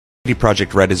CD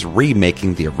Projekt Red is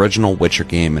remaking the original Witcher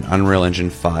game in Unreal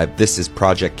Engine 5. This is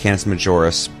Project Canis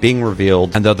Majoris being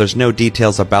revealed, and though there's no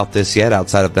details about this yet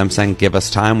outside of them saying give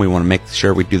us time, we want to make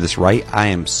sure we do this right, I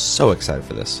am so excited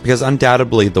for this. Because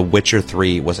undoubtedly The Witcher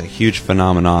 3 was a huge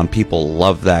phenomenon, people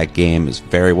love that game, is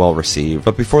very well received,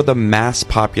 but before the mass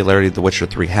popularity of The Witcher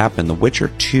 3 happened, The Witcher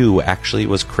 2 actually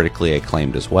was critically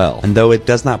acclaimed as well. And though it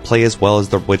does not play as well as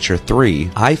The Witcher 3,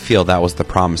 I feel that was the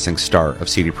promising start of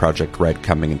CD Projekt Red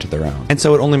coming into their own. And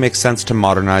so it only makes sense to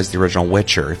modernize the original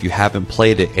Witcher. If you haven't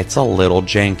played it, it's a little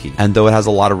janky. And though it has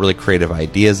a lot of really creative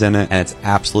ideas in it, and it's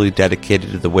absolutely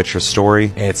dedicated to the Witcher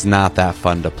story, it's not that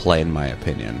fun to play in my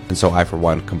opinion. And so I, for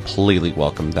one, completely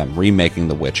welcome them remaking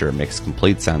The Witcher. It makes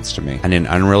complete sense to me. And in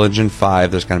Unreal Engine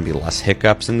 5, there's going to be less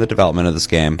hiccups in the development of this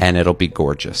game, and it'll be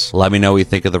gorgeous. Let me know what you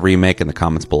think of the remake in the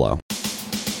comments below.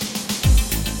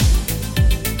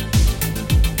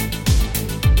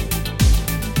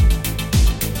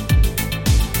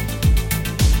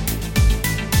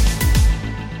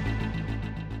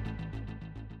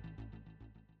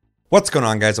 What's going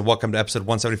on, guys, and welcome to episode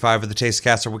 175 of the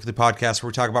Tastecast, our weekly podcast where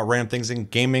we talk about random things in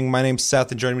gaming. My name's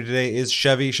Seth, and joining me today is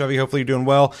Chevy. Chevy, hopefully you're doing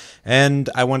well. And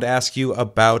I wanted to ask you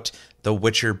about The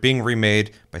Witcher being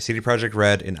remade by CD Projekt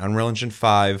Red in Unreal Engine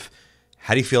 5.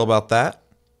 How do you feel about that?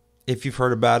 If you've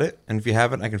heard about it, and if you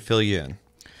haven't, I can fill you in.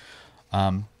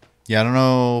 Yeah, I don't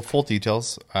know full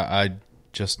details. I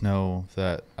just know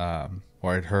that,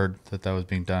 or I'd heard that was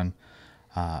being done.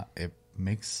 It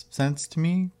makes sense to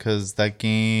me because that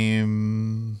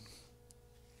game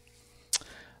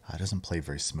doesn't play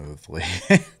very smoothly.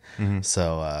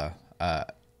 So I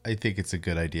think it's a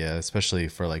good idea, especially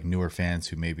for like newer fans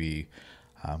who maybe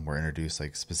were introduced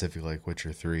like specifically like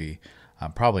Witcher 3,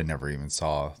 probably never even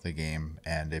saw the game,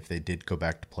 and if they did go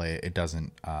back to play it, it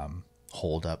doesn't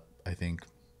hold up, I think,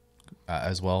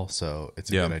 as well. So it's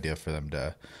a good idea for them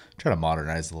to try to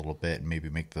modernize a little bit and maybe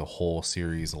make the whole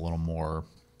series a little more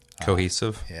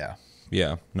Cohesive?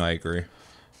 Yeah, no, I agree.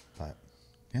 But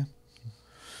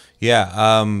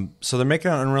so they're making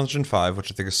it on Unreal Engine 5,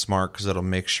 which I think is smart because it'll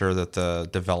make sure that the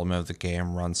development of the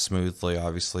game runs smoothly.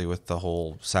 Obviously, with the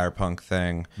whole Cyberpunk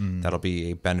thing, that'll be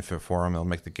a benefit for them. It'll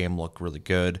make the game look really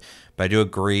good. But I do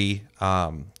agree,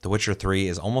 The Witcher 3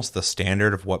 is almost the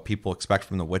standard of what people expect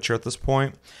from The Witcher at this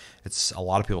point. It's a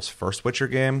lot of people's first Witcher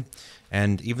game,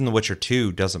 and even The Witcher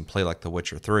 2 doesn't play like The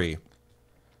Witcher 3.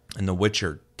 And The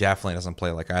Witcher definitely doesn't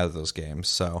play like either of those games.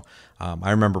 So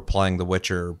I remember playing The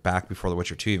Witcher back before The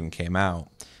Witcher 2 even came out.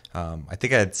 I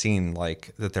think I had seen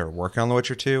like that they were working on The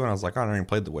Witcher 2, and I was like, oh, I never even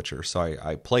played The Witcher. So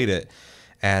I played it,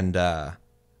 and I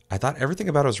thought everything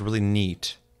about it was really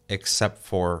neat except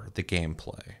for the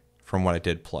gameplay from what I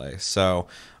did play. So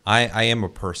I am a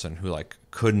person who like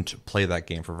couldn't play that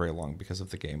game for very long because of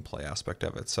the gameplay aspect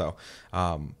of it. So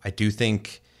I do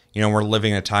think, we're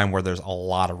living in a time where there's a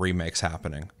lot of remakes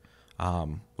happening.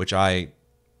 Which I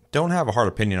don't have a hard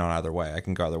opinion on either way. I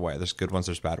can go either way. There's good ones,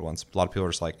 there's bad ones. A lot of people are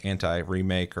just like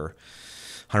anti-remake or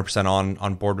 100%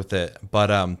 on board with it.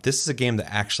 But this is a game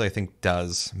that actually I think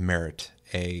does merit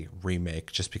a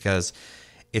remake just because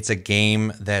it's a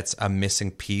game that's a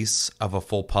missing piece of a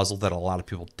full puzzle that a lot of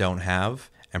people don't have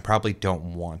and probably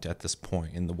don't want at this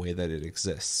point in the way that it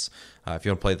exists. If you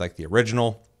want to play like the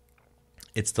original,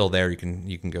 it's still there. You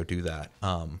can go do that.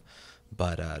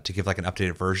 But to give like an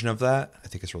updated version of that, I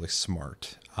think it's really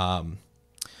smart. But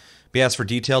yeah, as for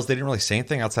details, they didn't really say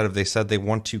anything outside of they said they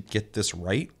want to get this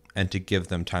right and to give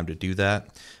them time to do that,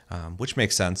 which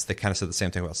makes sense. They kind of said the same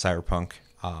thing about Cyberpunk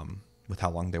with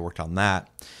how long they worked on that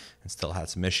and still had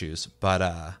some issues. But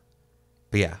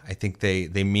yeah, I think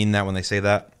they mean that when they say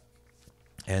that.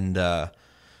 And I'm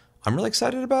really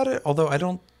excited about it, although I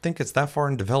don't think it's that far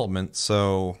in development.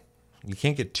 So you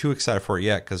can't get too excited for it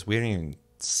yet because we haven't even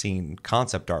seen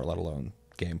concept art, let alone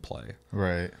gameplay.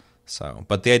 right. So,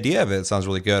 but the idea of it sounds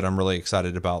really good. I'm really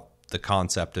excited about the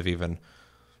concept of even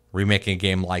remaking a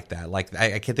game like that. Like,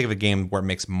 I can't think of a game where it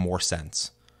makes more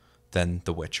sense than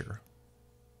The Witcher.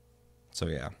 So,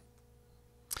 yeah.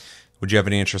 Would you have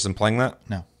any interest in playing that?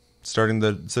 No. Starting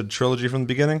the trilogy from the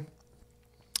beginning?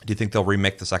 Do you think they'll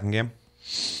remake the second game?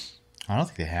 I don't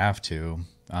think they have to.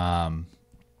 What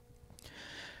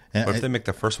if they make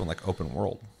the first one like open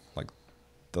world?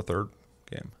 The third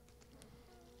game.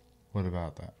 What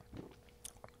about that?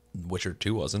 Witcher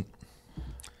 2 wasn't.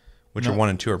 Witcher 1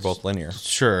 and 2 are both linear.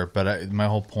 Sure, but my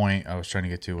whole point I was trying to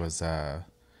get to was they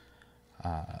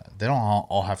don't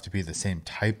all have to be the same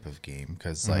type of game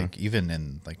because like even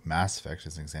in like Mass Effect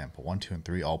as an example, 1, 2, and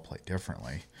 3 all play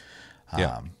differently.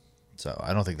 So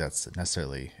I don't think that's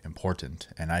necessarily important,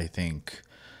 and I think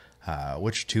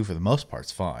Witcher 2 for the most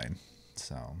part's fine.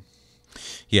 So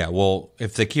Yeah, well,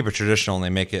 if they keep it traditional and they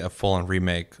make it a full-on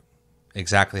remake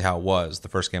exactly how it was, the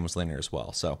first game was linear as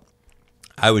well. So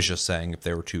I was just saying if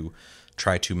they were to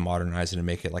try to modernize it and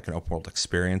make it like an open world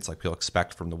experience like people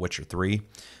expect from The Witcher 3,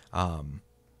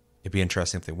 it'd be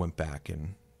interesting if they went back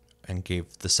and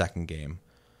gave the second game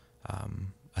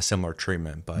a similar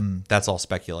treatment. But that's all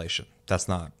speculation. That's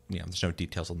not, there's no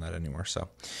details on that anymore. So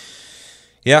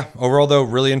yeah, overall though,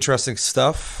 really interesting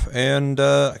stuff. And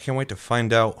I can't wait to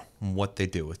find out what they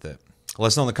do with it. Let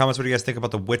us know in the comments what you guys think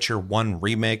about the Witcher 1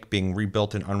 remake being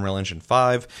rebuilt in Unreal Engine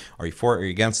 5. Are you for it? Are you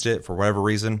against it for whatever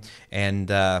reason? And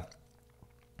what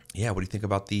do you think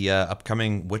about the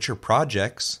upcoming Witcher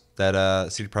projects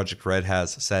that CD Projekt Red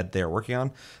has said they're working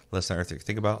on? Let us know what you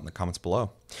think about in the comments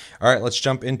below. All right, let's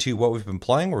jump into what we've been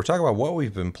playing. We're talking about what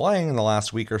we've been playing in the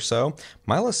last week or so.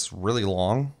 My list's really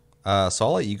long, so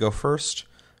I'll let you go first,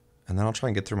 and then I'll try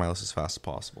and get through my list as fast as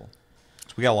possible.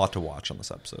 So we got a lot to watch on this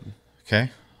episode.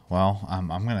 Okay. Well, I'm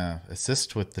going to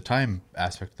assist with the time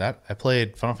aspect of that. I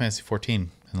played Final Fantasy XIV in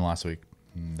the last week.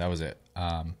 That was it.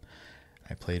 I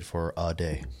played for a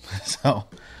day. So,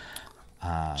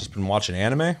 just been watching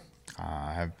anime?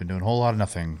 I have been doing a whole lot of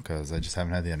nothing because I just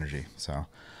haven't had the energy. So,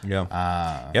 yeah.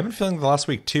 I've been feeling the last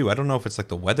week too. I don't know if it's like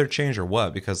the weather change or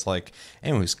what, because like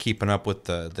anyone who's keeping up with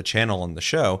the channel and the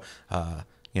show,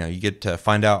 you get to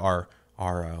find out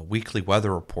our weekly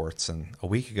weather reports, and a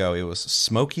week ago it was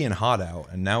smoky and hot out,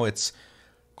 and now it's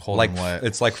cold like and wet.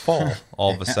 It's like fall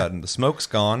all of a sudden. The smoke's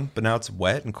gone, but now it's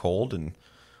wet and cold, and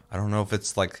I don't know if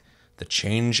it's like the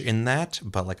change in that,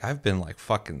 but like I've been like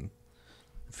fucking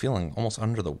feeling almost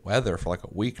under the weather for like a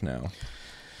week now.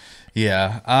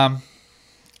 Yeah.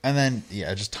 And then,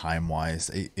 just time-wise,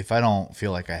 if I don't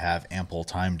feel like I have ample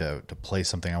time to play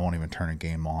something, I won't even turn a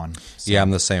game on. So. Yeah,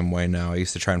 I'm the same way now. I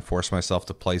used to try and force myself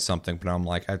to play something, but now I'm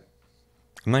like, I'm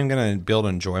not even going to be able to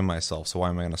enjoy myself, so why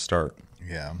am I going to start?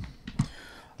 Yeah.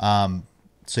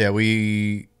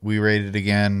 We rated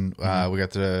again. We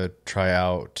got to try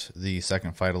out the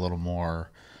second fight a little more.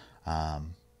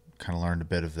 Kind of learned a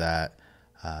bit of that.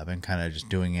 I've been kind of just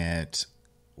doing it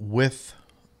with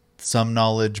some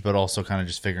knowledge, but also kind of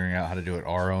just figuring out how to do it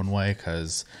our own way,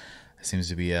 because it seems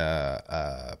to be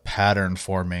a pattern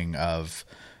forming of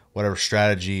whatever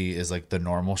strategy is like the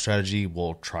normal strategy.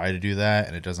 We'll try to do that,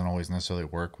 and it doesn't always necessarily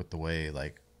work with the way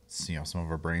like some of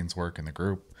our brains work in the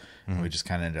group. And we just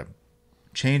kind of end up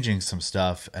changing some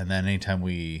stuff, and then anytime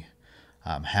we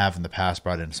have in the past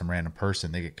brought in some random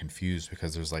person, they get confused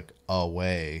because there's like a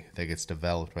way that gets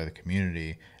developed by the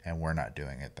community, and we're not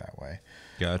doing it that way.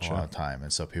 Gotcha. A lot of time,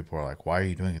 and so people are like, "Why are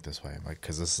you doing it this way?" I'm like,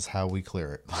 "Because this is how we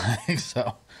clear it."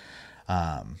 So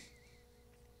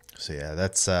yeah,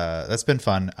 that's been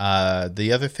fun.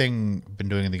 The other thing I've been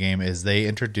doing in the game is they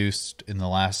introduced in the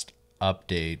last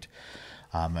update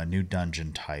a new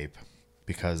dungeon type,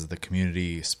 because the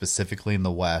community, specifically in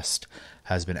the West,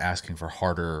 has been asking for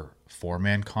harder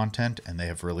 4-man content, and they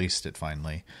have released it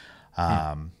finally.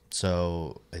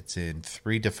 So it's in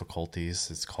 3 difficulties.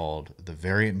 It's called the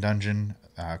Variant Dungeon,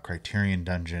 Criterion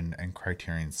Dungeon, and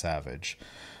Criterion Savage.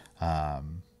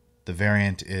 The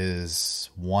Variant is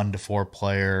 1 to 4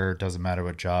 player. Doesn't matter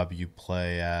what job you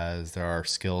play as. There are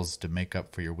skills to make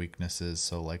up for your weaknesses.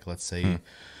 So, like, let's say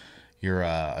you're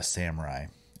a samurai.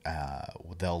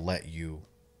 They'll let you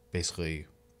basically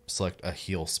select a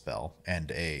heal spell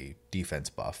and a defense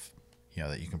buff,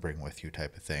 that you can bring with you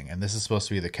type of thing. And this is supposed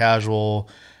to be the casual,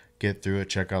 get through it,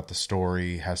 check out the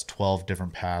story. Has 12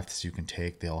 different paths you can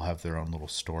take. They all have their own little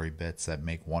story bits that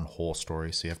make one whole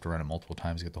story. So you have to run it multiple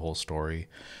times to get the whole story.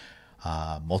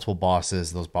 Multiple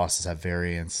bosses. Those bosses have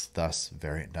variants, thus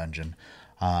Variant Dungeon.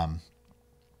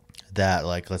 That,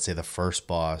 like, let's say the first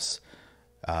boss,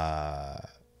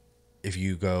 if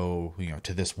you go,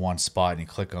 to this one spot and you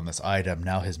click on this item,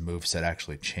 now his moveset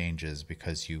actually changes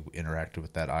because you interacted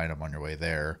with that item on your way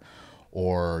there,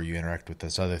 or you interact with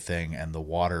this other thing, and the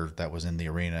water that was in the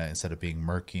arena, instead of being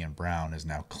murky and brown, is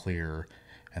now clear,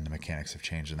 and the mechanics have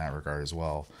changed in that regard as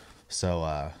well.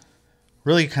 So,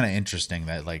 really kind of interesting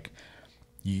that, like,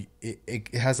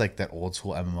 it has like that old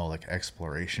school MMO like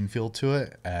exploration feel to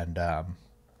it, and I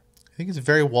think it's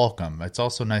very welcome. It's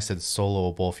also nice that it's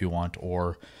soloable if you want,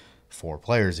 or 4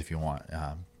 players if you want,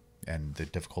 and the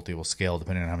difficulty will scale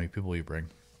depending on how many people you bring.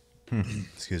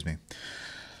 Excuse me.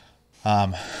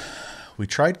 We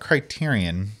tried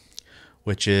Criterion,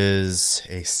 which is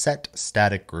a set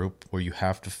static group where you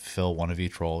have to fulfill one of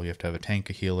each role. You have to have a tank,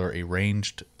 a healer, a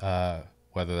ranged,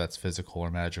 whether that's physical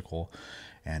or magical,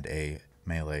 and a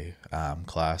melee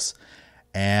class.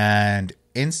 And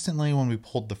instantly when we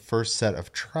pulled the first set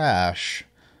of trash,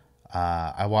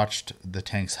 I watched the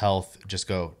tank's health just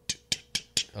go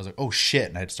I was like, oh shit,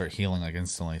 and I had to start healing like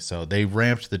instantly. So they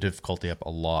ramped the difficulty up a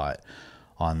lot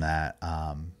on that.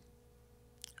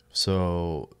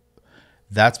 So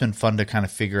that's been fun to kind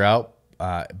of figure out.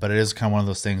 But it is kind of one of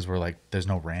those things where like there's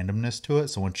no randomness to it.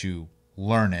 So once you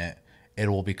learn it, it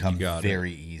will become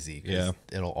very easy because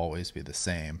it'll always be the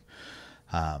same.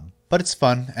 But it's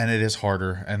fun and it is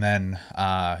harder. And then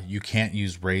you can't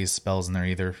use raise spells in there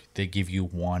either. They give you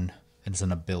one. It's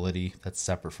an ability that's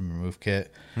separate from your move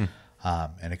kit.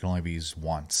 And it can only be used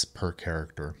once per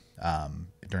character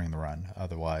during the run.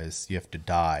 Otherwise, you have to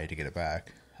die to get it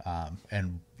back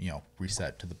and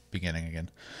reset to the beginning again.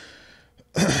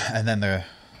 And then the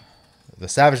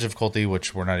Savage difficulty,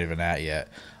 which we're not even at yet,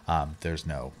 there's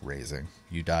no raising.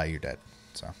 You die, you're dead.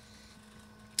 So,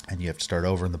 and you have to start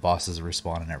over, and the bosses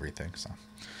respawn and everything. So,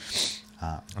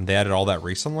 and they added all that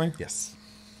recently. Yes,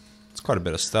 it's quite a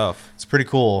bit of stuff. It's pretty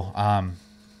cool.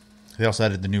 They also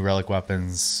added the new relic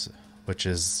weapons, which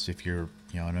is, if you're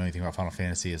know anything about Final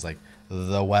Fantasy, is like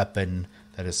the weapon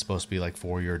that is supposed to be like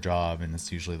for your job, and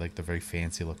it's usually like the very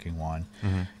fancy looking one.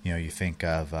 You think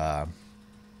of. I'm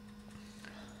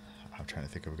trying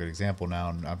to think of a good example now,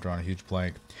 and I'm drawing a huge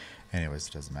blank. Anyways,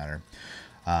 it doesn't matter.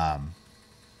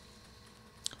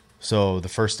 So the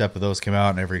first step of those came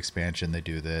out, and every expansion they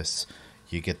do this.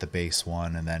 You get the base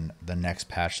one, and then the next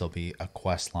patch there'll be a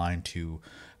quest line to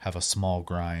have a small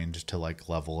grind to like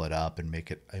level it up and make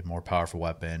it a more powerful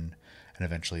weapon, and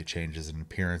eventually it changes in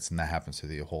appearance, and that happens through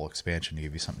the whole expansion to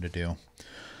give you something to do.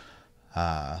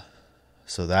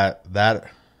 So that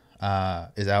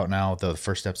is out now. The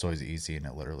first step's always easy, and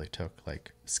it literally took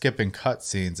like skipping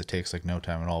cutscenes. It takes like no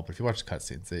time at all. But if you watch the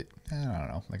cutscenes, I don't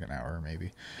know, like an hour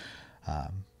maybe.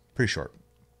 Pretty short.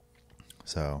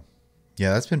 So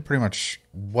yeah, that's been pretty much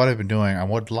what I've been doing. I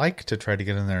would like to try to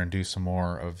get in there and do some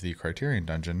more of the Criterion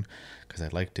dungeon, because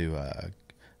I'd like to, at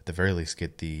the very least,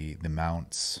 get the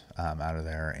mounts out of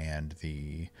there and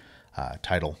the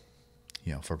title,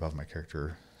 for above my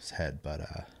character's head. But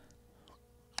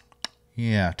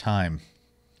yeah, time.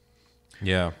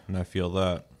 Yeah, and I feel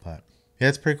that. But yeah,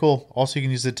 it's pretty cool. Also, you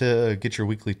can use it to get your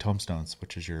weekly tomestones,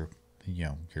 which is your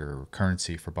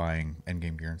currency for buying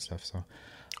endgame gear and stuff. So,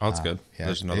 oh, that's good. Yeah,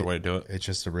 there's another way to do it. It's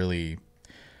just a really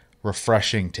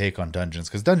refreshing take on dungeons,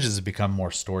 because dungeons have become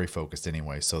more story focused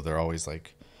anyway. So they're always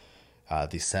like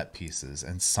these set pieces,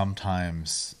 and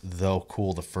sometimes though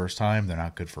cool the first time, they're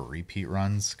not good for repeat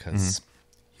runs, because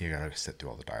you gotta sit through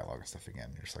all the dialogue and stuff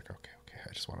again. You're just like, okay,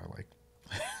 I just want to like.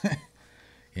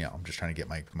 I'm just trying to get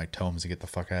my tomes to get the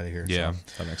fuck out of here. Yeah,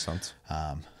 so, that makes sense.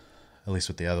 At least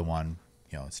with the other one,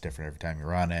 it's different every time you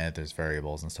run it. There's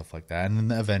variables and stuff like that. And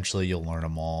then eventually you'll learn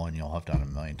them all, and you'll have done it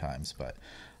a million times. But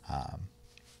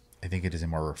I think it is a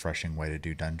more refreshing way to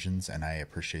do dungeons, and I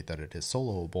appreciate that it is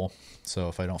soloable. So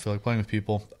if I don't feel like playing with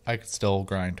people, I could still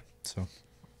grind. So,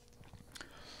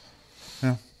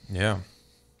 yeah. Yeah.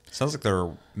 Sounds like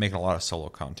they're making a lot of solo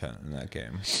content in that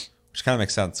game. Which kind of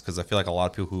makes sense, because I feel like a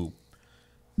lot of people who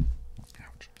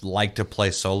like to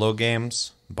play solo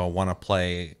games but want to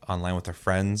play online with their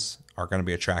friends are going to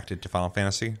be attracted to Final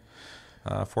Fantasy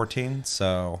 14.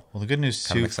 So, well, the good news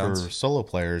too for solo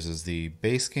players is the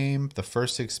base game, the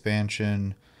first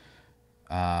expansion,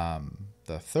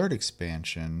 the third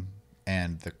expansion,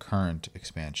 and the current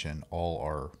expansion all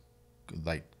are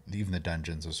like, even the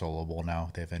dungeons are soloable now.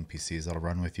 They have NPCs that'll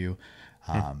run with you.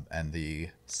 And the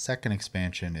second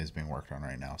expansion is being worked on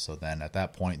right now. So then at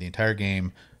that point, the entire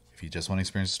game, if you just want to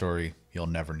experience the story, you'll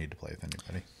never need to play with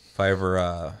anybody. If I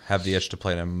ever have the itch to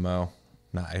play an MMO,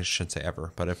 no, I shouldn't say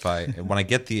ever, but when I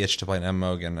get the itch to play an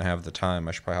MMO again and I have the time,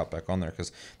 I should probably hop back on there,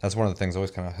 because that's one of the things that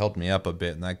always kind of held me up a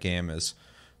bit in that game is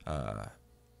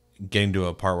getting to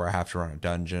a part where I have to run a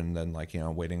dungeon, then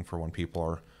waiting for when people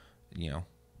are,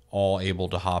 all able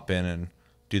to hop in and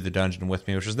do the dungeon with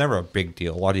me, which is never a big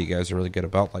deal. A lot of you guys are really good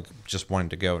about like just wanting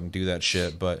to go and do that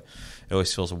shit, but it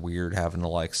always feels weird having to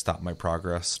like stop my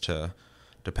progress to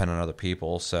depend on other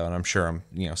people. So, and I'm sure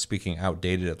I'm speaking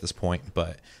outdated at this point,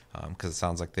 but because it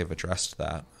sounds like they've addressed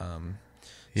that. So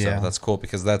that's cool,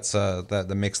 because that's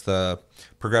that makes the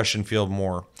progression feel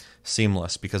more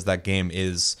seamless, because that game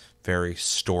is very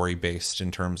story based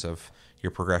in terms of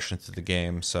your progression through the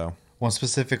game. So. Well,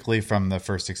 specifically from the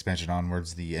first expansion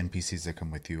onwards, the NPCs that come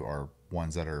with you are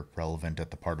ones that are relevant at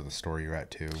the part of the story you're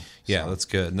at too. Yeah, that's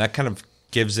good. And that kind of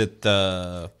gives it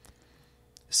the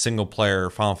single-player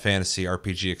Final Fantasy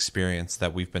RPG experience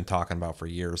that we've been talking about for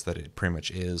years that it pretty much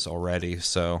is already.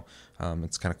 So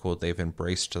it's kind of cool that they've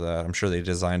embraced that. I'm sure they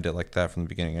designed it like that from the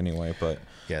beginning anyway. But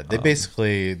yeah, they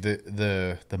basically,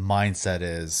 the mindset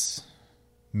is...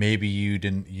 Maybe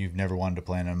you've never wanted to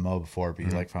play an MMO before, but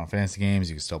you like Final Fantasy games,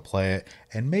 you can still play it.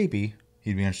 And maybe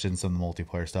he'd be interested in some of the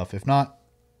multiplayer stuff. If not,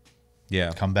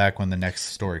 Yeah. come back when the next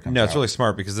story comes out. No, it's really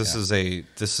smart because this is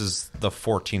the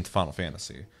 14th Final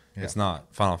Fantasy. Yeah. It's not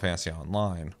Final Fantasy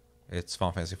Online. It's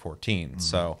Final Fantasy 14.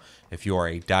 So if you are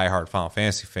a diehard Final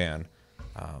Fantasy fan,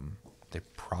 they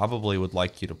probably would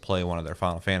like you to play one of their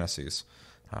Final Fantasies.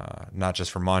 Not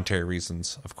just for monetary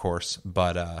reasons, of course,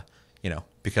 but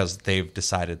because they've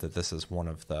decided that this is one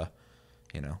of the,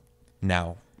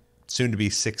 now soon to be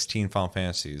 16 Final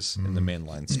Fantasies in the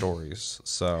mainline stories.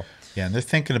 So yeah, and they're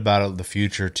thinking about the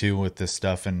future too with this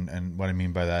stuff, and what I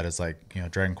mean by that is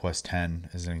Dragon Quest X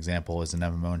as an example is an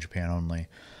MMO in Japan only.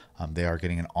 They are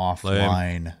getting an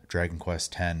offline Dragon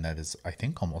Quest X that is, I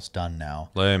think, almost done now.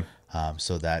 lame.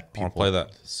 So that people play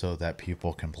that. so that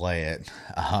people can play it.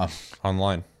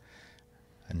 Online.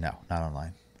 No, not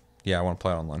online. Yeah, I want to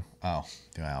play it online. Oh,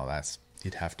 well,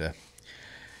 you'd have to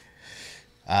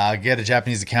get a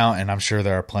Japanese account, and I'm sure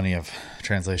there are plenty of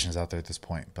translations out there at this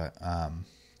point. But and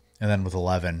then with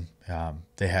 11,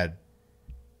 they had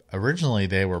originally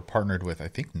they were partnered with, I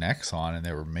think, Nexon, and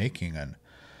they were making an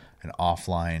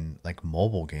offline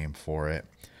mobile game for it.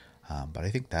 But I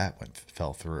think that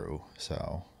fell through.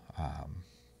 So,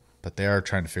 but they are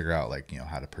trying to figure out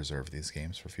how to preserve these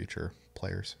games for future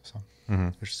players. So,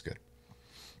 which is good.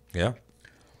 Yeah.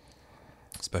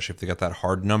 Especially if they got that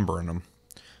hard number in them.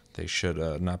 They should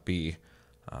not be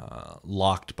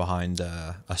locked behind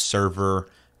a server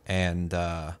and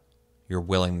your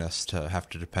willingness to have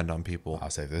to depend on people. I'll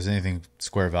say if there's anything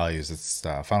Square values, it's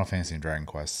Final Fantasy and Dragon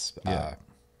Quest,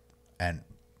 and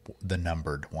the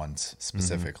numbered ones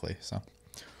specifically. So,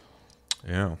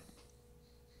 yeah.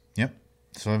 Yep.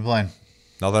 So I'm playing.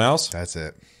 Nothing else? That's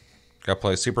it. Got to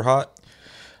play Super Hot?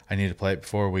 I need to play it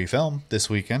before we film this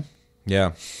weekend.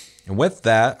 Yeah. And with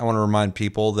that, I want to remind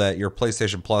people that your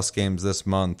PlayStation Plus games this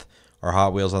month are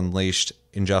Hot Wheels Unleashed,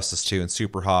 Injustice 2, and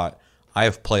Super Hot. I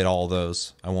have played all of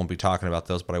those. I won't be talking about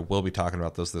those, but I will be talking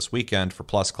about those this weekend for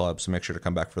Plus Club, so make sure to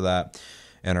come back for that.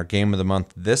 And our game of the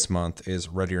month this month is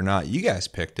Ready or Not. You guys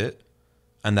picked it,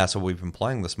 and that's what we've been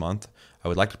playing this month. I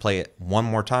would like to play it one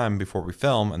more time before we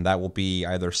film, and that will be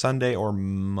either Sunday or...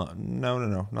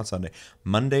 not Sunday.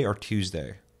 Monday or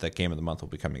Tuesday. That game of the month will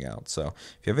be coming out. So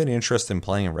if you have any interest in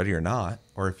playing Ready or Not,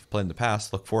 or if you've played in the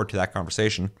past, look forward to that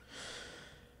conversation.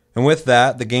 And with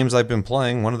that, the games I've been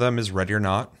playing, one of them is Ready or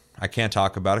Not. I can't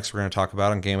talk about it because we're going to talk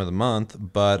about it on Game of the Month,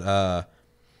 but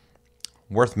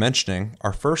worth mentioning,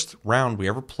 our first round we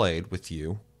ever played with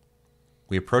you,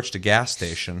 we approached a gas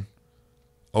station,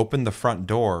 opened the front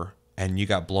door, and you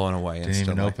got blown away instantly.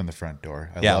 Didn't even open the front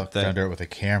door. I looked under it with a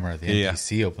camera. The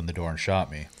NPC opened the door and shot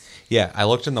me. Yeah, I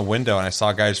looked in the window and I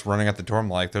saw guys running at the door. I'm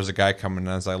like, there's a guy coming.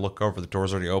 And as I look over, the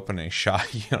door's already open and he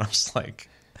shot you. And I was like,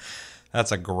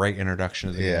 that's a great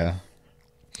introduction to the game.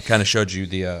 Kind of showed you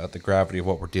the gravity of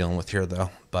what we're dealing with here, though.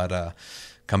 But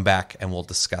come back and we'll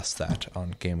discuss that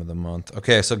on Game of the Month.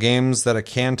 Okay, so games that I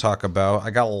can talk about. I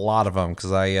got a lot of them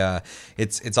because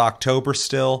it's October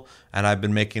still, and I've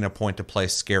been making a point to play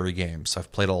scary games. So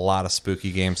I've played a lot of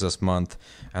spooky games this month,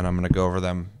 and I'm going to go over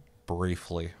them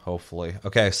briefly, hopefully.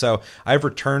 Okay, so I've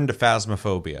returned to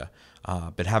Phasmophobia.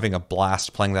 Been having a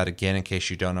blast playing that again, in case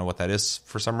you don't know what that is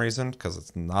for some reason, because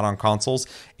it's not on consoles.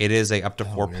 It is a up to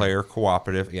 4-player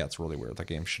cooperative. Yeah, it's really weird. That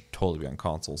game should totally be on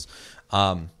consoles.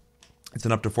 It's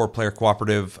an up to 4-player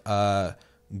cooperative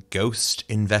ghost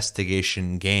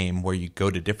investigation game where you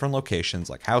go to different locations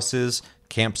like houses,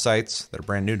 campsites that are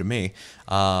brand new to me,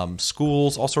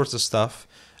 schools, all sorts of stuff.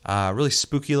 Really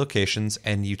spooky locations,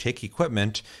 and you take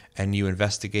equipment and you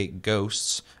investigate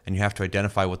ghosts, and you have to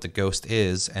identify what the ghost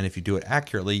is, and if you do it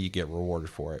accurately, you get rewarded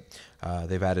for it.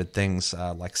 They've added things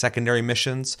like secondary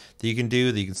missions that you can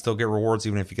do, that you can still get rewards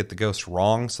even if you get the ghost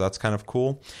wrong, so that's kind of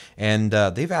cool. And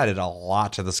they've added a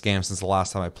lot to this game since the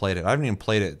last time I played it. I haven't even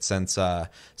played it since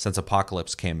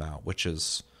Apocalypse came out, which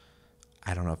is...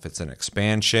 I don't know if it's an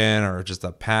expansion or just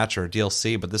a patch or a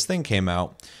DLC, but this thing came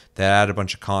out that added a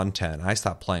bunch of content. I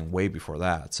stopped playing way before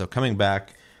that. So coming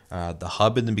back, the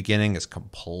hub in the beginning is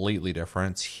completely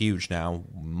different. It's huge now,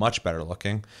 much better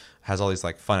looking. Has all these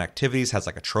fun activities, has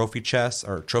a trophy chest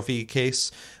or trophy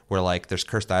case where there's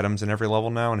cursed items in every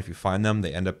level now, and if you find them,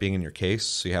 they end up being in your case.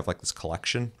 So you have this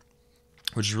collection,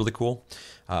 which is really cool.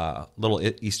 Little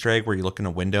Easter egg where you look in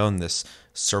a window and this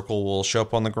circle will show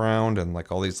up on the ground, and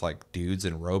all these dudes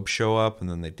in robes show up, and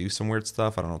then they do some weird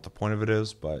stuff. I don't know what the point of it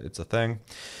is, but it's a thing.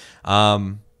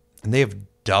 And they have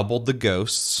doubled the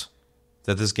ghosts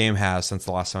that this game has since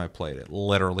the last time I played it.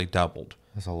 Literally doubled.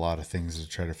 There's a lot of things to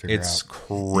try to figure out. It's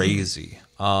crazy.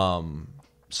 So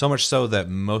much so that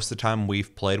most of the time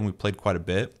we've played, and we played quite a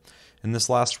bit in this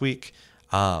last week,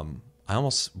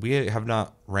 we have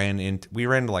not we ran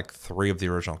into like 3 of the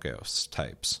original ghost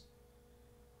types,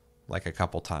 like a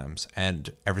couple times,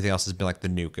 and everything else has been like the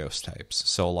new ghost types.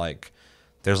 So like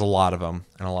there's a lot of them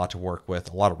and a lot to work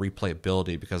with, a lot of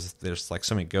replayability, because there's like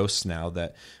so many ghosts now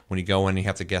that when you go in, you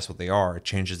have to guess what they are. It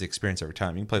changes the experience every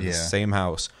time. You can play the same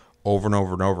house over and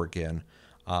over and over again.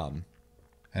 And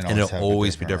it'll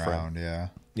always be different.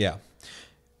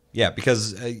 Yeah,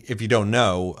 because if you don't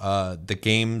know, the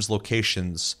game's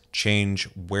locations change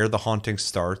where the haunting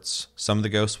starts. Some of the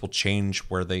ghosts will change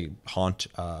where they haunt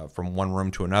from one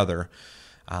room to another.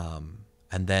 And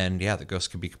then, the ghosts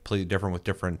can be completely different with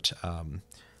different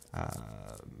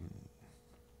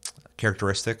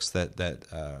characteristics that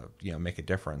make a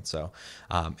difference. So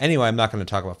anyway, I'm not going to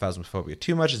talk about Phasmophobia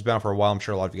too much. It's been out for a while. I'm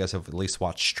sure a lot of you guys have at least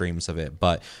watched streams of it,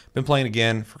 but been playing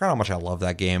again. Forgot how much I love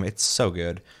that game. It's so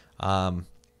good.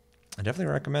 I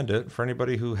definitely recommend it for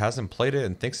anybody who hasn't played it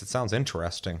and thinks it sounds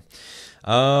interesting.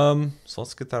 So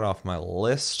let's get that off my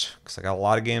list, because I got a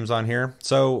lot of games on here.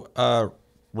 So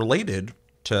related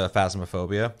to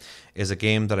Phasmophobia is a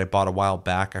game that I bought a while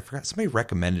back. I forgot, somebody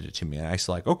recommended it to me, and I was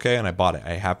like, okay, and I bought it.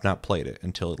 I have not played it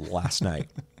until last night.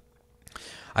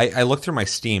 I looked through my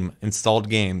Steam installed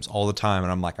games all the time,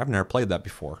 and I'm like, I've never played that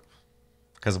before.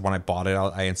 Because when I bought it,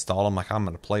 I installed. I'm like, I'm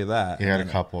going to play that. You got a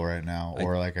couple right now,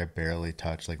 or like I barely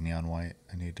touch like Neon White.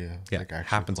 I need to. It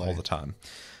happens all the time.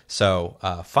 So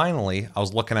finally, I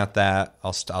was looking at that. I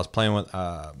was playing with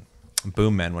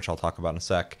Boom Men, which I'll talk about in a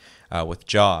sec, with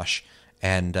Josh,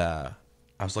 and I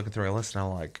was looking through my list, and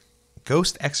I'm like,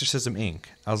 Ghost Exorcism Inc.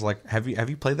 I was like, have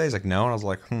you played that? He's like, no. And I was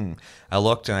like, I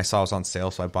looked and I saw it was on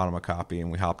sale, so I bought him a copy,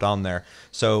 and we hopped on there.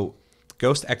 So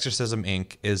Ghost Exorcism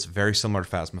Inc. is very similar to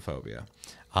Phasmophobia.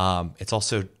 It's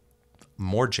also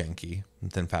more janky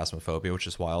than Phasmophobia, which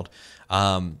is wild.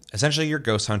 Essentially, you're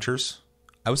ghost hunters.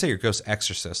 I would say you're ghost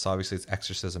exorcists. Obviously, it's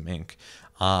Exorcism Inc.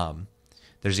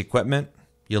 There's equipment.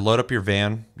 You load up your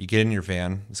van. You get in your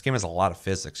van. This game has a lot of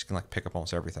physics. You can like pick up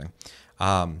almost everything.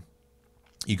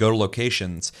 You go to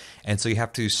locations, and so you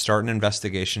have to start an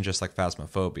investigation just like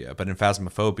Phasmophobia. But in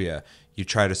Phasmophobia, you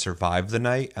try to survive the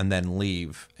night and then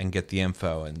leave and get the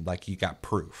info, and like you got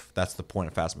proof. That's the point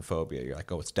of Phasmophobia. You're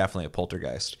like, oh, it's definitely a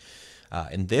poltergeist.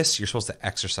 In this, you're supposed to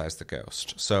exorcise the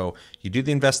ghost. So you do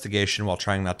the investigation while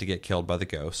trying not to get killed by the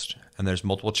ghost, and there's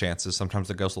multiple chances. Sometimes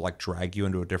the ghost will like drag you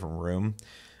into a different room,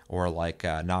 or like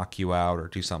knock you out, or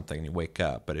do something, and you wake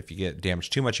up. But if you get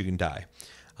damaged too much, you can die.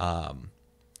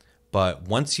 But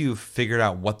once you've figured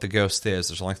out what the ghost is,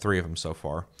 there's only 3 of them so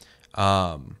far,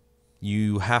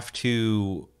 you have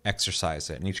to exorcise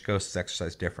it, and each ghost is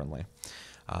exorcised differently.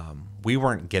 We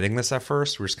weren't getting this at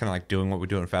first. We were just kind of like doing what we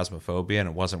do in Phasmophobia, and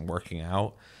it wasn't working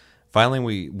out.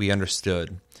 Finally, we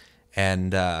understood.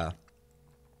 And so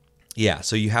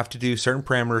you have to do certain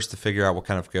parameters to figure out what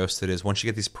kind of ghost it is. Once you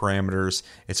get these parameters,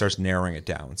 it starts narrowing it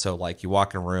down. So like you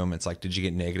walk in a room, it's like, did you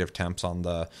get negative temps on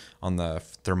the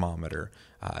thermometer?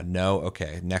 No.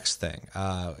 Okay. Next thing.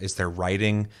 Is there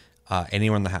writing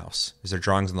anywhere in the house? Is there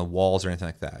drawings on the walls or anything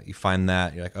like that? You find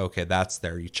that, you're like, okay, that's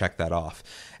there. You check that off.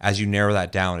 As you narrow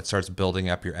that down, it starts building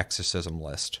up your exorcism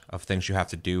list of things you have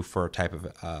to do for a type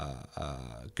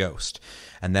of ghost.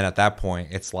 And then at that point,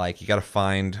 it's like you got to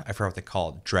find, I forgot what they call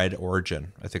it, dread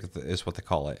origin, I think is what they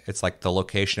call it. It's like the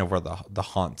location of where the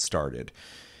haunt started.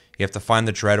 You have to find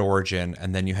the dread origin,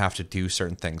 and then you have to do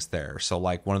certain things there. So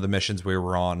like one of the missions we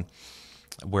were on,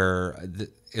 where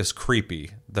it was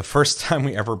creepy. The first time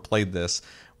we ever played this,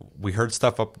 we heard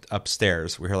stuff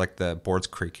upstairs. We heard like the boards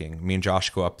creaking. Me and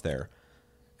Josh go up there,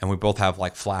 and we both have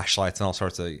like flashlights and all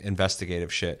sorts of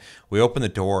investigative shit. We open the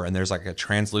door, and there's like a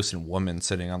translucent woman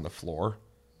sitting on the floor.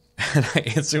 And I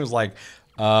instantly was like,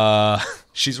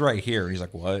 she's right here. And he's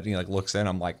like, what? And he like looks in.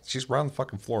 I'm like, she's right on the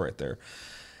fucking floor right there.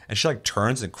 And she like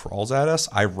turns and crawls at us.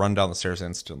 I run down the stairs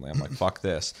instantly. I'm like, fuck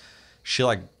this. She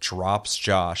like drops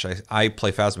Josh. I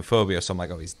play Phasmophobia, so I'm like,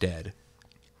 oh, he's dead.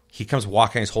 He comes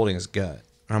walking, he's holding his gut.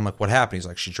 And I'm like, what happened? He's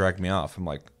like, she dragged me off. I'm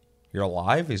like, you're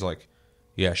alive? He's like,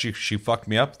 yeah, she fucked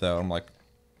me up though. I'm like,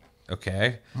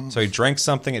 okay. So he drinks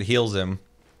something, it heals him.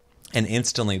 And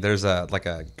instantly there's a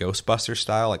Ghostbuster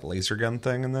style, like laser gun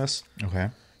thing in this. Okay.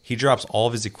 He drops all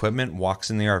of his equipment,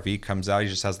 walks in the RV, comes out, he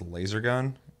just has the laser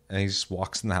gun. And he just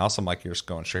walks in the house. I'm like, you're just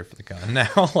going straight for the gun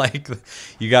now. Like,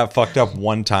 you got fucked up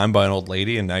one time by an old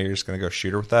lady, and now you're just going to go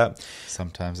shoot her with that.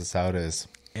 Sometimes that's how it is.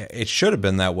 It should have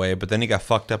been that way, but then he got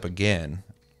fucked up again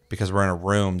because we're in a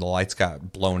room. The lights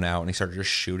got blown out, and he started just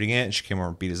shooting it, and she came over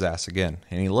and beat his ass again.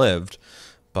 And he lived.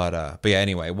 But yeah,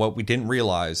 anyway, what we didn't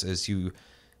realize is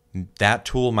that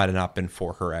tool might have not been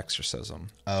for her exorcism.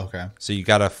 Oh, okay. So you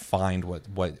got to find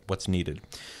what's needed.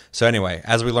 So anyway,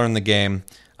 as we learn the game,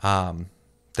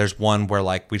 There's one where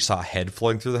like we saw a head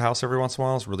floating through the house every once in a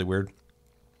while. It's really weird.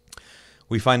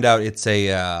 We find out it's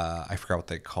a I forgot what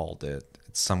they called it.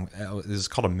 It's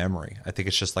called a memory. I think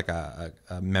it's just like a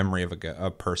memory of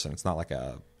a person. It's not like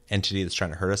a entity that's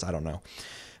trying to hurt us. I don't know.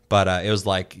 But it was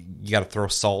like you got to throw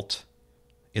salt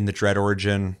in the Dread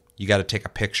Origin. You got to take a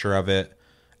picture of it,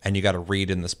 and you got to read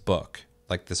in this book,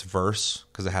 like this verse,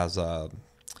 because it has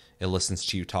it listens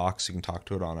to you talk, so you can talk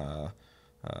to it on a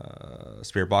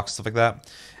spirit box, stuff like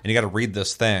that. And you got to read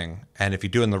this thing, and if you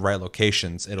do it in the right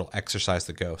locations, it'll exorcise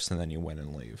the ghost, and then you win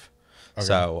and leave. Okay.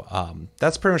 So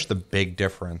that's pretty much the big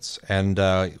difference. And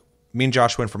me and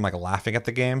Josh went from like laughing at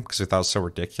the game because we thought it was so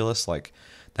ridiculous, like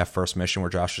that first mission where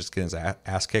Josh was getting his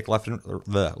ass kicked left and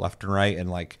right,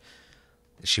 and like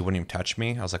she wouldn't even touch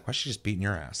me. I was like, why is she just beating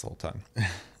your ass the whole time?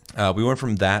 We went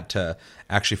from that to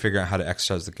actually figuring out how to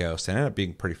exercise the ghost, and it ended up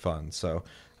being pretty fun. So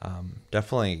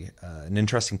definitely an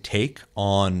interesting take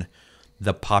on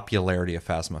the popularity of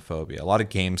Phasmophobia. A lot of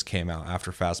games came out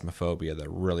after Phasmophobia that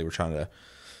really were trying to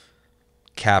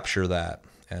capture that,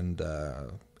 and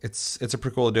it's a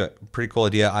pretty cool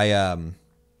idea. I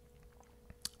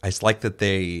just like that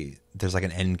there's like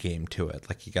an end game to it.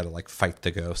 Like you got to like fight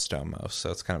the ghost almost.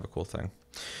 So it's kind of a cool thing.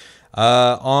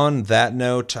 On that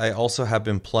note, I also have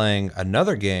been playing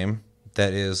another game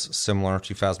that is similar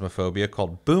to Phasmophobia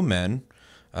called Boom-In,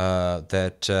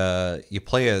 that you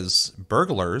play as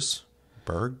burglars.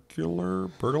 And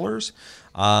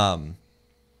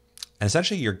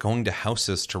essentially you're going to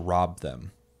houses to rob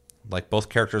them. Like both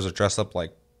characters are dressed up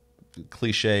like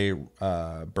cliche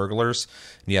burglars,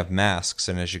 and you have masks,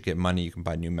 and as you get money you can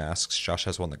buy new masks. Josh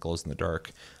has one that glows in the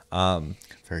dark.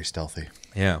 Very stealthy.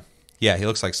 Yeah, he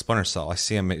looks like Splinter Cell. I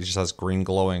see him, he just has green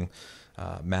glowing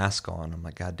mask on. I'm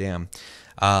like, god damn.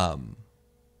 But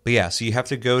yeah, so you have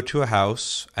to go to a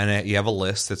house, and you have a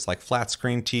list that's like flat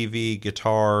screen TV,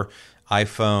 guitar,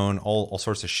 iPhone, all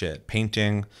sorts of shit,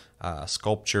 painting,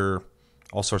 sculpture,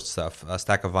 all sorts of stuff, a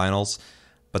stack of vinyls.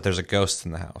 But there's a ghost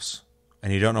in the house,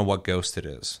 and you don't know what ghost it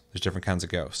is. There's different kinds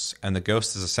of ghosts, and the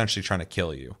ghost is essentially trying to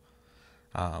kill you.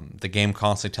 The game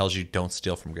constantly tells you don't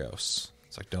steal from ghosts.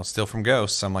 It's like, don't steal from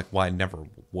ghosts. I'm like, well, I never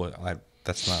would.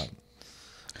 That's not...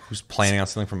 Who's planning on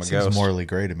stealing from a ghost? Seems morally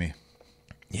gray to me.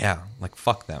 Yeah, like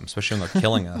fuck them, especially when they're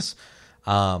killing us.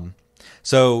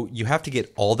 So you have to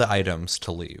get all the items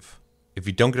to leave. If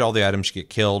you don't get all the items, you get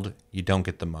killed. You don't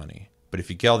get the money. But if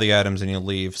you get all the items and you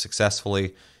leave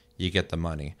successfully, you get the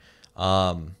money.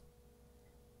 And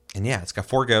yeah, it's got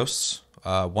 4 ghosts.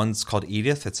 One's called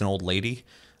Edith. It's an old lady.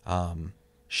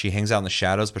 She hangs out in the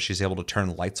shadows, but she's able to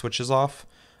turn light switches off.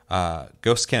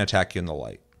 Ghosts can't attack you in the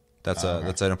light. That's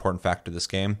an important factor of this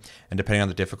game. And depending on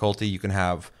the difficulty, you can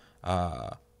have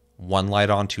 1 light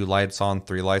on, 2 lights on,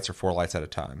 3 lights, or 4 lights at a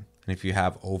time. And if you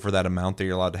have over that amount that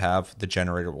you're allowed to have,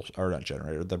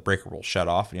 the breaker will shut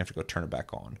off, and you have to go turn it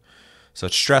back on. So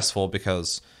it's stressful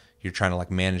because you're trying to like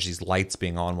manage these lights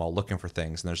being on while looking for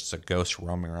things, and there's just a ghost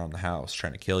roaming around the house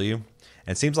trying to kill you.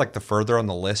 And it seems like the further on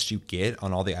the list you get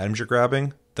on all the items you're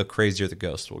grabbing, the crazier the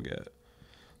ghost will get.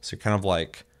 So you're kind of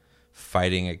like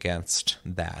fighting against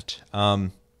that.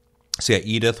 So yeah,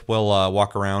 Edith will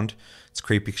walk around. It's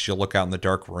creepy because she'll look out in the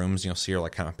dark rooms and you'll see her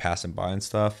like kind of passing by and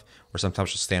stuff. Or sometimes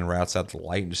she'll stand right outside the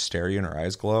light and just stare at you and her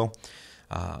eyes glow.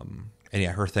 And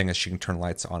yeah, her thing is she can turn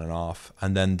lights on and off.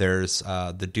 And then there's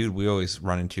the dude we always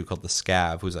run into called the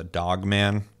Scav, who's a dog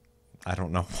man. I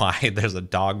don't know why there's a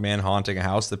dog man haunting a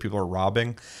house that people are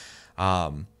robbing.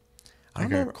 I don't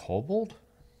know. A kobold?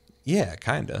 Yeah,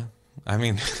 kind of. I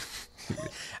mean,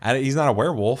 he's not a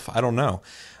werewolf. I don't know.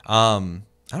 I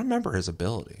don't remember his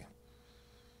ability.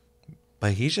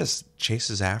 But he just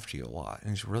chases after you a lot, and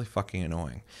he's really fucking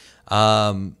annoying.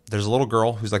 There's a little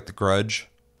girl who's like the Grudge,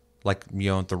 like,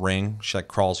 you know, the Ring. She like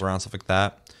crawls around, stuff like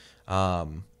that.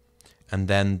 And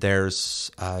then there's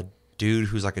a dude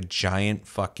who's like a giant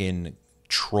fucking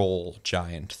troll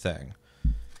giant thing.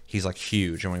 He's like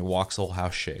huge, and when he walks, the whole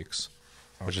house shakes,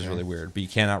 which is really weird. But you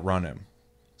can't outrun him.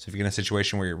 So if you get in a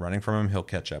situation where you're running from him, he'll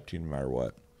catch up to you no matter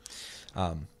what.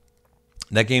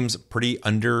 That game's pretty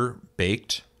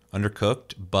undercooked,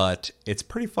 but it's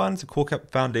pretty fun. It's a cool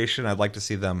foundation. I'd like to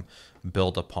see them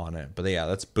build upon it. But yeah,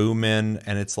 that's Boom-In,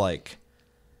 and it's like,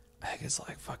 I think it's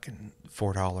like fucking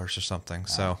 $4 or something. Wow.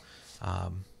 So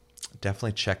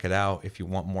definitely check it out if you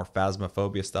want more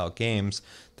Phasmophobia style games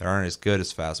that aren't as good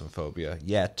as Phasmophobia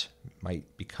yet. Might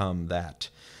become that.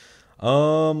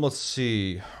 Let's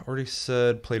see. Already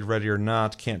said played Ready or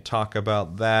Not. Can't talk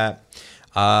about that.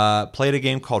 Played a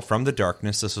game called From the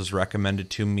Darkness. This was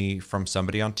recommended to me from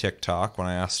somebody on TikTok when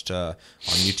I asked on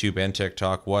YouTube and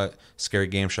TikTok what scary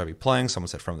game should I be playing. Someone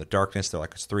said From the Darkness. They're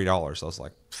like, it's $3. I was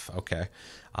like, okay.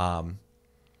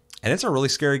 and it's a really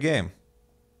scary game.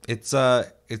 It's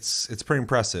pretty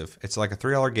impressive. It's like a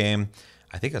 $3 game.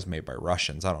 I think it was made by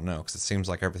Russians. I don't know, because it seems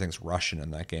like everything's Russian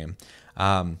in that game.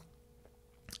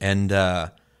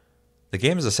 The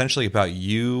game is essentially about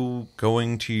you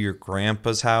going to your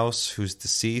grandpa's house, who's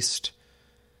deceased,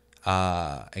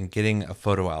 and getting a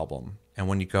photo album. And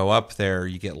when you go up there,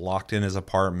 you get locked in his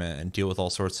apartment and deal with all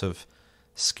sorts of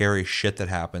scary shit that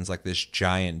happens, like this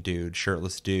giant dude,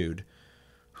 shirtless dude,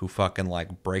 who fucking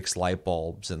like breaks light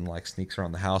bulbs and like sneaks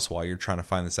around the house while you're trying to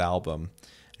find this album.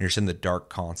 And you're just in the dark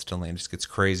constantly, and it just gets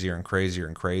crazier and crazier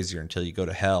and crazier until you go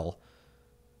to hell.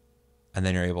 And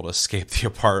then you're able to escape the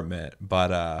apartment.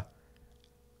 But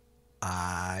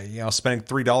spending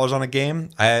 $3 on a game,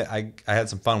 I had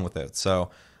some fun with it.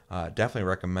 So definitely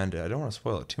recommend it. I don't want to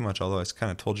spoil it too much, although I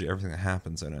kind of told you everything that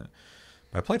happens in it.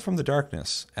 But I played From the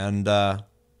Darkness, and it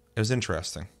was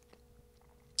interesting.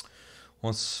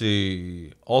 Let's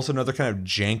see. Also, another kind of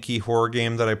janky horror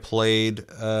game that I played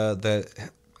that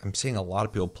I'm seeing a lot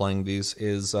of people playing these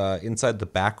is Inside the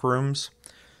Backrooms.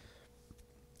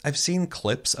 I've seen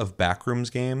clips of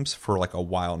Backrooms games for like a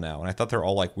while now, and I thought they're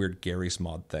all like weird Garry's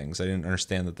Mod things. I didn't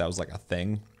understand that was like a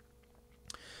thing.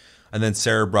 And then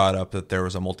Sarah brought up that there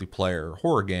was a multiplayer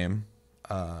horror game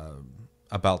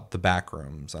about the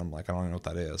Backrooms. I'm like, I don't even know what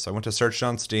that is. So I went to search it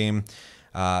on Steam,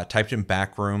 typed in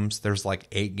Backrooms. There's like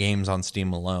 8 games on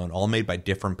Steam alone, all made by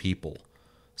different people.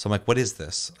 So I'm like, what is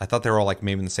this? I thought they were all like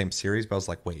maybe in the same series, but I was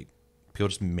like, wait, people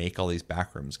just make all these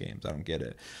Backrooms games. I don't get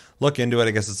it. Look into it.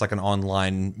 I guess it's like an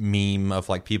online meme of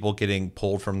like people getting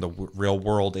pulled from the real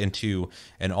world into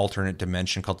an alternate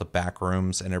dimension called the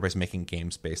Backrooms, and everybody's making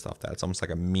games based off that. It's almost like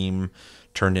a meme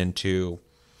turned into,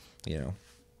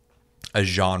 a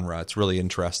genre. It's really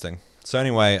interesting. So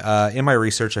anyway, in my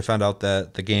research, I found out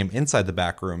that the game Inside the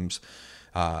Backrooms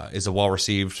is a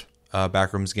well-received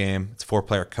Backrooms game. It's a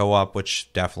 4-player co-op,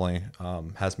 which definitely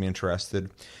has me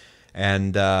interested.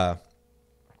 And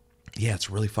yeah, it's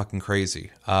really fucking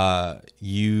crazy.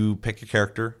 You pick a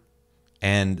character,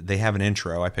 and they have an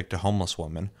intro. I picked a homeless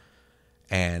woman,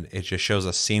 and it just shows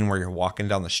a scene where you're walking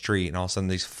down the street, and all of a sudden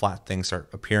these flat things start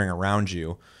appearing around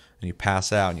you, and you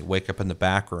pass out, and you wake up in the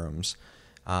back rooms.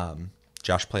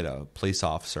 Josh played a police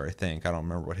officer, I think. I don't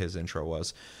remember what his intro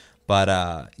was.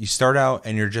 But you start out,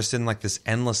 and you're just in like this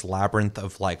endless labyrinth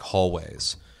of like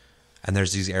hallways, and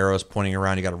there's these arrows pointing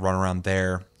around. You got to run around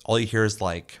there. All you hear is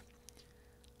like,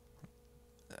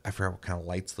 I forgot what kind of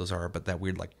lights those are, but that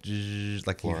weird like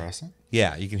Fluorescent?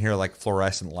 You can hear like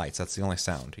fluorescent lights. That's the only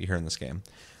sound you hear in this game.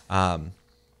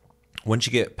 Once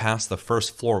you get past the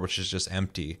first floor, which is just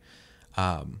empty,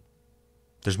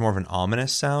 there's more of an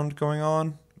ominous sound going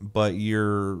on, but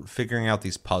you're figuring out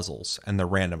these puzzles, and they're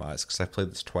randomized because I've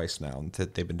played this twice now, and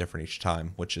they've been different each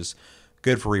time, which is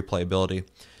good for replayability.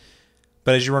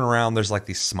 But as you run around, there's like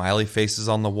these smiley faces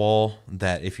on the wall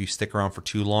that if you stick around for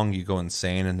too long, you go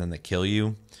insane and then they kill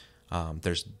you.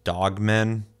 There's dog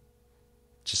men,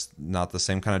 just not the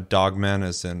same kind of dog men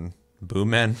as in Boo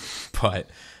Men, but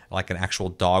like an actual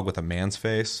dog with a man's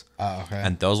face. Oh, okay.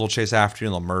 And those will chase after you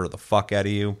and they'll murder the fuck out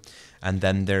of you. And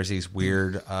then there's these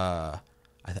weird, I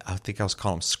think I was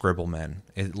calling them scribble men.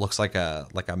 It looks like a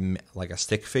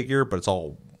stick figure, but it's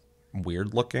all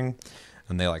weird looking.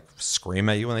 And they like scream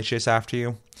at you when they chase after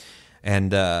you.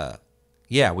 And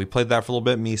yeah, we played that for a little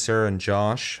bit, me, Sarah, and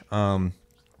Josh. I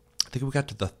think we got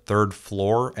to the 3rd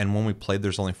floor, and when we played,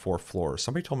 there's only 4 floors.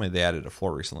 Somebody told me they added a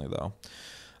floor recently, though.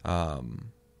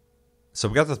 So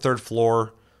we got to the 3rd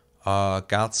floor,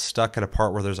 got stuck at a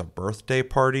part where there's a birthday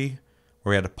party,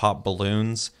 where we had to pop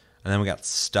balloons, and then we got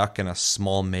stuck in a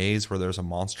small maze where there's a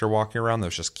monster walking around that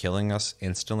was just killing us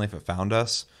instantly if it found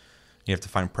us. You have to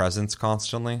find presents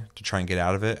constantly to try and get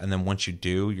out of it. And then once you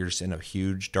do, you're just in a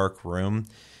huge dark room,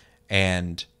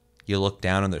 and you look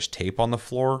down and there's tape on the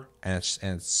floor, and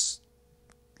it's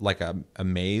like a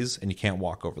maze, and you can't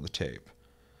walk over the tape.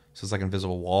 So it's like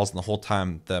invisible walls, and the whole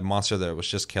time the monster that was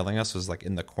just killing us was like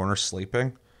in the corner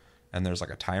sleeping, and there's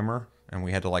like a timer, and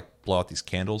we had to like blow out these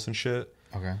candles and shit.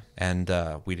 Okay. And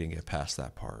we didn't get past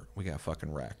that part. We got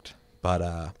fucking wrecked.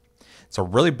 But it's a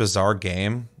really bizarre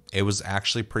game. It was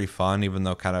actually pretty fun, even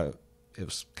though it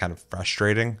was kind of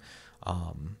frustrating.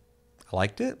 I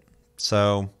liked it.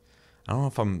 So I don't know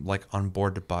if I'm like on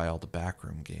board to buy all the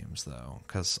Backroom games though,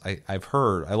 because I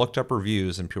looked up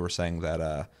reviews and people were saying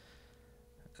that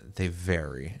they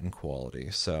vary in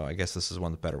quality. So I guess this is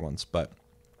one of the better ones. But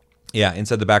yeah,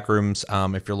 Inside the Backrooms.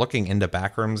 If you're looking into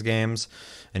Backrooms games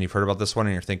and you've heard about this one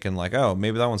and you're thinking like, oh,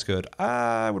 maybe that one's good,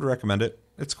 I would recommend it.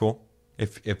 It's cool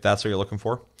if that's what you're looking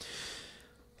for.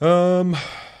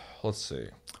 Let's see.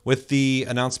 With the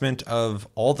announcement of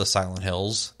all the Silent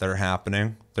Hills that are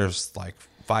happening, there's like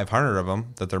 500 of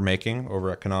them that they're making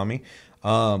over at Konami.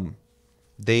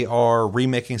 They are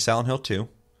remaking Silent Hill 2,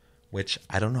 which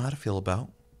I don't know how to feel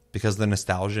about, because the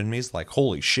nostalgia in me is like,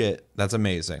 holy shit, that's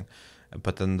amazing.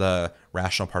 But then the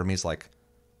rational part of me is like,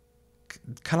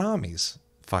 Konami's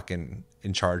fucking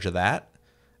in charge of that,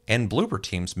 and Bloober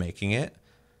Team's making it,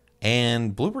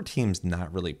 and Bloober Team's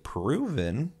not really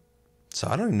proven, so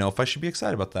I don't even know if I should be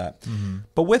excited about that.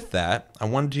 But with that, I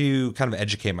wanted to kind of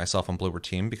educate myself on Bloober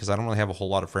Team, because I don't really have a whole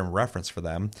lot of frame of reference for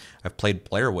them. I've played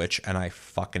Blair Witch, and I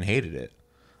fucking hated it.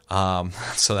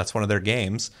 So that's one of their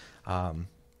games.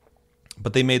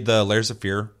 But they made the Layers of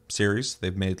Fear series.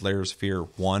 They've made Layers of Fear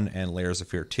 1 and Layers of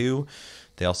Fear 2.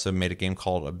 They also made a game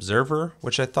called Observer,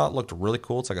 which I thought looked really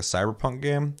cool. It's like a cyberpunk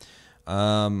game.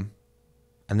 And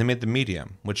they made The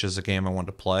Medium, which is a game I wanted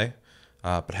to play,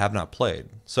 but have not played.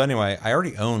 So anyway, I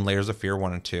already own Layers of Fear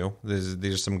 1 and 2.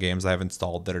 These are some games I have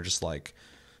installed that are just like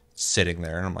sitting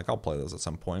there, and I'm like, I'll play those at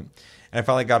some point. And I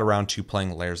finally got around to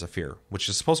playing Layers of Fear, which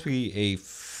is supposed to be a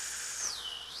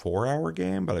 4-hour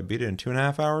game, but I beat it in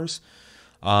 2.5 hours.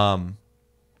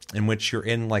 In which you're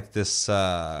in like this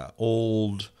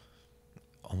old,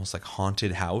 almost like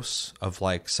haunted house of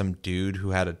like some dude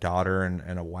who had a daughter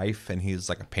and a wife, and he's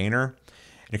like a painter.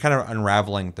 And you're kind of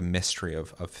unraveling the mystery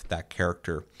of that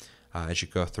character as you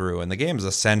go through. And the game is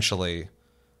essentially,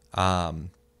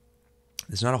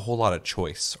 there's not a whole lot of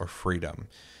choice or freedom.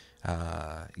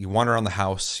 You wander around the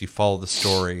house, you follow the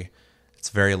story. It's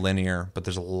very linear, but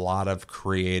there's a lot of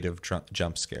creative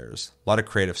jump scares, a lot of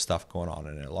creative stuff going on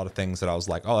in it, a lot of things that I was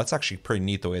like, oh, that's actually pretty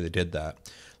neat the way they did that.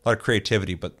 A lot of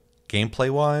creativity, but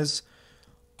gameplay-wise,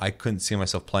 I couldn't see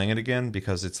myself playing it again,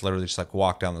 because it's literally just like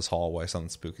walk down this hallway, something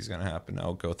spooky's going to happen.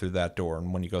 I'll go through that door,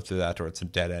 and when you go through that door, it's a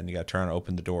dead end. You got to turn and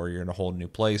open the door. You're in a whole new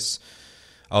place.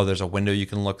 Oh, there's a window you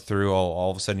can look through. Oh,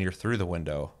 all of a sudden you're through the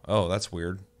window. Oh, that's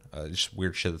weird. Just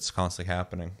weird shit that's constantly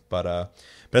happening. But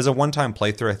as a one-time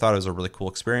playthrough, I thought it was a really cool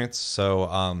experience. So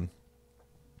I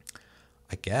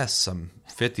guess I'm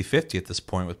 50-50 at this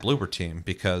point with Bloober Team,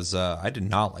 because I did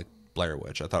not like Blair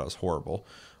Witch. I thought it was horrible.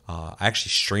 I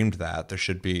actually streamed that. There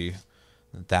should be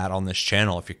that on this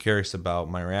channel if you're curious about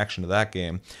my reaction to that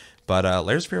game. But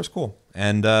Layers of Fear is cool.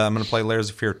 And I'm going to play Layers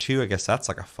of Fear 2. I guess that's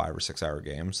like a 5 or 6 hour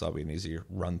game, so that'll be an easy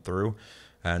run through.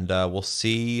 And we'll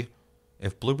see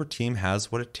if Bloober Team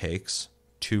has what it takes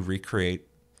to recreate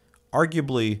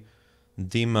arguably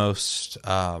the most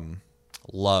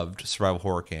loved survival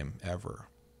horror game ever.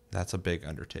 That's a big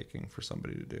undertaking for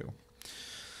somebody to do.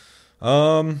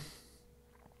 All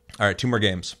right, 2 more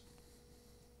games.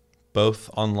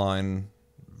 Both online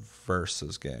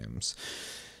versus games.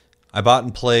 I bought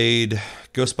and played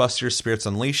Ghostbusters Spirits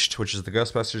Unleashed, which is the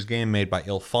Ghostbusters game made by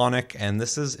IllFonic, and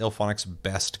this is IllFonic's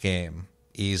best game.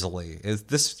 Easily.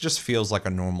 This just feels like a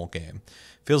normal game.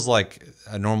 Feels like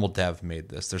a normal dev made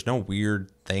this. There's no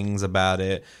weird things about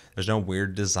it. There's no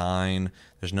weird design.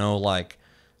 There's no like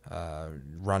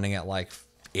running at like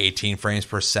 18 frames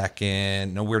per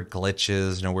second. No weird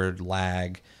glitches. No weird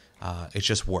lag. It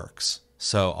just works.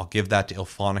 So I'll give that to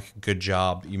IllFonic. Good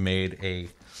job. You made a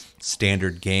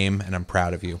standard game, and I'm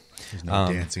proud of you. There's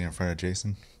no dancing in front of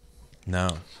Jason?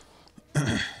 No.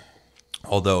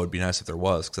 Although it would be nice if there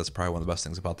was, because that's probably one of the best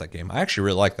things about that game. I actually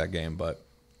really like that game, but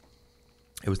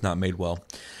it was not made well.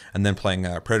 And then playing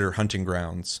Predator Hunting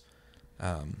Grounds,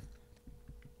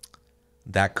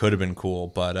 that could have been cool,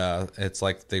 but it's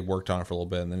like they worked on it for a little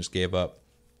bit and then just gave up.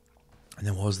 And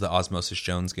then what was the Osmosis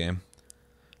Jones game?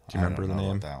 Do you remember the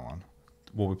name? That one.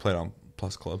 Well, we played on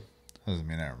Plus Club. Doesn't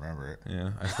mean I remember it.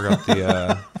 Yeah, I forgot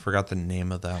the forgot the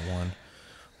name of that one.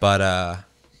 But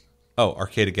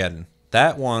Arcadegeddon.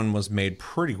 That one was made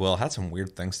pretty well. It had some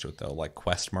weird things to it though, like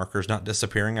quest markers not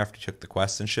disappearing after you took the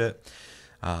quest and shit.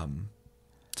 So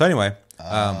anyway,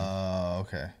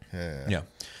 okay, yeah.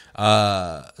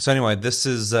 So anyway, this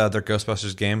is their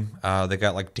Ghostbusters game. They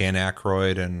got like Dan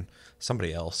Aykroyd and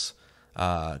somebody else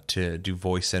to do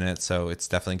voice in it, so it's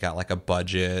definitely got like a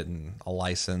budget and a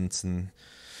license. And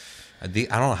I don't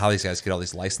know how these guys get all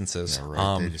these licenses. Yeah,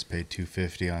 right. They just paid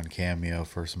 $250 on Cameo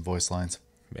for some voice lines.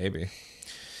 Maybe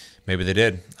they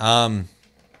did. And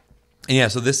yeah,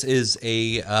 so this is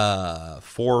a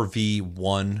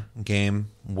 4v1 game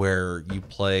where you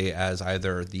play as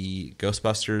either the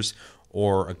Ghostbusters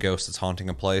or a ghost that's haunting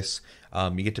a place.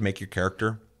 You get to make your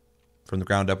character from the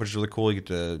ground up, which is really cool. You get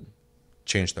to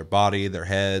change their body, their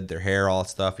head, their hair, all that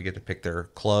stuff. You get to pick their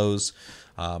clothes.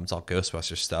 It's all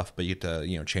Ghostbusters stuff, but you get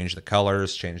to change the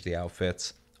colors, change the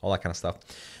outfits, all that kind of stuff.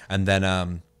 And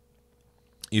then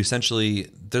you essentially,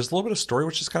 there's a little bit of story,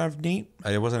 which is kind of neat.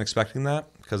 I wasn't expecting that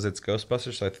because it's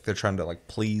Ghostbusters, so I think they're trying to like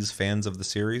please fans of the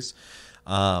series.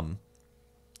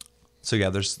 So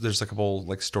yeah, there's a couple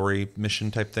like story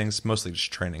mission type things, mostly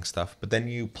just training stuff. But then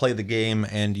you play the game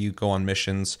and you go on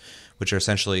missions, which are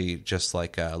essentially just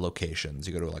like locations.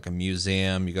 You go to like a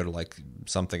museum, you go to like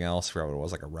something else. I forgot what it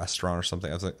was, like a restaurant or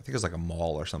something. I think it was like a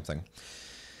mall or something.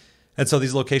 And so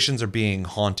these locations are being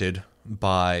haunted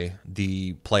by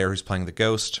the player who's playing the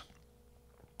ghost.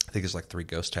 I think there's like 3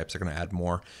 ghost types. They're going to add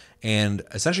more. And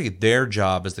essentially their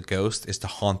job as the ghost is to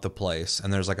haunt the place.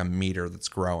 And there's like a meter that's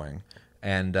growing.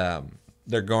 And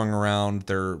they're going around,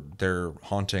 they're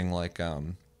haunting like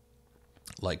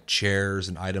chairs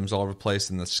and items all over the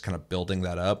place, and that's just kind of building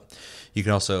that up. You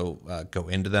can also go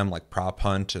into them, like prop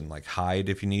hunt and like hide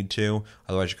if you need to.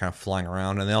 Otherwise, you're kind of flying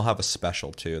around. And they'll have a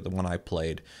special too. The one I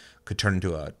played could turn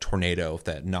into a tornado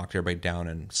that knocked everybody down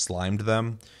and slimed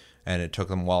them, and it took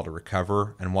them a while to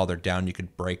recover. And while they're down, you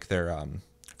could break their I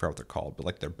forgot what they're called, but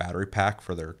like their battery pack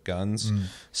for their guns.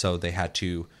 So they had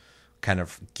to kind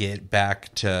of get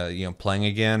back to playing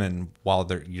again. And while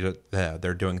they're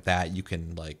doing that, you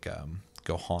can like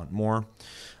go haunt more.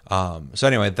 So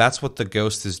anyway, that's what the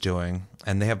ghost is doing,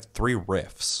 and they have 3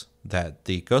 rifts that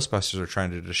the Ghostbusters are trying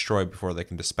to destroy before they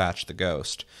can dispatch the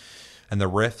ghost. And the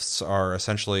rifts are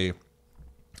essentially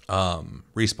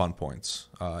respawn points.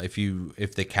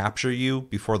 If they capture you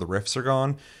before the rifts are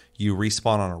gone, you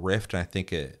respawn on a rift, and I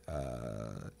think it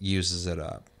uses it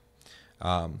up.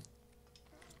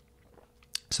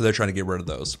 So they're trying to get rid of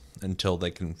those until they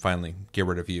can finally get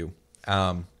rid of you.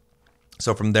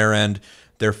 So from their end,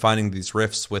 they're finding these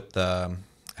rifts with I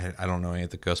don't know any of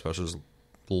the Ghostbusters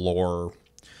lore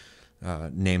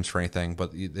names for anything,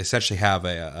 but they essentially have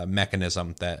a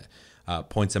mechanism that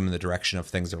points them in the direction of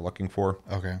things they're looking for.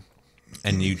 Okay.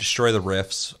 And you destroy the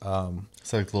rifts.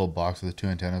 It's like the little box with the 2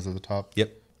 antennas at the top?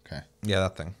 Yep. Okay. Yeah,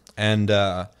 that thing. And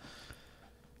you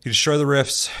destroy the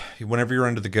rifts. Whenever you run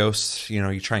into the ghosts,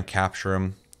 you try and capture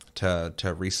them to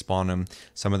respawn them.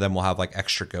 Some of them will have like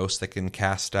extra ghosts that can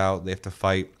cast out. They have to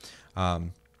fight.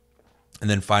 And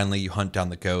then finally you hunt down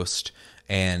the ghost,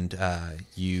 and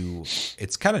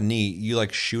it's kind of neat. You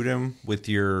like shoot him with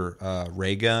your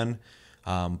ray gun.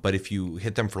 But if you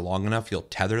hit them for long enough, you'll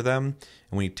tether them.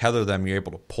 And when you tether them, you're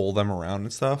able to pull them around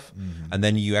and stuff. Mm-hmm. And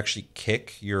then you actually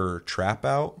kick your trap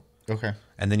out. Okay.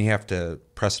 And then you have to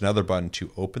press another button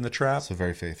to open the trap. So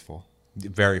very faithful.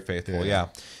 Very faithful, yeah.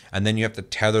 And then you have to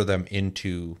tether them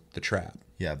into the trap.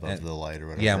 Yeah, above the light or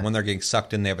whatever. Yeah, and when they're getting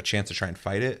sucked in, they have a chance to try and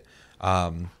fight it.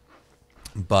 But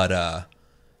yeah,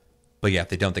 if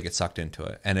they don't, they get sucked into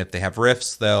it. And if they have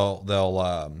rifts, they'll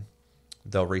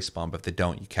respawn. But if they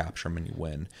don't, you capture them and you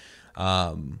win.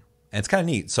 And it's kind of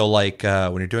neat. So like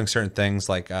when you're doing certain things,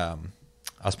 like I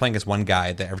was playing against one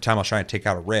guy that every time I was trying to take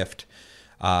out a rift,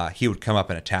 he would come up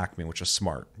and attack me, which was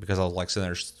smart because I was like sitting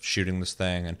there shooting this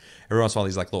thing, and every once in a while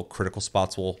these like little critical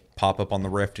spots will pop up on the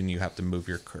rift, and you have to move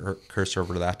your cursor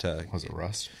over to that to. Was it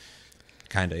rust?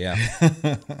 Kind of, yeah.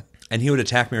 And he would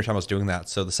attack me every time I was doing that.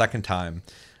 So the second time,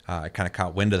 I kind of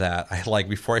caught wind of that.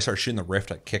 Before I started shooting the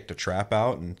rift, I kicked a trap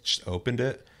out and just opened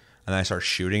it, and then I started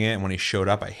shooting it. And when he showed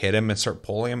up, I hit him and started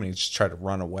pulling him, and he just tried to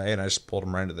run away, and I just pulled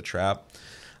him right into the trap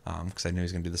because I knew he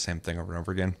was going to do the same thing over and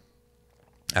over again.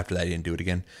 After that, he didn't do it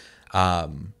again.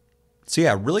 So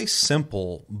yeah, really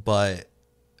simple but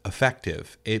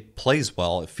effective. It plays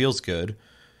well. It feels good.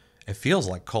 It feels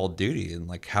like Call of Duty and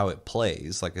like how it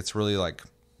plays. Like it's really like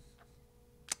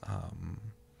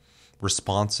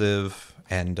responsive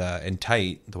and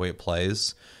tight the way it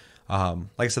plays. Like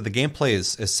I said, the gameplay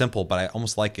is simple, but I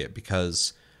almost like it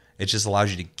because it just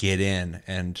allows you to get in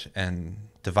and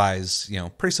devise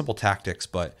pretty simple tactics,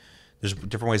 but there's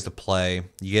different ways to play.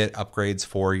 You get upgrades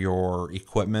for your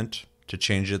equipment to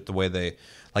change it the way they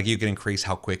like. You can increase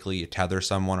how quickly you tether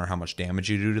someone or how much damage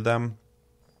you do to them.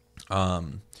 Yeah,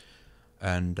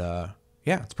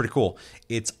 it's pretty cool.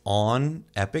 It's on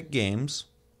Epic Games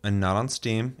and not on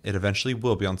Steam. It eventually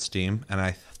will be on Steam. And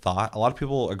I thought a lot of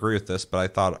people agree with this, but I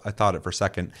thought it for a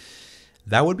second.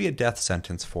 That would be a death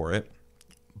sentence for it.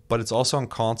 But it's also on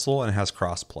console and it has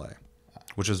crossplay,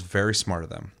 which is very smart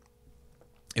of them.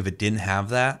 If it didn't have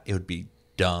that, it would be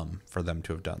dumb for them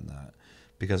to have done that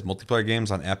because multiplayer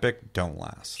games on Epic don't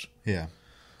last. Yeah.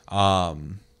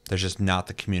 There's just not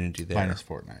the community there. Minus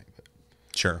Fortnite. But.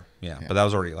 Sure. Yeah. But that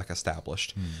was already like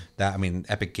established.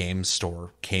 Epic Games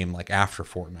Store came like after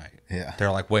Fortnite. Yeah.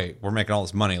 They're like, wait, we're making all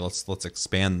this money. Let's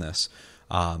expand this.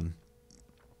 So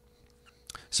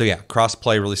yeah,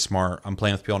 crossplay really smart. I'm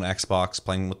playing with people on Xbox,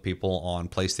 playing with people on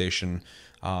PlayStation.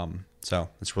 So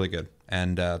it's really good.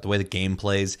 And the way the game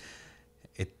plays,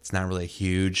 it's not really a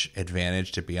huge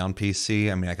advantage to be on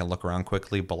PC. I mean, I can look around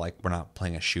quickly, but like we're not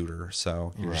playing a shooter,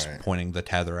 so you're just pointing the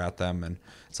tether at them, and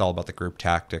it's all about the group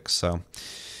tactics. So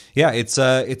Yeah, it's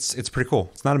pretty cool.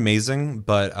 It's not amazing,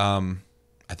 but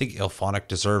I think IllFonic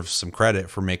deserves some credit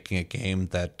for making a game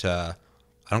that I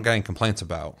don't got any complaints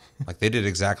about. Like, they did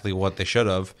exactly what they should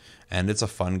have, and it's a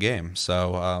fun game.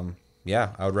 So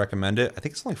yeah, I would recommend it. I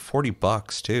think it's only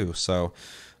 $40 too. So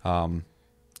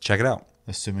check it out.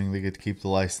 Assuming they get to keep the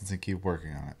license and keep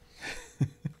working on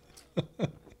it.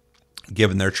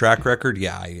 Given their track record,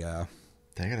 yeah,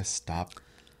 they gotta stop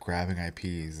grabbing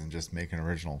IPs and just make an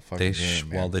original fucking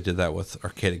game. Well, they did that with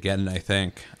Arcadegeddon, I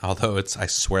think. Although I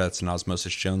swear that's an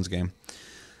Osmosis Jones game.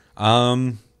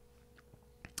 And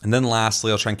then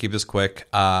lastly, I'll try and keep this quick.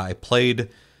 I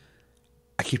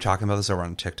keep talking about this over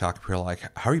on TikTok. People are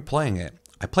like, how are you playing it?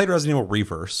 I played Resident Evil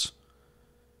Reverse,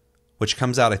 which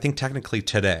comes out, I think, technically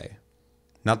today.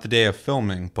 Not the day of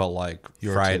filming, but like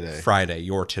Friday,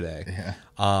 your today. Yeah.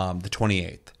 The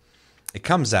 28th. It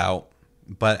comes out,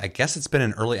 but I guess it's been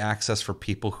in early access for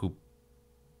people who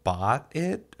bought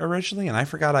it originally, and I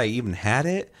forgot I even had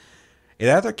it. It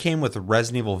either came with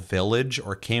Resident Evil Village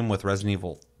or came with Resident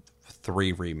Evil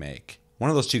 3 Remake. One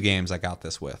of those two games I got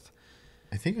this with.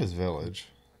 I think it was Village.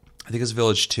 I think it's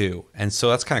Village 2. And so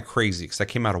that's kind of crazy because that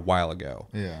came out a while ago.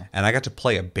 Yeah. And I got to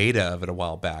play a beta of it a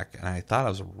while back, and I thought it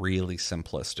was really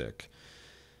simplistic.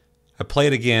 I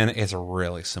played again. It's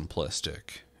really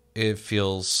simplistic. It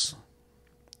feels...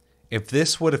 If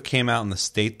this would have came out in the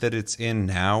state that it's in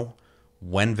now,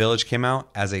 when Village came out,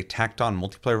 as a tacked-on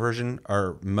multiplayer version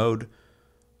or mode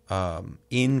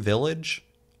in Village,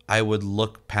 I would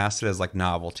look past it as like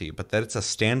novelty. But that it's a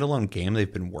standalone game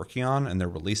they've been working on and they're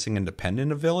releasing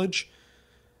independent of Village,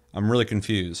 I'm really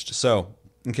confused. So,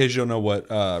 in case you don't know what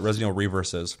Resident Evil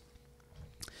Reverse is,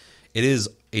 it is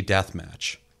a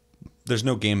deathmatch. There's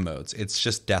no game modes. It's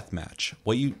just deathmatch.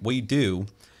 What you do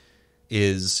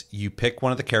is you pick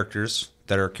one of the characters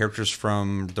that are characters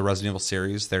from the Resident Evil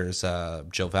series. There's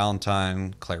Jill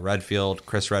Valentine, Claire Redfield,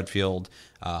 Chris Redfield,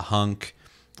 Hunk,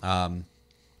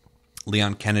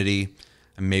 Leon Kennedy,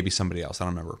 and maybe somebody else. I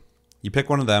don't remember. You pick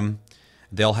one of them.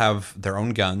 They'll have their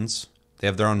own guns. They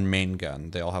have their own main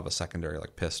gun. They all have a secondary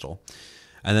like pistol,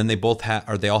 and then they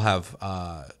all have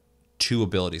 2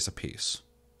 abilities apiece,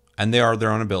 and they are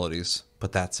their own abilities,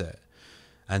 but that's it.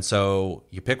 And so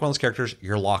you pick one of those characters,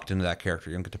 you're locked into that character.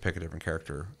 You don't get to pick a different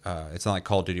character. It's not like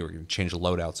Call of Duty where you can change the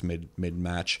loadouts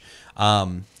mid-match.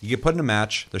 You get put in a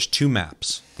match. There's 2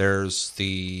 maps. There's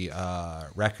the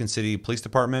Raccoon City Police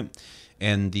Department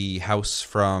and the house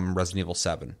from Resident Evil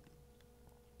 7.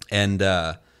 And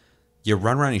you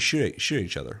run around and you shoot at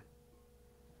each other.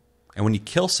 And when you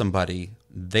kill somebody,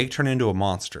 they turn into a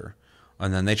monster.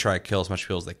 And then they try to kill as much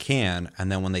people as they can.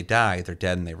 And then when they die, they're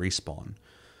dead and they respawn.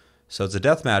 So it's a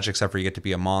deathmatch, except for you get to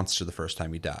be a monster the first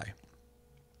time you die.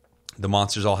 The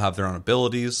monsters all have their own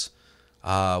abilities,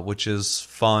 which is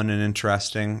fun and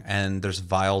interesting. And there's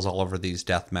vials all over these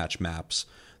deathmatch maps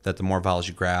that the more vials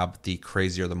you grab, the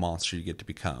crazier the monster you get to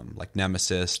become. Like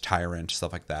Nemesis, Tyrant,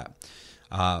 stuff like that.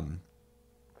 And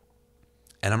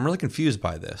I'm really confused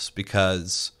by this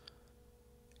because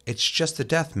it's just a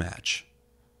deathmatch.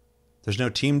 There's no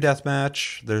team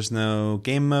deathmatch. There's no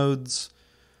game modes.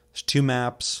 There's 2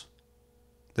 maps.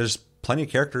 There's plenty of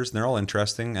characters, and they're all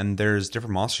interesting, and there's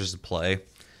different monsters to play.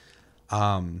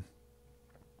 And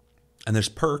there's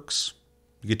perks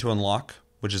you get to unlock,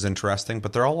 which is interesting,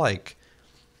 but they're all like,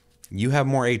 you have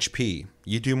more HP,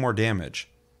 you do more damage.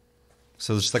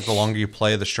 So it's just like the longer you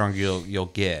play, the stronger you'll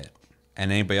get. And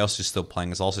anybody else who's still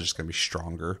playing is also just going to be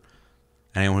stronger.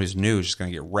 And anyone who's new is just going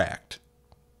to get wrecked.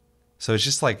 So it's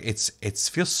just like, it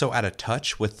feels so out of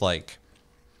touch with like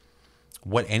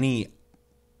what any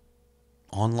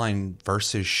online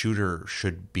versus shooter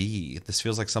should be. This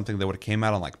feels like something that would have came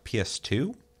out on like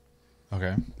PS2.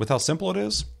 Okay. With how simple it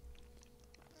is.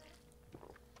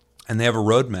 And they have a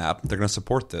roadmap. They're going to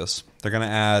support this. They're going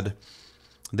to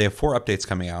they have 4 updates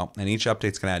coming out, and each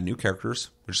update's going to add new characters,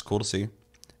 which is cool to see.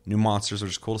 New monsters,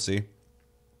 which is cool to see.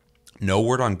 No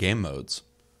word on game modes.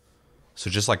 So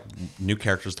just like new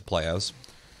characters to play as.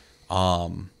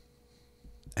 And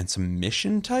some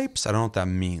mission types? I don't know what that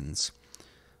means.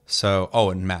 So,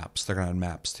 and maps. They're going to add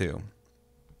maps too.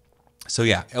 So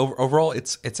yeah, overall,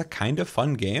 it's a kind of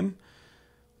fun game,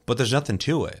 but there's nothing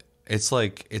to it. It's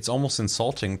like, it's almost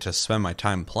insulting to spend my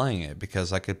time playing it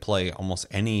because I could play almost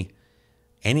any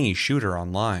shooter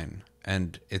online,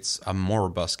 and it's a more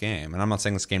robust game. And I'm not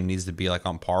saying this game needs to be like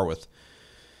on par with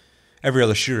every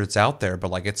other shooter that's out there,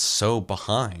 but like it's so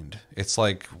behind. It's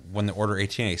like when the Order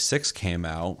 1886 came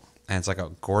out, and it's like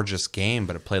a gorgeous game,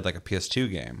 but it played like a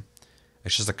PS2 game.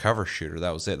 It's just a cover shooter.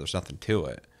 That was it. There's nothing to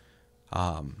it.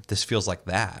 This feels like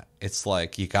that. It's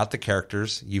like you got the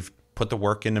characters, you've put the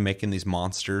work into making these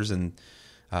monsters and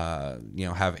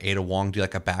have Ada Wong do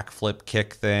like a backflip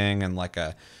kick thing and like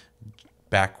a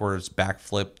backwards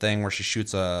backflip thing where she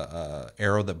shoots a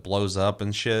arrow that blows up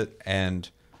and shit, and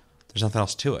there's nothing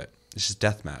else to it. It's just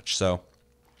deathmatch. So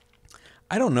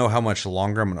I don't know how much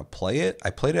longer I'm going to play it. I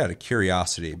played it out of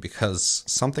curiosity because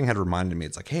something had reminded me.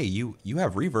 It's like, hey, you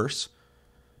have Reverse.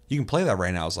 You can play that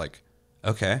right now. I was like,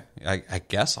 okay, I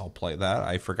guess I'll play that.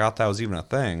 I forgot that was even a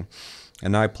thing.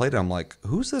 And now I played it. I'm like,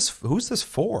 who's this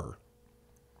for?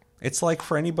 It's like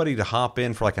for anybody to hop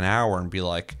in for like an hour and be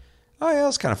like, oh yeah,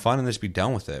 that's kind of fun, and just be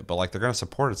done with it. But like they're going to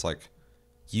support it. It's like,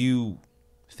 you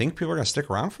think people are going to stick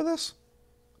around for this?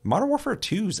 Modern Warfare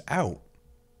 2's out.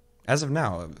 As of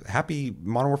now, happy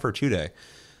Modern Warfare 2 day.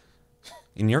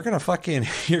 And you're going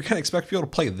to expect people to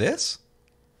play this?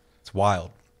 It's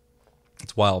wild.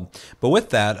 It's wild. But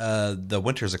with that, the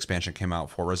Winters expansion came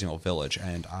out for Resident Evil Village,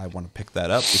 and I want to pick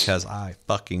that up because I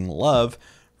fucking love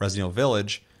Resident Evil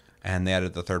Village. And they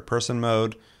added the third-person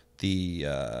mode,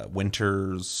 the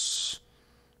Winters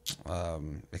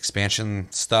expansion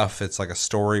stuff. It's like a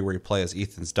story where you play as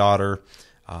Ethan's daughter,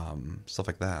 stuff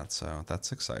like that. So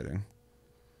that's exciting.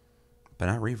 But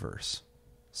not Reverse.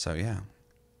 So yeah,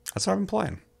 that's what I've been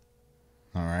playing.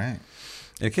 All right.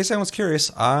 In case anyone's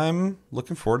curious, I'm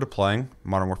looking forward to playing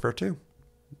Modern Warfare 2.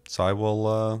 So I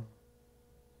will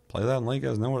play that and let you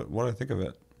guys know what I think of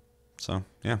it. So,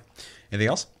 yeah. Anything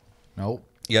else? Nope.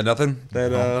 You got nothing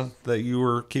that you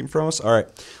were keeping from us? All right.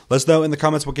 Let us know in the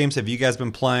comments what games have you guys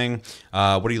been playing.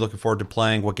 What are you looking forward to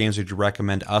playing? What games would you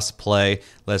recommend us play?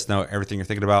 Let us know everything you're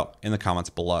thinking about in the comments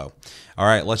below. All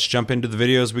right, let's jump into the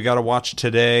videos we got to watch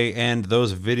today. And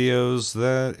those videos,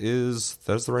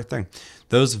 that's the right thing.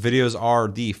 Those videos are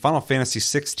the Final Fantasy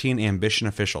 16 Ambition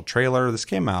official trailer. This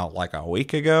came out like a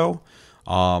week ago.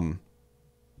 And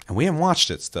we haven't watched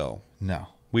it still. No.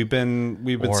 We've been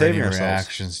or saving any ourselves.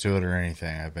 reactions to it or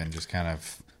anything. I've been just kind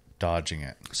of dodging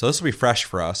it. So this will be fresh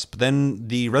for us. But then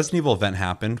the Resident Evil event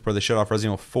happened where they showed off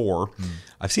Resident Evil 4.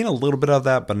 I've seen a little bit of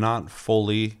that, but not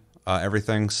fully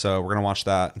everything. So we're going to watch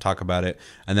that and talk about it.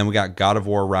 And then we got God of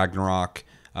War Ragnarok,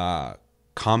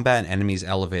 combat and enemies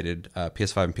elevated,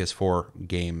 PS5 and PS4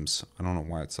 games. I don't know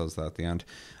why it says that at the end.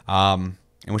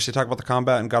 And we should talk about the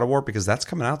combat in God of War because that's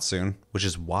coming out soon, which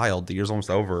is wild. The year's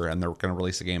almost over, and they're going to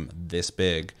release a game this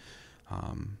big.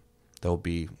 They'll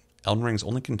be Elden Ring's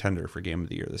only contender for Game of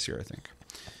the Year this year, I think.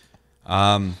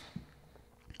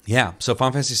 Yeah, so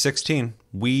Final Fantasy 16,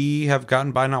 we have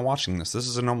gotten by not watching this. This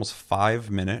is an almost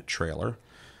 5-minute trailer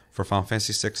for Final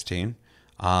Fantasy 16.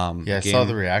 I saw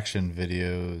the reaction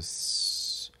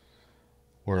videos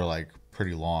were like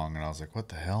pretty long, and I was like, what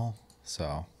the hell?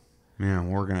 So... yeah,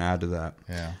 we're going to add to that.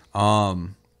 Yeah.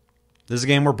 This is a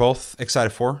game we're both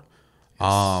excited for.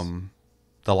 Yes.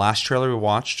 The last trailer we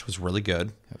watched was really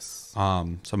good. Yes. So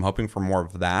I'm hoping for more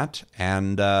of that.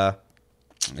 And I'm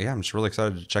just really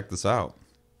excited to check this out.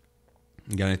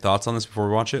 You got any thoughts on this before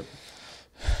we watch it?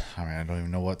 I mean, I don't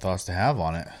even know what thoughts to have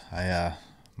on it. I'm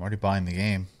already buying the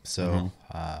game, so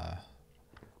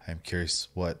I'm curious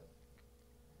what...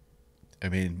 I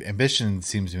mean, Ambition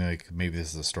seems to me like maybe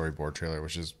this is a storyboard trailer,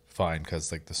 which is fine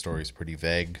because like the story's pretty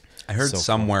vague. I heard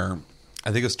somewhere,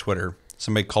 I think it's Twitter,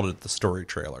 somebody called it the story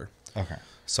trailer. Okay.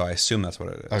 So I assume that's what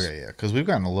it is. Okay, yeah, because we've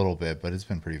gotten a little bit, but it's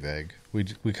been pretty vague.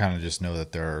 We kind of just know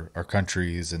that there are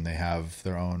countries and they have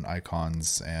their own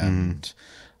icons, and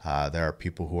there are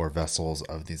people who are vessels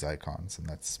of these icons, and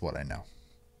that's what I know.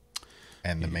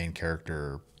 And the main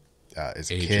character is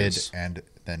a kid, and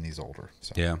then he's older.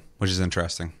 So. Yeah, which is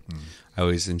interesting. I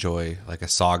always enjoy like a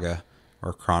saga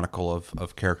or a chronicle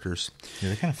of characters. Yeah,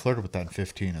 they kind of flirted with that in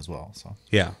 15 as well. So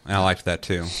yeah, and I liked that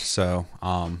too. So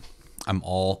I'm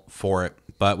all for it.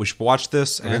 But we should watch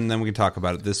this, and then we can talk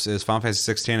about it. This is Final Fantasy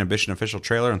 16 Ambition official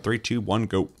trailer in 3, 2, 1,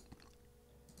 go.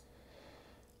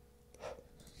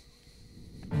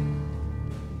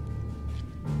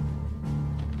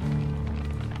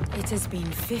 It has been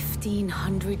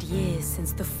 1,500 years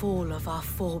since the fall of our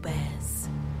forebears.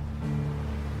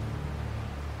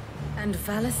 And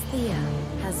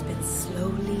Valisthea has been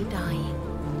slowly dying.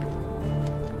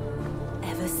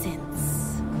 Ever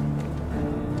since.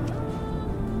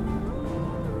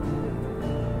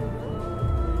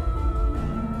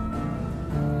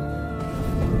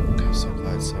 I'm so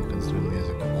glad Sokin's doing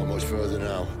music. Not much further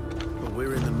now. But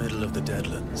we're in the middle of the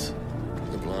Deadlands.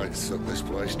 The blight sucked this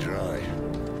place dry.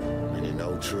 Meaning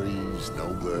no trees,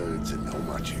 no birds, and no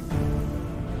magic.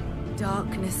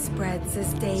 Darkness spreads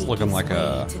as day It's looking gives like way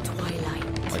a- to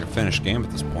twilight. Like a finished game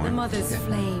at this The point. mother's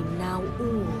flame now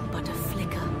all but a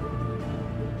flicker.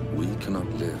 We cannot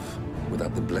live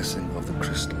without the blessing of the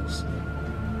crystals.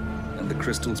 And the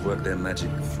crystals work their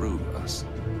magic through us.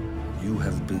 You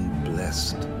have been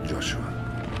blessed, Joshua.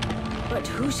 But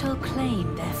who shall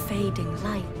claim their fading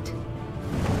light?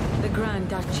 The Grand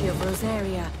Duchy of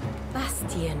Rosaria,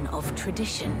 bastion of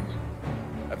tradition.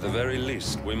 At the very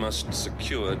least, we must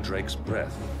secure Drake's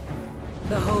breath.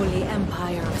 The Holy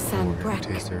Empire of San Brec,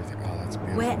 Taste everything. Oh, that's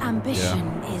beautiful. where ambition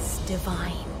is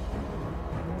divine.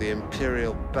 The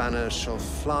Imperial banner shall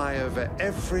fly over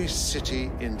every city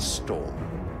in storm.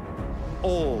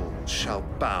 All shall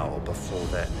bow before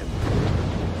their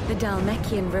emperor. The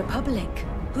Dalmekian Republic,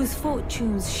 whose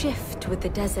fortunes shift with the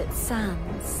desert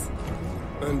sands.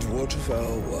 And what of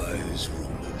our wise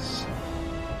rulers?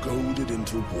 Goaded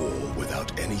into war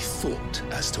without any thought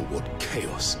as to what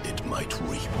chaos it might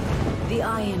reap. The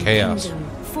Iron Chaos. Kingdom,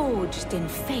 forged in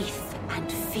faith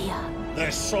and fear.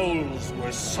 Their souls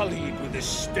were sullied with the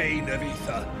stain of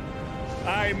ether.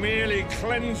 I merely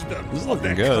cleansed them This is of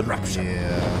looking their good. corruption.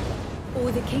 Yeah. Or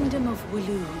the Kingdom of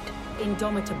Waloed,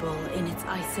 indomitable in its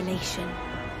isolation.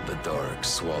 The dark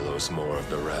swallows more of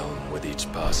the realm with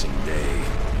each passing day.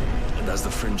 And as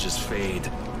the fringes fade,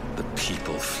 the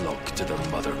people flock to the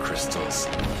mother crystals.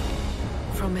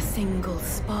 From a single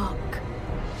spark,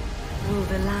 will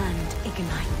the land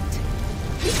ignite?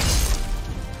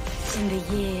 In the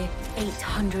year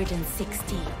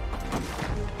 860,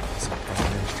 It's a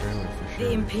badass trailer for sure.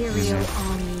 the Imperial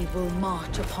army will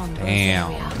march upon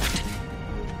Damn. Rosaria.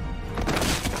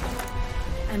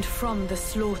 And from the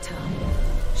slaughter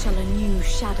shall a new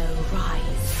shadow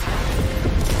rise.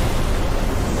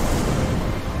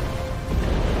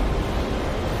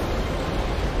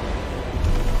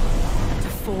 To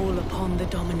fall upon the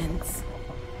dominants,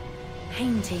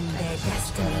 painting their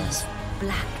destinies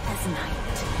black as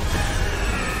night.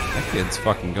 That kid's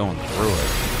fucking going through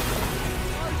it.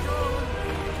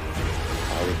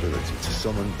 Our ability to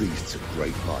summon beasts of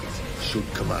great might should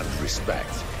command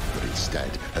respect, but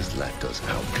instead has left us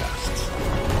outcasts.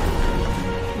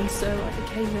 And so I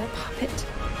became their puppet.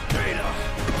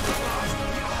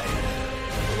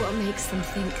 What makes them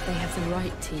think they have the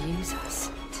right to use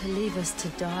us? To leave us to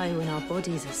die when our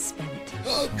bodies are spent?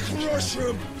 I'll crush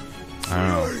him! I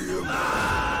don't know.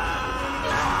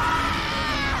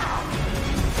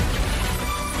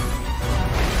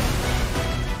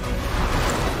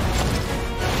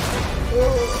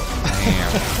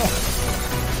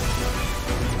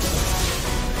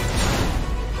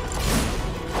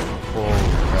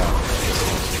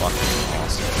 Fucking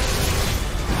awesome.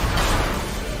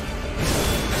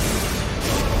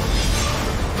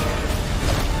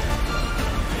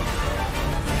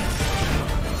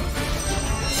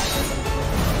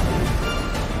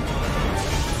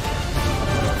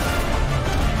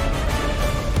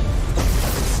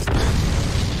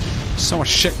 So much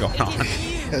shit going on.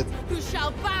 Who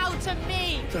shall bow to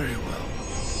me? Very well.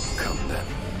 Come then.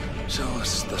 Show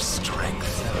us the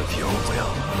strength of your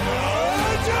will.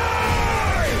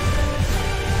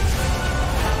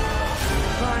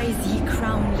 Rise, ye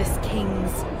crownless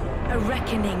kings. A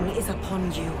reckoning is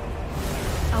upon you.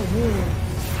 A war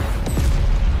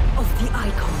of the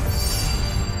icons.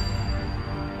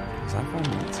 Is that 4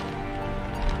 minutes?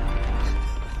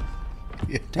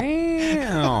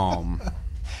 Damn.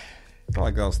 I felt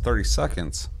like that was 30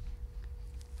 seconds.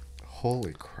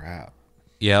 Holy crap.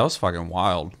 Yeah, that was fucking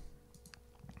wild.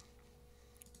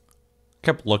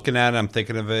 Kept looking at it. I'm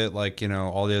thinking of it like, you know,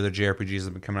 all the other JRPGs that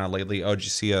have been coming out lately. Oh, did you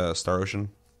see Star Ocean?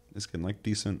 It's getting like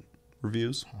decent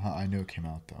reviews. I knew it came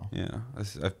out though. Yeah.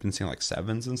 I've been seeing like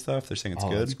 7s and stuff. They're saying it's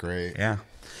good. That's great. Yeah.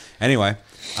 Anyway,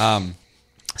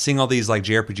 seeing all these like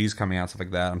JRPGs coming out, stuff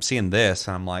like that. I'm seeing this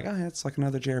and I'm like, oh, yeah, it's like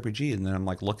another JRPG. And then I'm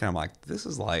like looking, I'm like, this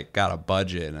is like got a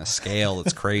budget and a scale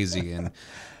that's crazy and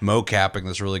mocapping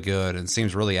that's really good and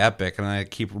seems really epic. And I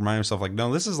keep reminding myself like,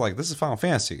 no, this is Final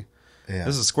Fantasy. Yeah.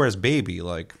 This is Square's baby.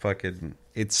 Like fucking,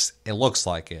 it looks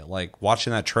like it. Like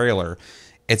watching that trailer,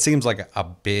 it seems like a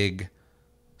big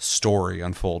story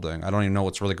unfolding. I don't even know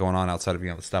what's really going on outside of, you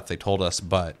know, the stuff they told us,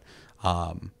 but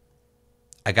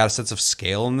I got a sense of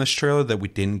scale in this trailer that we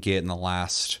didn't get in the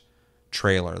last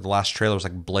trailer. The last trailer was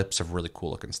like blips of really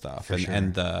cool looking stuff,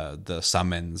 and the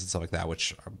summons and stuff like that,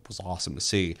 which was awesome to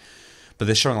see. But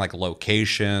they're showing like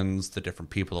locations, the different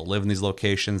people that live in these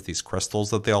locations, these crystals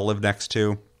that they all live next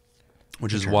to,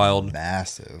 which is wild.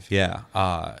 Massive. Yeah.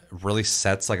 Really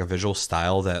sets like a visual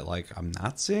style that like I'm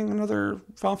not seeing in other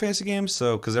Final Fantasy games.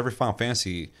 So, because every Final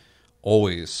Fantasy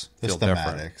always feel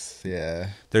different. Thematics, yeah.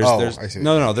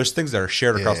 There's things that are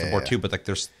shared across the board too, but like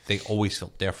they always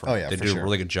feel different. Oh, yeah, they for do sure. a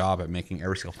really good job at making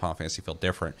every single Final Fantasy feel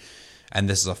different. And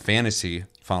this is a fantasy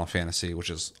Final Fantasy,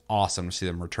 which is awesome to see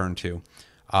them return to.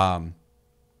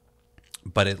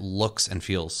 But it looks and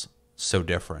feels so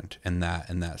different in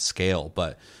that scale.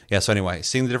 But yeah, so anyway,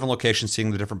 seeing the different locations,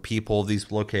 seeing the different people of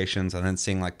these locations, and then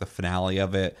seeing like the finale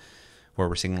of it, where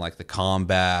we're seeing like the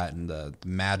combat and the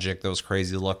magic that was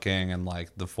crazy looking, and like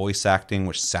the voice acting,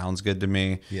 which sounds good to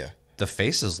me. Yeah, the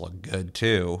faces look good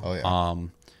too. Oh yeah.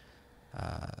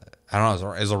 I don't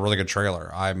know. It's a really good trailer.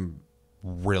 I'm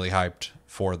really hyped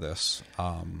for this.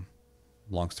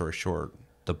 Long story short,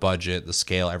 the budget, the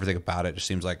scale, everything about it just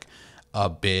seems like a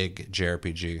big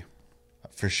JRPG.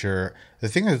 For sure. The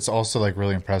thing that's also like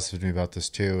really impressive to me about this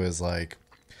too is like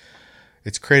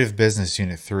it's Creative Business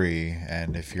Unit 3,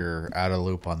 and if you're out of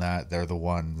loop on that, they're the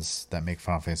ones that make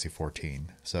Final Fantasy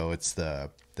 14. So it's the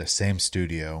same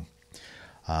studio.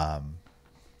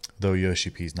 Though Yoshi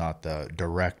P's not the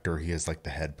director, he is like the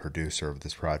head producer of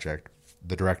this project.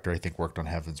 The director, I think, worked on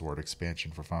Heaven's Ward expansion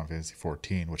for Final Fantasy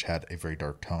 14, which had a very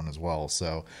dark tone as well.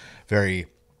 So very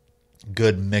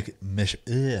good mix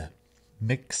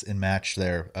and match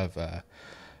there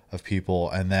of people.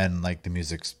 And then like the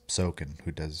music's Soken,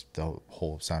 who does the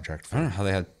whole soundtrack. I don't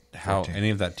know how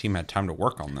any of that team had time to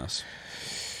work on this.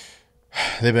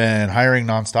 They've been hiring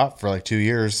nonstop for like 2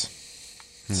 years.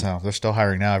 So they're still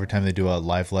hiring now. Every time they do a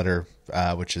live letter,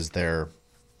 which is their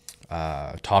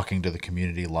talking to the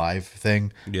community live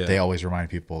thing, they always remind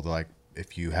people, they're like,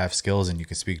 if you have skills and you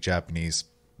can speak Japanese,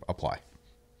 apply.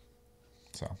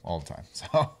 So all the time. So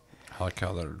I like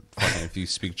how they're fucking, if you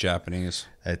speak Japanese,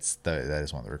 that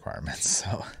is one of the requirements.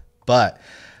 So, but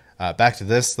back to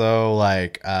this though,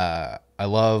 like I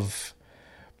love,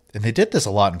 and they did this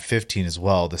a lot in 15 as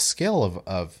well. The scale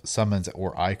of summons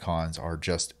or icons are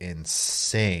just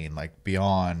insane, like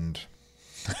beyond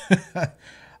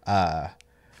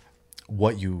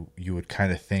what you would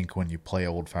kind of think when you play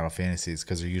old Final Fantasies,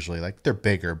 because they're usually like, they're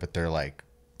bigger, but they're like,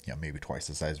 you know, maybe twice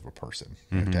the size of a person,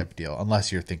 type of deal. Unless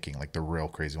you're thinking like the real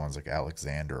crazy ones like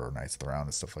Alexander or Knights of the Round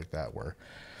and stuff like that, where,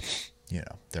 you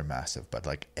know, they're massive. But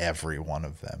like every one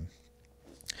of them,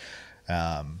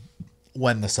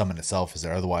 when the summon itself is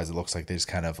there, otherwise it looks like they just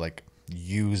kind of like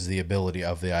use the ability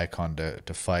of the icon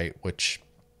to fight, which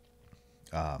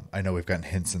I know we've gotten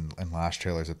hints in last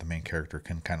trailers that the main character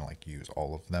can kind of like use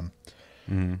all of them,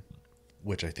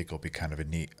 which I think will be kind of a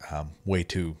neat way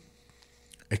to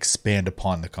expand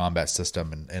upon the combat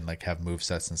system and like have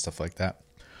movesets and stuff like that.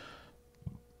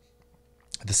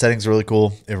 The setting's really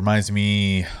cool. It reminds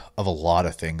me of a lot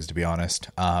of things, to be honest.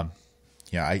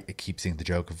 Yeah, I keep seeing the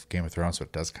joke of Game of Thrones, so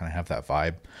it does kind of have that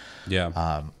vibe.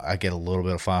 Yeah. I get a little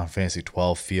bit of Final Fantasy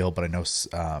 12 feel, but I know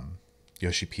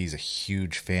Yoshi P is a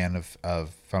huge fan of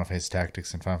Final Fantasy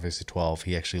Tactics and Final Fantasy 12.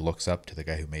 He actually looks up to the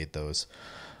guy who made those.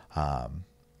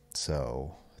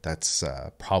 So that's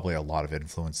probably a lot of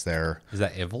influence there. Is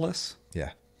that Ivalice?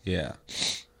 Yeah. Yeah.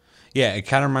 Yeah, it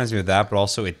kind of reminds me of that, but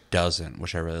also it doesn't,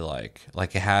 which I really like.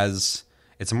 Like it's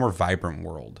a more vibrant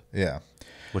world. Yeah.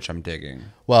 Which I'm digging.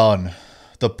 Well, and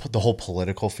the whole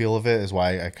political feel of it is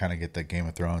why I kind of get the Game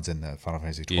of Thrones and the Final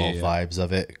Fantasy 12 vibes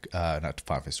of it. Not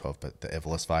Final Fantasy 12, but the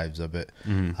Ivalice vibes of it.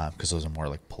 Because those are more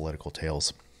like political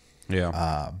tales.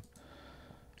 Yeah.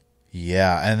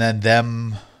 Yeah, and then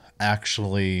them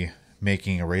actually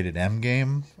making a rated M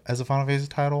game as a Final Fantasy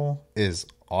title is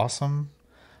awesome.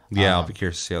 Yeah, I'll be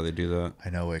curious to see how they do that. I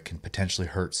know it can potentially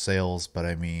hurt sales, but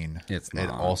I mean, it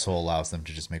also allows them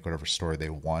to just make whatever story they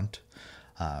want,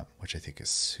 which I think is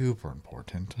super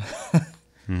important.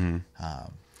 Well,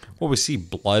 we see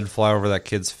blood fly over that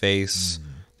kid's face.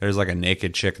 There's like a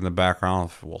naked chick in the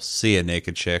background. We'll see a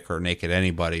naked chick or naked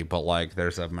anybody, but like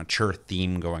there's a mature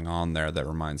theme going on there that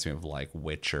reminds me of like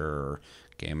Witcher or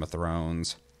Game of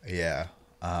Thrones. Yeah.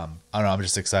 I don't know. I'm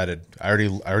just excited. I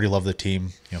already love the team.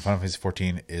 You know, Final Fantasy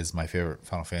 14 is my favorite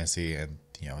Final Fantasy, and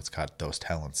you know, it's got those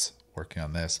talents working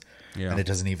on this. Yeah. And it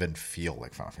doesn't even feel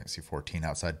like Final Fantasy 14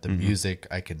 outside the music.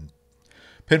 I can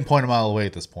pinpoint a mile away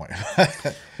at this point.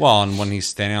 Well, and when he's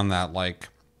standing on that like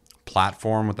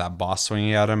platform with that boss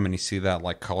swinging at him, and you see that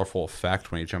like colorful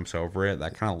effect when he jumps over it,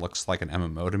 that kind of looks like an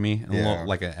MMO to me,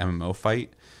 like an MMO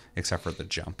fight, except for the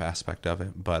jump aspect of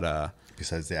it. But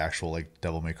besides the actual like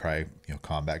Devil May Cry, you know,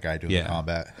 combat guy doing the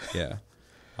combat,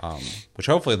 which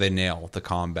hopefully they nail the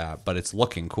combat, but it's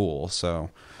looking cool, so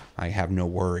I have no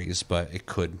worries. But it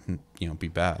could, you know, be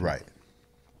bad. Right.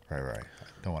 I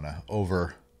don't want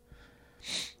to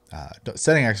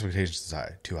setting expectations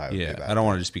too high. Yeah, I don't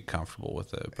want to just be comfortable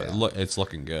with it, but it's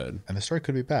looking good. And the story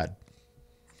could be bad.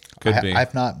 Could be.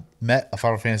 I've not met a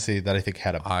Final Fantasy that I think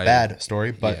had a bad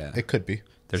story, but it could be.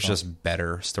 There's just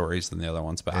better stories than the other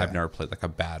ones, but I've never played like a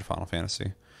bad Final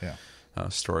Fantasy. Yeah.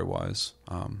 Story wise,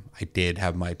 I did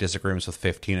have my disagreements with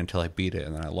 15 until I beat it,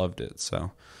 and then I loved it.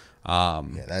 So,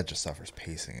 that just suffers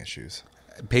pacing issues.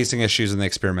 pacing issues, and they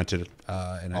experimented,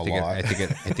 and I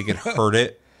think it hurt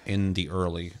it in the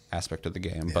early aspect of the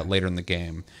game, but later in the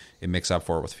game, it makes up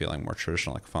for it with feeling more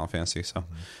traditional like Final Fantasy. So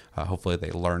hopefully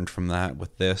they learned from that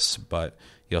with this, but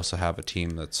you also have a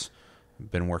team that's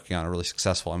been working on a really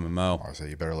successful MMO. So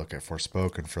you better look at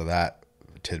Forspoken for that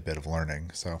tidbit of learning.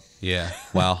 So yeah,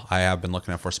 well, I have been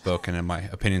looking at Forspoken, and my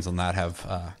opinions on that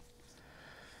have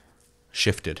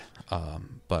shifted,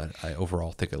 but I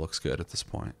overall think it looks good at this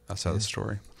point outside of the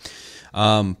story.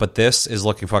 But this is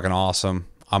looking fucking awesome.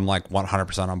 I'm like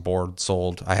 100% on board,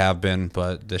 sold. I have been,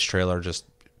 but this trailer just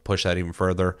pushed that even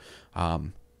further.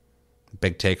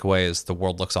 Big takeaway is the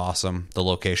world looks awesome. The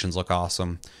locations look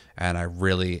awesome. And I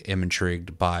really am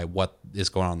intrigued by what is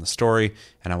going on in the story.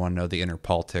 And I want to know the inner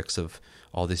politics of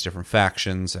all these different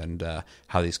factions and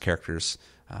how these characters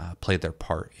played their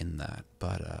part in that.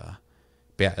 But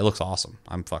yeah, it looks awesome.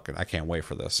 I can't wait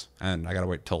for this. And I got to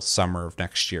wait till summer of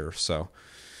next year. So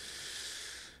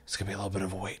it's going to be a little bit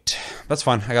of a wait. That's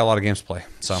fine. I got a lot of games to play.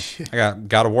 So I got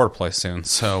God of War to play soon.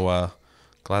 So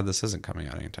glad this isn't coming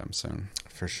out anytime soon.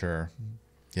 For sure.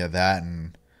 Yeah, that,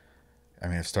 and I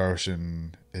mean, if Star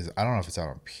Ocean is, I don't know if it's out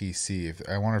on PC.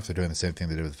 I wonder if they're doing the same thing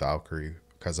they did with Valkyrie,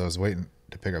 because I was waiting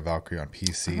to pick up Valkyrie on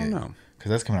PC. I don't know. Because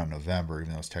that's coming out in November,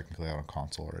 even though it's technically out on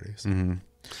console already. So. Mm-hmm.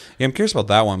 Yeah, I'm curious about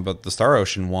that one, but the Star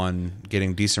Ocean one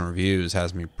getting decent reviews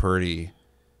has me pretty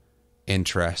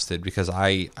interested, because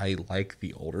I like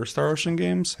the older Star Ocean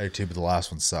games. I do too, but the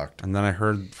last one sucked. And then I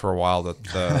heard for a while that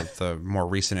the more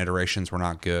recent iterations were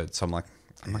not good, so I'm like,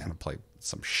 I'm not going to play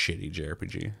some shitty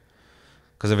JRPG.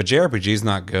 Because if a JRPG is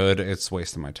not good, it's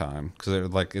wasting my time. Because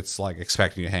it's like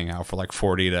expecting you to hang out for like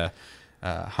 40 to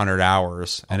 100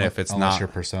 hours, and if it's unless not your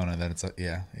Persona, then it's it's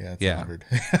 100.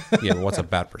 Yeah, but what's a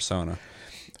bad Persona?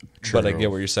 True. But I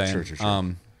get what you're saying.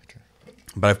 True.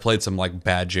 But I've played some like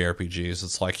bad JRPGs.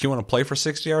 It's like, you want to play for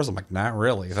 60 hours? I'm like, not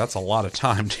really. That's a lot of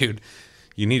time, dude.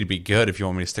 You need to be good if you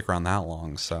want me to stick around that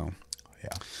long. So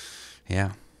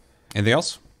yeah. Anything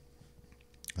else?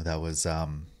 That was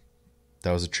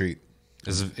a treat.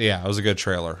 It was a good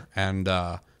trailer, and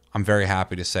I'm very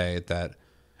happy to say that.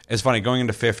 It's funny, going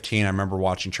into 15, I remember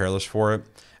watching trailers for it,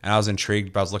 and I was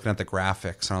intrigued, but I was looking at the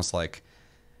graphics, and I was like,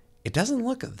 it doesn't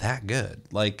look that good.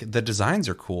 Like, the designs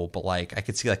are cool, but like I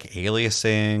could see like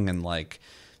aliasing, and like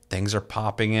things are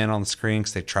popping in on the screen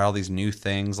because they try all these new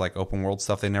things, like open world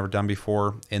stuff they've never done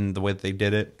before in the way that they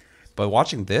did it. But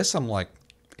watching this, I'm like,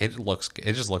 it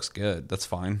just looks good. That's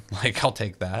fine. Like, I'll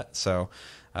take that. So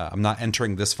I'm not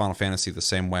entering this Final Fantasy the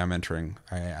same way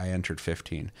I entered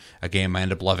 15, a game I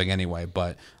ended up loving anyway,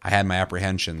 but I had my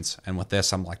apprehensions, and with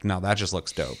this I'm like, no, that just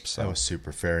looks dope. So that was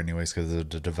super fair anyways, because of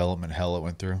the development hell it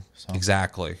went through. So.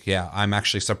 Exactly. Yeah, I'm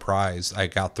actually surprised I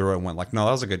got through it and went like, no,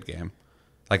 that was a good game.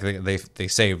 Like they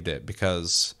saved it,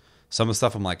 because some of the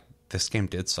stuff I'm like, this game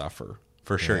did suffer.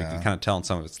 For sure, you can kind of tell in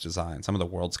some of its design. Some of the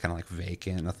world's kind of like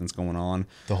vacant, nothing's going on.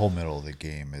 The whole middle of the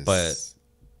game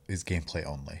is gameplay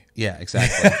only. Yeah,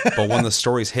 exactly. But when the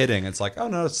story's hitting, it's like, oh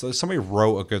no, somebody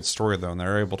wrote a good story though, and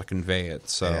they're able to convey it.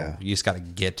 So you just got to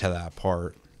get to that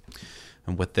part.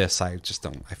 And with this, I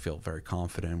feel very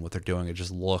confident in what they're doing. It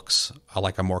just looks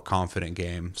like a more confident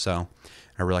game. So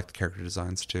I really like the character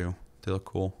designs too. They look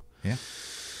cool. Yeah.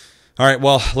 All right,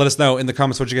 well, let us know in the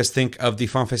comments what you guys think of the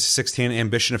Final Fantasy 16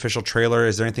 Ambition official trailer.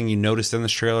 Is there anything you noticed in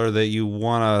this trailer that you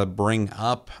want to bring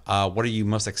up? What are you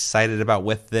most excited about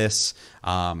with this?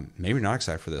 Maybe not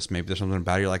excited for this. Maybe there's something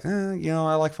about it you're like,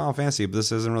 I like Final Fantasy, but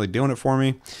this isn't really doing it for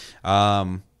me.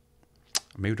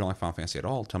 Maybe you don't like Final Fantasy at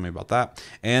all. Tell me about that.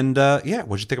 And what'd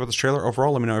you think about this trailer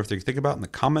overall? Let me know everything you think about in the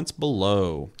comments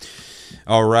below.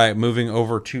 All right, moving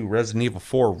over to Resident Evil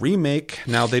 4 Remake.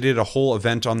 Now, they did a whole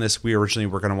event on this. We originally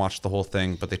were going to watch the whole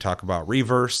thing, but they talk about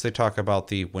Reverse. They talk about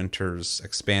the Winter's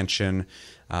expansion,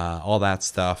 all that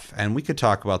stuff. And we could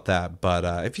talk about that,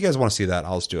 but if you guys want to see that,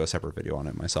 I'll just do a separate video on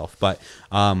it myself. But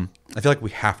I feel like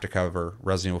we have to cover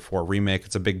Resident Evil 4 Remake.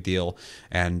 It's a big deal,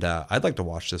 and I'd like to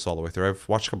watch this all the way through. I've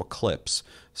watched a couple clips,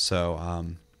 so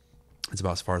it's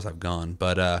about as far as I've gone.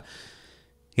 But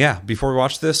before we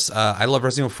watch this, I love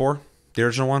Resident Evil 4. The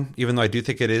original one, even though I do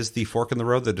think it is the fork in the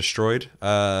road that destroyed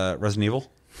Resident Evil.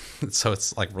 So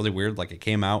it's like really weird. Like, it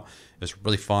came out, it was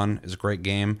really fun, it was a great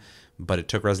game, but it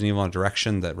took Resident Evil in a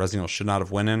direction that Resident Evil should not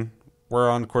have went in. We're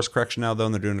on course correction now, though,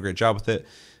 and they're doing a great job with it.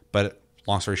 But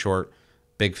long story short,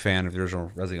 big fan of the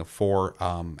original Resident Evil 4.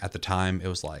 At the time, it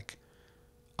was like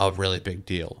a really big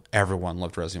deal. Everyone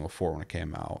loved Resident Evil 4 when it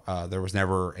came out. There was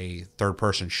never a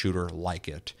third-person shooter like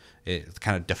it. It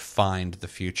kind of defined the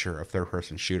future of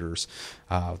third-person shooters,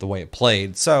 the way it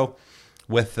played. So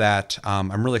with that,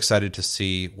 I'm really excited to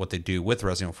see what they do with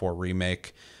Resident Evil 4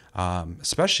 Remake.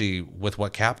 especially with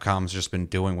what Capcom's just been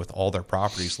doing with all their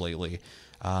properties lately.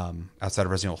 Outside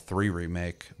of Resident Evil 3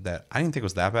 remake, that I didn't think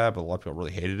was that bad, but a lot of people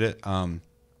really hated it.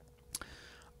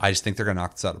 I just think they're gonna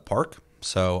knock this out of the park.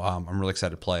 So I'm really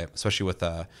excited to play it, especially with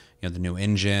the new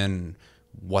engine,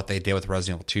 what they did with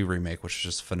Resident Evil 2 remake, which is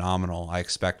just phenomenal. I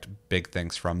expect big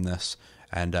things from this,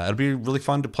 and it'll be really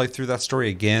fun to play through that story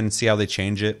again, see how they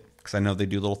change it, because I know they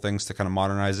do little things to kind of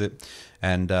modernize it,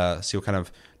 and see what kind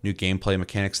of new gameplay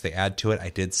mechanics they add to it. I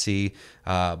did see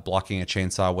blocking a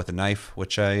chainsaw with a knife,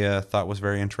 which I thought was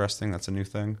very interesting. That's a new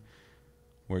thing.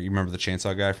 Where you remember the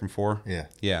chainsaw guy from 4? Yeah.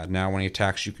 Yeah, now when he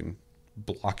attacks, you can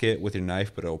block it with your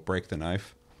knife, but it'll break the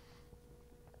knife.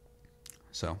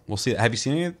 So we'll see. Have you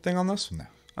seen anything on this? No.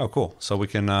 Oh, cool. So we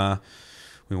can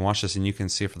watch this and you can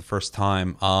see it for the first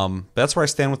time. But that's where I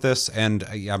stand with this, and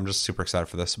I'm just super excited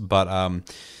for this. But I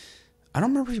don't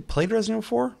remember if you played Resident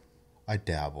Evil 4. I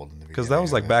dabbled in the because that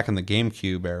was like back in the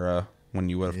GameCube era when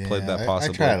you would have played that.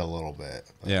 Possibly, I tried a little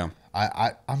bit. Yeah,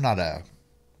 I'm not a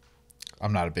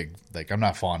big I'm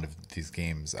not fond of these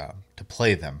games to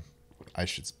play them. I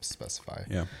should specify.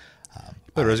 Yeah,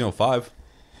 but Resident Evil 5.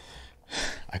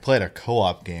 I played a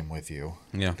co-op game with you.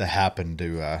 Yeah, that happened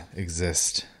to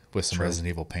exist with some Resident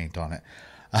Evil paint on it.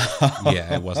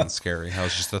 Yeah, it wasn't scary. It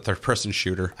was just a third-person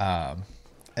shooter, and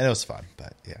it was fun.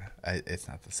 But yeah, it's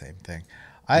not the same thing.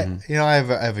 I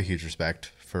have a huge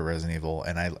respect for Resident Evil,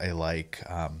 and I like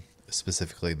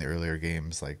specifically in the earlier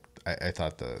games. Like I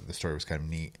thought the story was kind of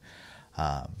neat,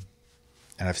 and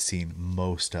I've seen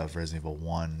most of Resident Evil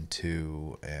 1,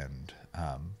 2, and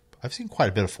I've seen quite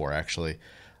a bit of 4 actually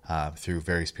through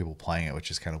various people playing it, which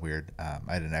is kind of weird. I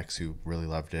had an ex who really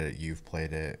loved it. You've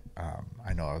played it.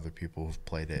 I know other people who've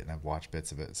played it, and I've watched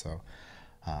bits of it. So,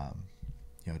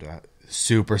 to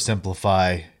super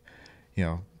simplify,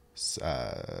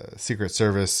 Secret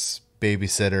Service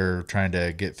babysitter trying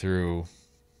to get through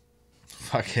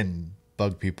fucking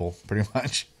bug people pretty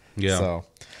much. Yeah. So,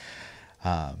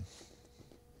 I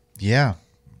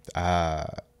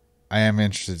am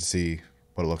interested to see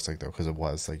what it looks like though, because it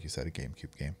was, like you said, a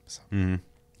GameCube game. So. Mm-hmm.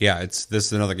 Yeah, this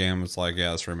is another game. It's like,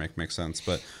 this remake makes sense,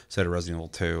 but instead of Resident Evil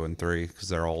 2 and 3, because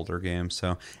they're older games.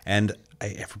 So, and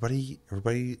everybody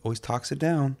always talks it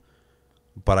down,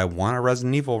 but I want a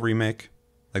Resident Evil remake.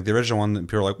 Like the original one, that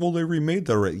people are like, well, they remade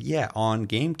that already. Yeah, on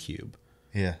GameCube.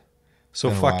 Yeah.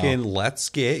 So fucking let's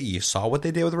get, you saw what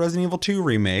they did with the Resident Evil 2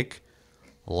 remake.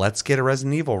 Let's get a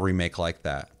Resident Evil remake like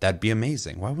that. That'd be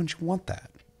amazing. Why wouldn't you want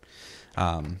that?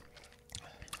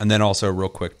 And then also a real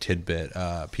quick tidbit.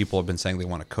 People have been saying they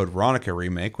want a Code Veronica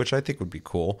remake, which I think would be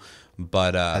cool.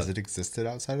 But has it existed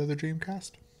outside of the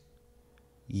Dreamcast?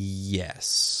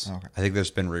 Yes. Okay. I think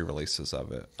there's been re-releases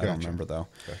of it. I don't remember though.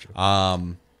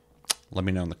 Gotcha. Let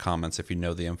me know in the comments if you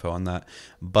know the info on that.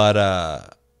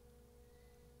 But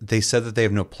they said that they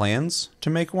have no plans to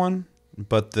make one,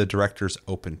 but the director's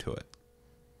open to it.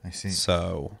 I see.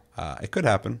 So it could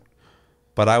happen.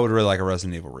 But I would really like a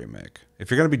Resident Evil remake.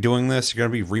 If you're going to be doing this, you're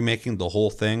going to be remaking the whole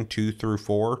thing, 2 through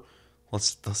 4.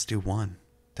 Let's do 1.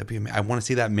 That'd be amazing. I want to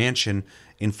see that mansion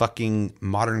in fucking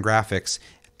modern graphics,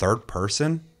 third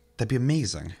person. That'd be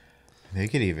amazing. They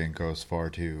could even go as far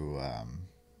to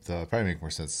it'll probably make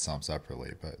more sense to sell them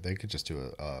separately, but they could just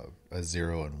do a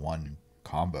 0 and 1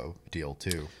 combo deal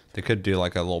too. They could do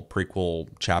like a little prequel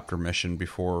chapter mission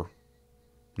before.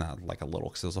 Not like a little,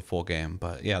 because it was a full game,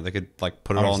 but yeah, they could like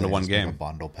put it all into one game. Like a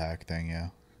bundle pack thing, yeah.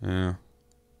 Yeah.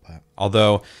 But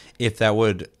although, if that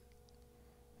would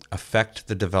affect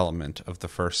the development of the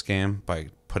first game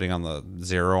by putting on the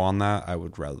 0 on that, I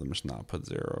would rather them just not put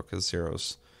 0, because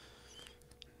 0's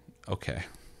okay.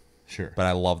 Sure. But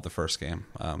I love the first game.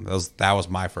 That was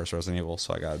my first Resident Evil,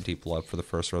 so I got a deep love for the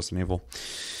first Resident Evil.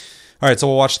 All right, so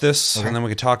we'll watch this, and then we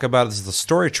can talk about it. This is the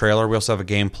story trailer. We also have a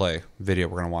gameplay video.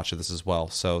 We're going to watch this as well.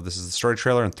 So this is the story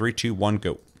trailer in 3, 2, 1,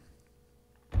 go.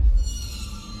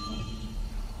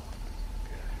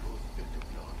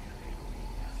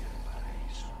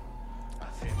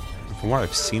 From what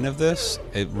I've seen of this,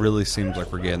 it really seems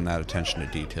like we're getting that attention to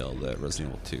detail that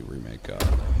Resident Evil 2 remake got.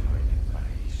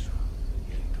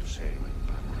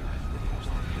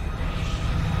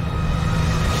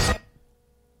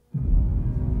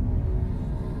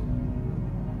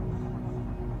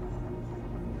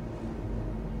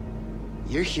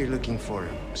 You're here looking for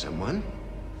someone?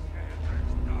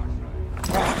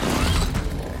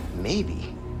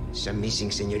 Maybe. Some missing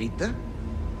señorita?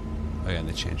 Oh yeah, and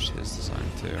they changed his design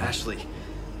too. Ashley,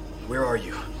 where are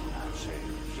you?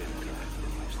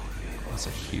 That's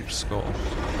a huge skull.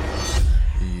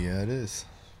 Yeah, it is.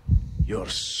 Your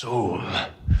soul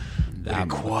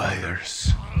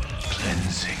requires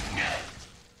cleansing.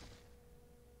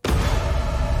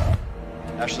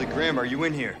 Ashley Grimm, are you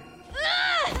in here?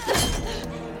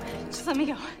 Just let me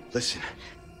go. Listen,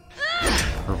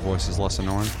 Her voice is less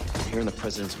annoying. I'm hearing the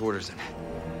president's orders and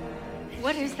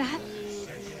What is that?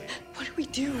 What do we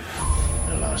do?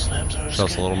 She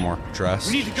was a little more dressed.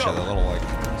 We need to She go. had a little like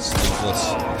sleeveless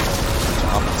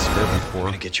top of the skirt before. I'm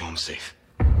gonna get you home safe.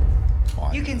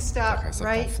 You can stop Guys that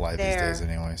right don't fly there. these days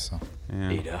anyway, so. Yeah.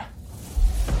 Ada.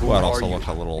 Well, it Who also are you? looked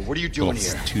a little. What are you doing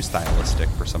little here? Too stylistic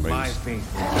for somebody. My who's-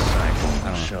 faith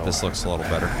I don't know. This looks a little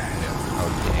better.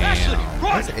 Oh damn!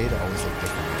 Why does Ada always look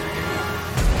different?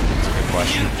 That's a good The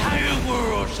question. entire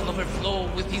world shall overflow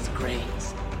with his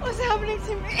grace. What's happening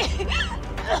to me?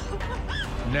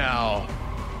 Now,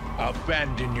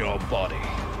 abandon your body.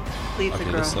 Leave the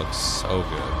Okay, girl. this looks so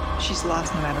good. She's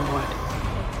lost no matter what.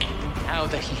 Now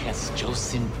that he has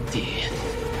chosen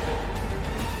death.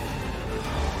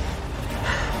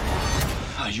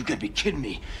 Oh, you gotta be kidding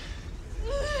me.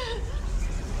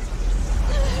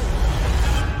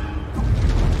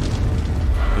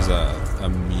 There's a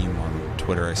meme on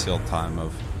Twitter I see all the time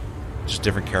of just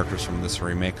different characters from this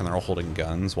remake, and they're all holding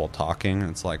guns while talking.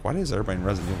 And it's like, why does everybody in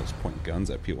Resident Evil just point guns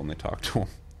at people when they talk to them?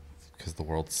 Because the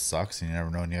world sucks and you never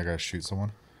know when you gotta shoot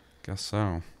someone. Guess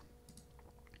so.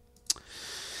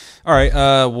 All right,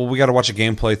 well, we got to watch a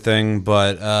gameplay thing,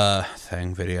 but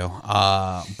video.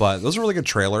 But those are a really good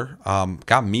trailer.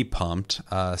 Got me pumped.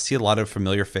 See a lot of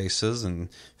familiar faces and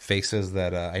faces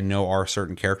that I know are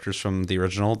certain characters from the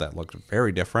original that looked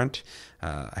very different.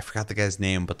 I forgot the guy's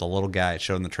name, but the little guy it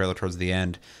showed in the trailer towards the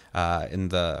end in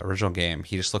the original game,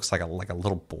 he just looks like a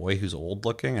little boy who's old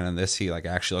looking, and in this he like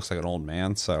actually looks like an old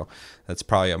man. So that's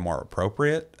probably a more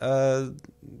appropriate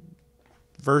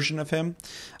version of him.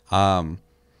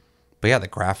 But yeah, the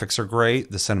graphics are great.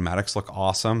 The cinematics look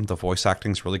awesome. The voice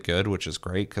acting's really good, which is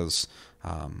great because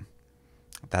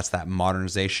that's that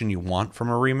modernization you want from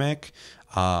a remake.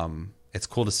 It's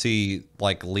cool to see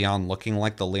like Leon looking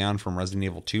like the Leon from Resident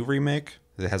Evil 2 remake.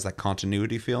 It has that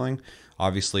continuity feeling.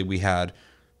 Obviously, we had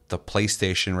the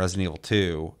PlayStation Resident Evil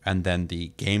 2 and then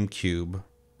the GameCube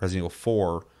Resident Evil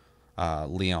 4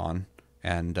 Leon.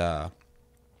 And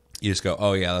you just go,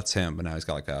 oh yeah, that's him. But now he's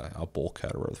got like a bowl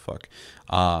cut or whatever the fuck.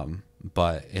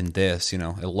 But in this, it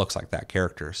looks like that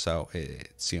character. So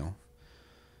it's,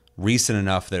 recent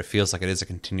enough that it feels like it is a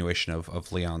continuation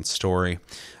of Leon's story.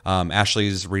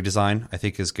 Ashley's redesign, I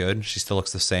think, is good. She still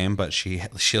looks the same, but she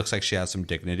looks like she has some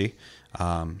dignity.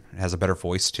 Has a better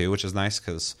voice too, which is nice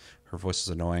because her voice is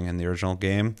annoying in the original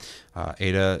game.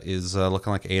 Ada is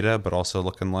looking like Ada, but also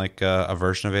looking like a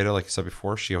version of Ada, like you said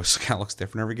before. She always kind of looks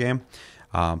different every game.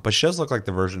 But she does look like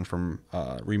the version from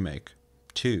Remake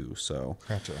 2, so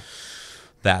Gotcha.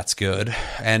 That's good.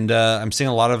 And I'm seeing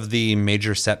a lot of the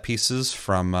major set pieces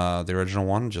from the original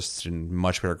one, just in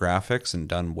much better graphics and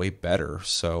done way better.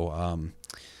 So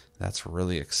that's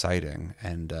really exciting,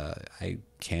 and I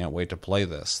can't wait to play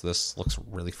this. This looks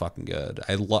really fucking good.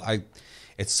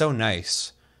 It's so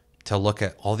nice to look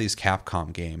at all these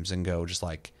Capcom games and go, just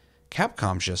like,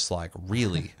 Capcom's just like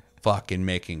really fucking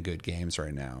making good games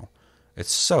right now.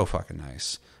 It's so fucking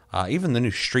nice. Even the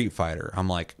new Street Fighter, I'm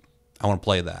like, I want to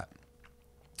play that.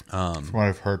 From what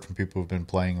I've heard from people who've been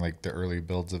playing like the early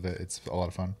builds of it, it's a lot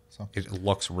of fun. So it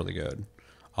looks really good.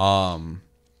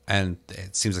 And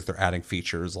it seems like they're adding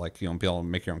features like, be able to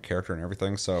make your own character and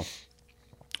everything. So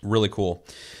really cool.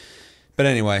 But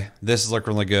anyway, this is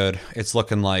looking really good. It's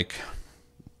looking like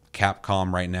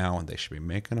Capcom right now, and they should be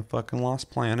making a fucking Lost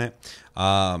Planet.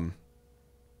 Did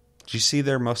you see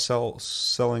their most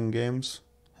selling games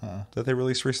that they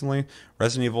released recently?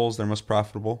 Resident Evil is their most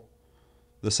profitable.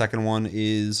 The second one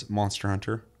is Monster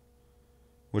Hunter,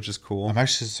 which is cool. I'm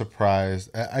actually surprised.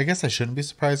 I guess I shouldn't be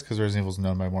surprised because Resident Evil is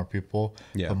known by more people.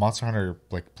 Yeah. But Monster Hunter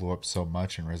like blew up so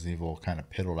much, and Resident Evil kind of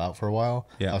piddled out for a while.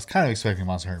 Yeah. I was kind of expecting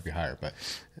Monster Hunter to be higher, but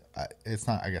it's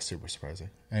not, I guess, super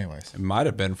surprising. Anyways, It might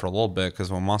have been for a little bit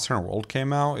because when Monster Hunter World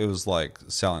came out, it was like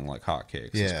selling like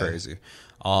hotcakes. It's Yeah. crazy.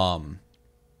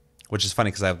 Which is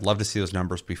funny because I'd love to see those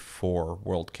numbers before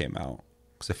World came out,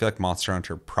 because I feel like Monster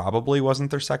Hunter probably wasn't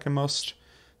their second most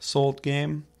sold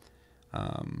game.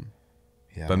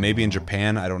 But maybe in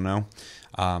Japan, I don't know.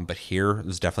 But here, it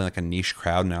was definitely like a niche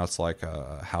crowd. Now it's like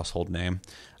a household name.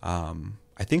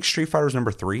 I think Street Fighter was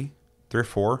number 3 or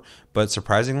 4. But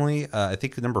surprisingly, I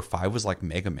think number 5 was like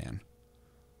Mega Man.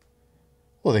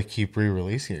 well, they keep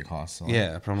re-releasing it constantly.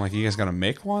 Yeah, but I'm like, you guys gonna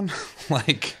make one?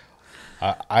 Like,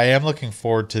 I am looking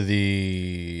forward to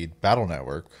the Battle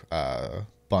Network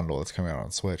bundle that's coming out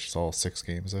on Switch. It's all 6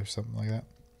 games or something like that.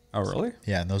 oh really?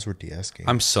 Yeah, and those were DS games.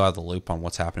 I'm so out of the loop on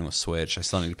what's happening with Switch. I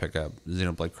still need to pick up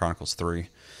Xenoblade Chronicles 3.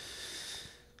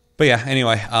 But yeah,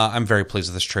 anyway, I'm very pleased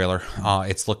with this trailer.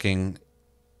 It's looking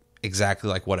exactly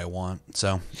like what I want.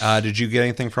 So, did you get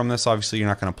anything from this? Obviously, you're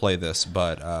not going to play this,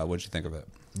 but what did you think of it?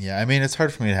 Yeah, I mean, it's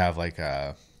hard for me to have like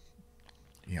a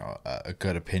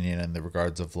good opinion in the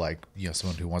regards of like,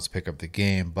 someone who wants to pick up the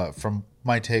game. But from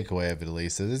my takeaway of it, at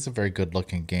least, it's a very good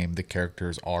looking game. The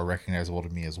characters are recognizable to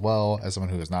me as well as someone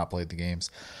who has not played the games.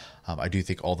 I do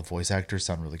think all the voice actors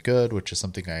sound really good, which is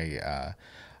something I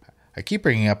keep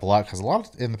bringing up a lot, because a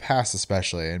lot in the past,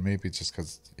 especially, and maybe it's just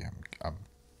because I'm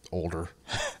older,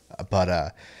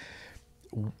 but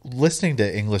listening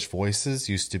to English voices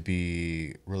used to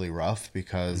be really rough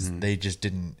because they just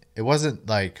didn't. It wasn't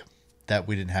like that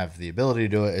we didn't have the ability to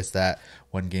do it. It's that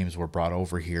when games were brought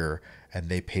over here and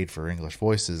they paid for English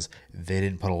voices, they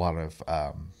didn't put a lot of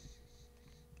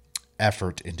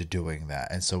effort into doing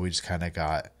that, and so we just kind of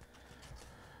got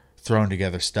thrown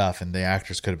together stuff, and the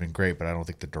actors could have been great, but I don't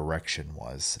think the direction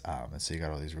was. And so you got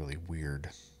all these really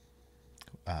weird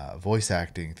voice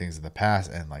acting things in the past,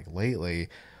 and like lately,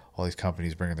 all these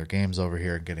companies bringing their games over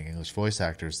here and getting English voice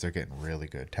actors. They're getting really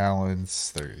good talents.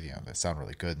 They're they sound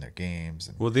really good in their games.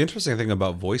 And well, the interesting thing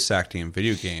about voice acting in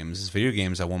video games is video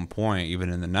games at one point, even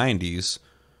in the 90s,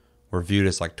 were viewed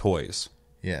as like toys.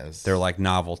 Yes, they're like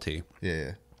novelty.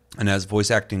 Yeah. And as voice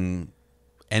acting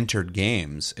entered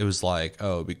games, it was like,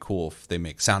 oh, it'd be cool if they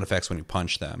make sound effects when you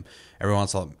punch them. Every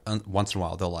once in a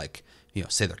while, they'll like,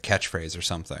 say their catchphrase or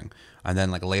something. And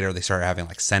then like later they started having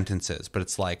like sentences. But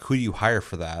it's like, who do you hire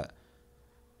for that?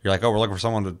 You're like, oh, we're looking for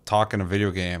someone to talk in a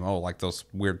video game. Oh, like those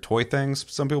weird toy things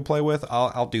some people play with.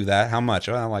 I'll do that. How much?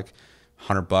 Oh, like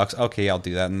 $100. Okay, I'll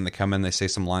do that. And then they come in, they say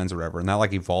some lines or whatever. And that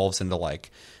like evolves into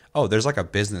like, oh, there's like a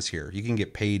business here. You can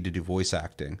get paid to do voice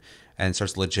acting. And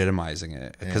starts legitimizing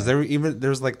it, because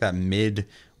there's like that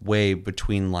midway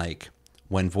between like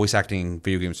when voice acting in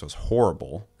video games was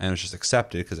horrible and it was just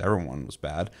accepted because everyone was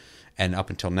bad, and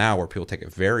up until now where people take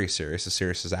it very serious, as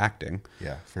serious as acting.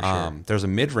 Yeah, for sure. There's a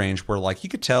mid range where like you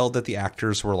could tell that the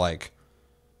actors were like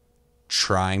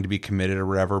trying to be committed or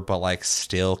whatever, but like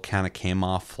still kind of came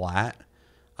off flat.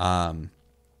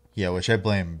 Yeah, which I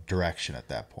blame direction at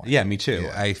that point. Yeah, me too.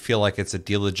 Yeah. I feel like it's a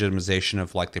delegitimization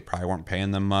of like they probably weren't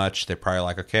paying them much. They're probably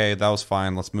like, okay, that was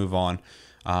fine, let's move on.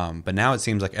 But now it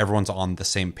seems like everyone's on the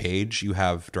same page. You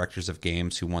have directors of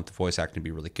games who want the voice acting to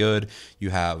be really good.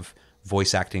 You have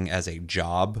voice acting as a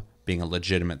job being a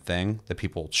legitimate thing that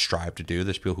people strive to do.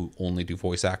 There's people who only do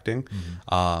voice acting.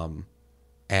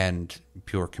 And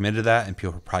people are committed to that, and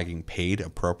people are probably getting paid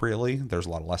appropriately. There's a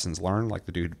lot of lessons learned, like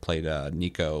the dude who played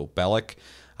Nico Bellic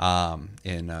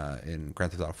in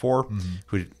Grand Theft Auto 4,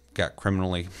 who got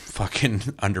criminally fucking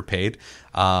underpaid.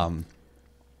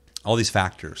 All these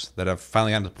factors that have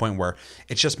finally gotten to the point where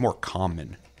it's just more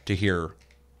common to hear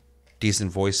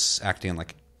decent voice acting in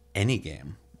like any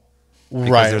game,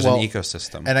 because there's an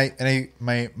ecosystem. And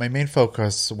my main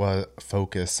focus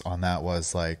on that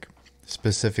was like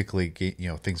specifically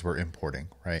things we're importing,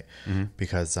 right?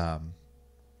 Because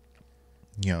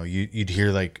you'd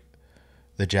hear like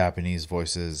the Japanese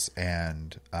voices,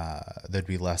 and there'd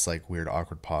be less like weird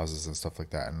awkward pauses and stuff like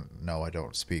that. And no, I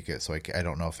don't speak it, so I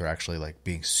don't know if they're actually like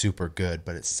being super good,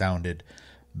 but it sounded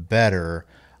better.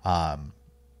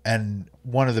 And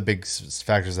one of the big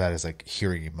factors of that is like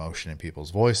hearing emotion in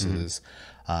people's voices,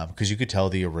 because you could tell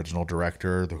the original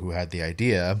director who had the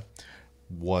idea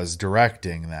was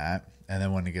directing that, and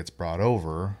then when it gets brought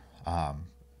over,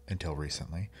 until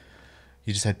recently,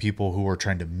 you just had people who were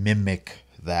trying to mimic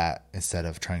that instead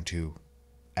of trying to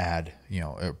add,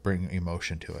 bring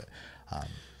emotion to it.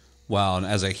 Well, and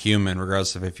as a human,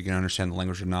 regardless of if you can understand the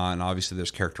language or not, and obviously there's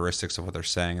characteristics of what they're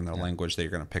saying in their language that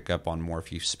you're going to pick up on more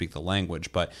if you speak the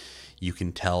language, but you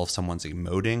can tell if someone's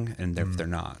emoting and if they're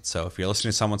not. So if you're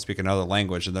listening to someone speak another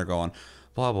language and they're going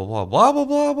blah blah blah blah blah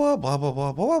blah blah blah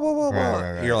blah blah blah blah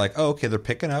blah, you're like, oh, okay, they're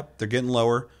picking up, they're getting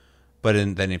lower. But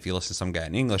then if you listen to some guy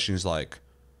in English and he's like,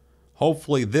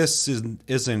 hopefully this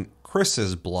isn't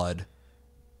Chris's blood,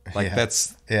 like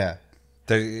that's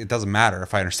it doesn't matter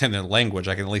if I understand their language.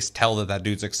 I can at least tell that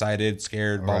dude's excited,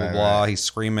 scared, blah blah blah. He's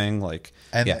screaming, like,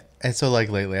 and so like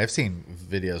lately I've seen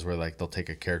videos where like they'll take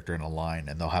a character in a line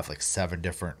and they'll have like 7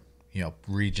 different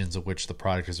regions of which the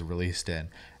product is released in,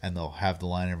 and they'll have the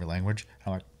line in every language.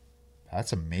 I'm like,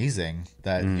 that's amazing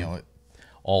that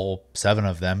all 7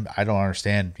 of them. I don't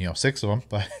understand 6 of them,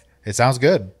 but it sounds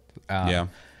good.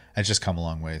 It's just come a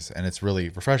long ways, and it's really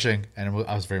refreshing. And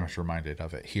I was very much reminded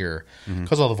of it here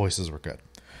because all the voices were good.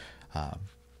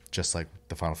 Just like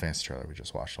the Final Fantasy trailer we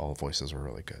just watched, all the voices were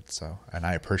really good. So, and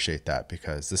I appreciate that,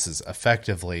 because this is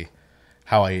effectively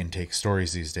how I intake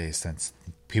stories these days, since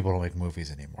people don't make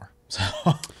movies anymore. So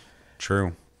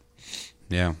true.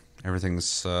 Yeah,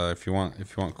 everything's if you want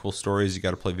cool stories, you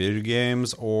got to play video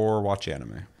games or watch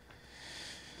anime.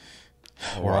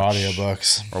 Or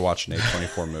audiobooks. Or watch an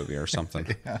A24 movie or something.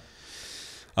 Yeah.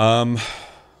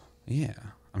 Yeah.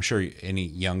 I'm sure any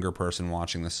younger person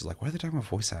watching this is like, why are they talking about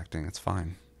voice acting? It's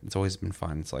fine. It's always been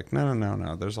fine. It's like,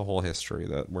 no. There's a whole history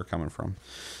that we're coming from.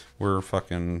 We're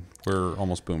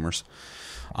almost boomers.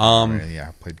 Yeah,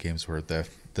 I played games where the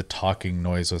talking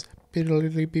noise was.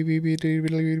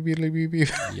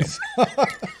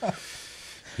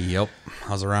 Yep. I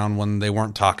was around when they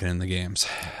weren't talking in the games.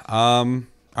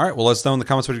 All right, well, let us know in the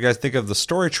comments what you guys think of the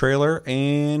story trailer.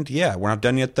 And yeah, we're not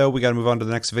done yet, though. We got to move on to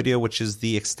the next video, which is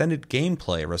the extended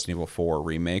gameplay of Resident Evil 4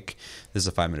 Remake. This is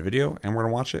a 5-minute video, and we're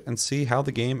going to watch it and see how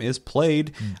the game is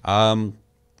played. I know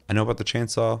about the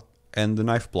chainsaw and the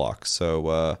knife block,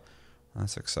 so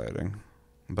that's exciting.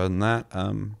 But than that,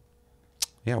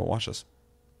 yeah, we'll watch this.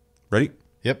 Ready?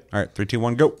 Yep. All right, 3, 2,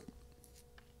 1, go.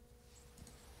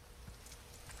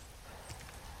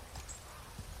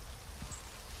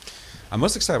 I'm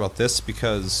most excited about this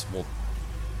because, well,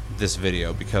 this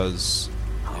video, because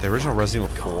the original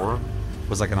Resident Evil 4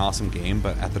 was like an awesome game,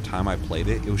 but at the time I played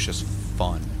it, it was just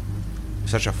fun. It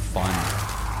was such a fun...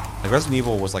 Like, Resident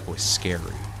Evil was like always scary.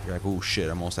 You're like, oh shit,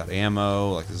 I'm almost out of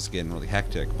ammo, like this is getting really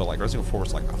hectic. But like Resident Evil 4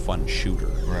 was like a fun shooter,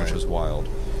 which was wild.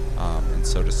 And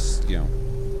so just, you know,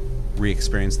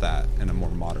 re-experience that in a more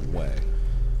modern way.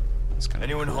 It's kind of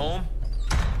Anyone cool. home?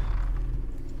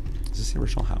 Is this the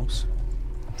original house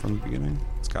from the beginning?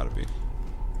 It's gotta be.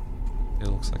 It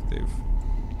looks like they've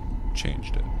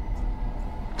changed it.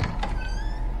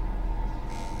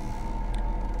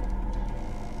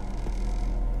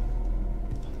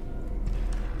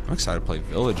 I'm excited to play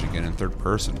Village again in third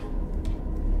person.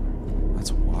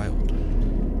 That's wild.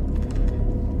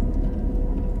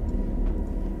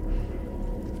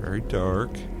 Very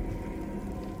dark.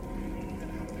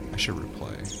 I should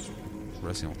replay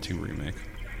Resident Evil 2 Remake.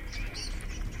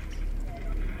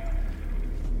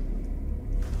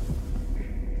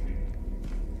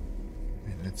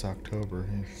 And it's October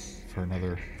for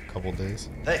another couple days.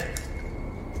 Hey.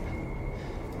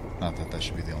 Not that that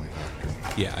should be the only factor.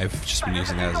 Yeah, I've just been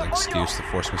using that as an excuse to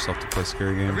force myself to play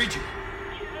scary games. I read you.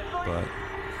 But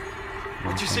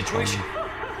what's your situation?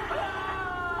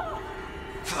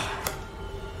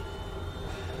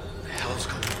 The hell's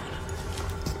going on?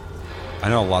 I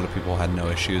know a lot of people had no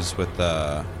issues with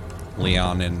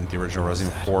Leon in the original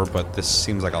Resident Evil 4, but this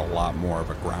seems like a lot more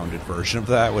of a grounded version of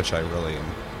that, which I really am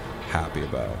happy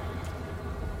about.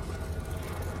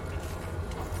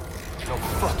 No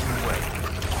fucking way.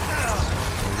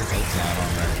 Not on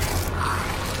there.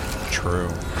 True.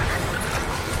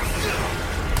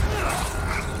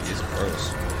 He's gross.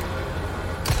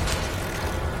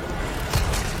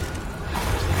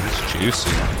 He's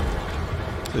juicy.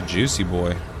 The juicy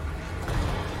boy.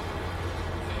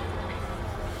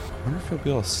 I wonder if he'll be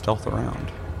able to stealth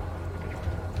around.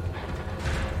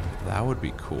 That would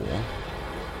be cool.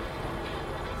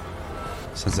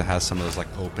 Since it has some of those like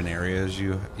open areas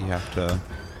you have to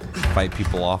fight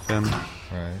people off in.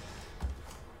 Right.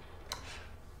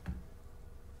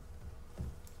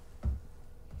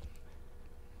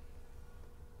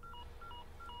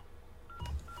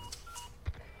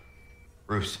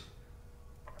 Bruce,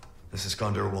 this is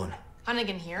Condor 1.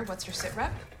 Hunnigan here. What's your sit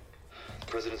rep? The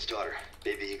President's daughter,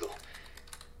 Baby Eagle.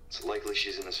 It's likely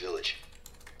she's in this village.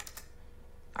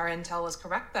 Our intel was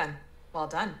correct then. Well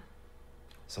done.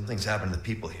 Something's happened to the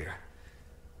people here.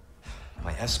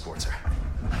 My escorts are...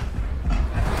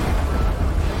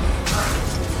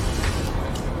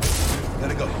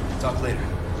 Gotta go. Talk later.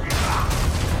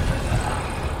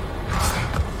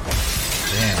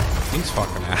 Damn. He's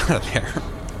fucking out of there.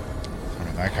 I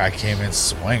mean, that guy came in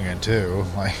swinging too.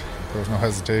 Like, there was no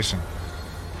hesitation.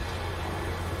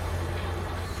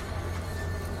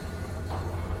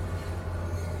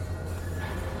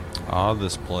 Ah,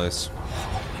 this place.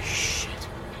 Holy shit.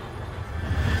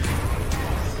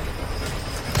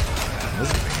 This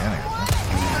is the beginning,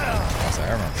 isn't it?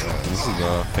 I remember This is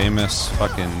a famous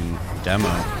fucking demo.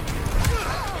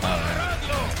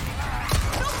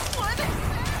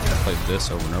 I played this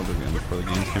over and over again before the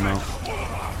game came out.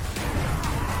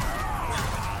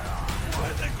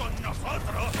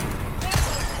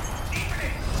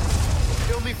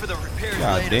 Kill me for the repairs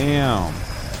God later. damn.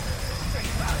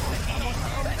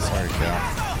 Sorry, Cal.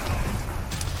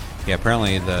 Yeah,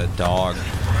 apparently the dog in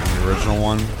the original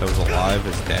one that was alive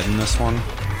is dead in this one.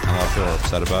 A lot of people are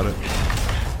upset about it.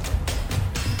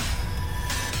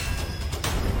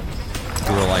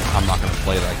 People are like, I'm not going to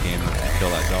play that game and kill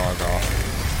that dog off.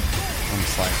 I'm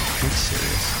just like, are you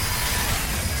serious?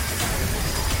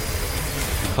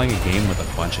 You're playing a game with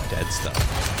a bunch of dead stuff.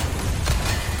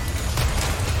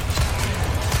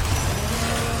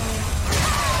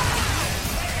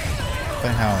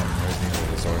 Funny how in Resident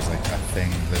Evil there's always like a thing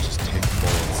that just takes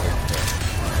bullets, like the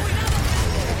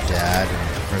dad in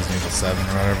Resident Evil 7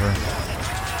 or whatever.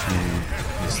 You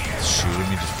just shoot him,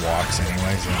 he just walks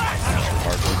anyways and finish the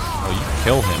hardwood. Oh, you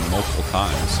kill him multiple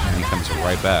times and he comes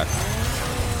right back.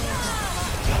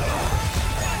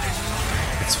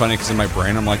 It's funny because in my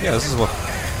brain I'm like, yeah, this is what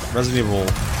Resident Evil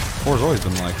 4 has always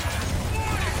been like.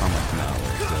 I'm like, no,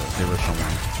 the original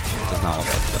one does not look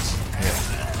like this.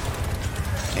 Yeah.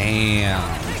 Damn.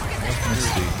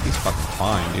 He's fucking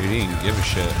fine, dude. He didn't give a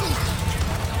shit. Dude,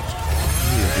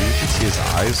 you can see his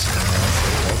eyes.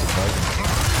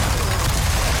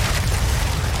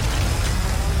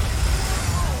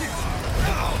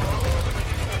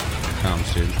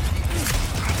 Comes, dude.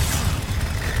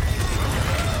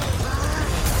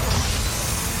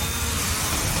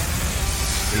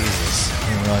 Jesus. I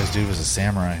didn't realize dude was a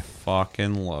samurai.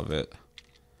 Fucking love it.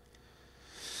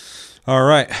 All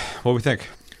right. What do we think?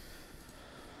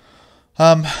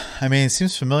 I mean, it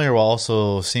seems familiar while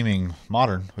also seeming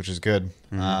modern, which is good.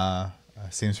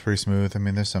 Seems pretty smooth. I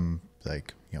mean, there's some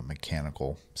like,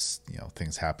 mechanical,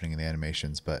 things happening in the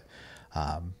animations, but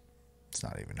it's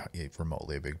not even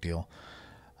remotely a big deal.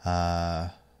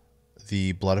 The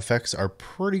blood effects are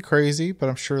pretty crazy, but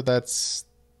I'm sure that's,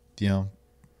 the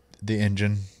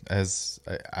engine. As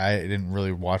I didn't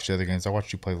really watch the other games. I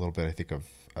watched you play a little bit, I think, of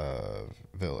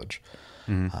Village.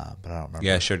 But I don't remember.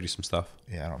 Yeah, I showed you some stuff.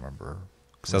 Yeah, I don't remember.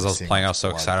 Because as I was playing, I was so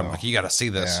excited. I'm like, you got to see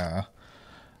this. Yeah.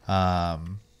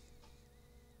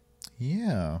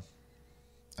 Yeah.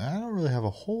 I don't really have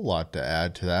a whole lot to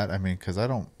add to that. I mean, because I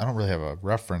don't really have a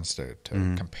reference to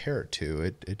compare it to.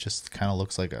 It just kind of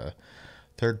looks like a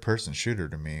third-person shooter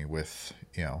to me with,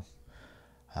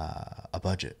 a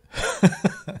budget.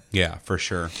 Yeah, for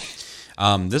sure.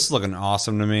 This is looking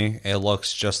awesome to me. It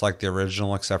looks just like the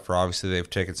original, except for obviously they've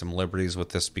taken some liberties with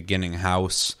this beginning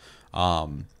house.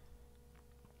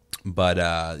 But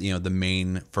the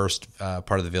main first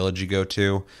part of the village you go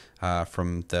to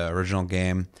from the original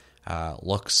game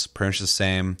looks pretty much the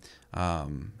same.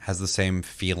 Has the same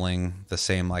feeling, the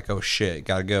same like, oh shit,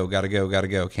 gotta go,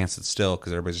 can't sit still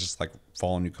because everybody's just like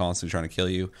following you constantly, trying to kill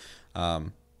you.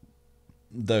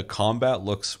 The combat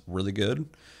looks really good.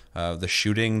 The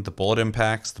shooting, the bullet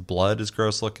impacts, the blood is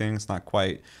gross looking. It's not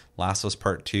quite Last of Us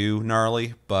Part 2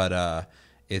 gnarly, but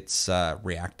it's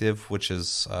reactive, which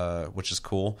is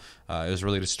cool. It was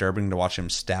really disturbing to watch him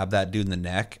stab that dude in the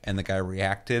neck, and the guy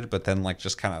reacted, but then like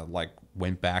just kind of like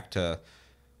went back to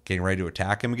getting ready to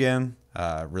attack him again.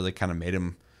 Really kind of made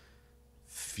him,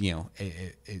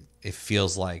 it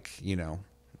feels like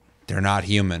they're not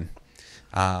human.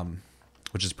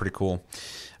 Which is pretty cool.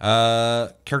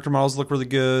 Character models look really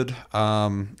good.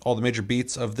 All the major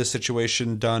beats of this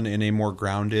situation done in a more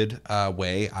grounded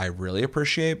way, I really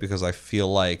appreciate, because I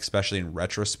feel like, especially in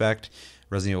retrospect,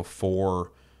 Resident Evil 4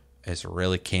 is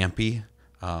really campy.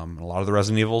 A lot of the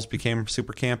Resident Evils became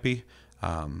super campy,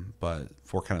 but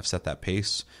 4 kind of set that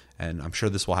pace. And I'm sure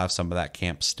this will have some of that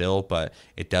camp still, but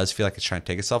it does feel like it's trying to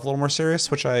take itself a little more serious,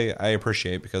 which I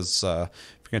appreciate, because if you're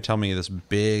going to tell me this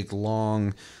big,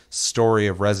 long story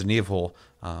of Resident Evil,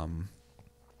 I'd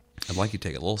like you to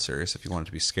take it a little serious if you want it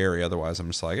to be scary. Otherwise, I'm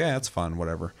just like, yeah, it's fun,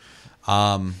 whatever.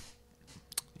 Yeah.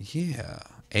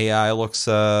 AI looks,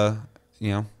 good,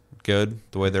 the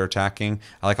way they're attacking.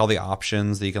 I like all the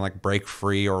options that you can like break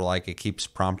free, or like it keeps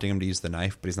prompting him to use the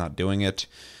knife, but he's not doing it.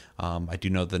 I do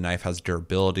know the knife has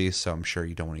durability, so I'm sure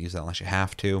you don't want to use that unless you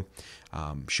have to.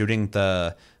 Shooting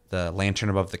the lantern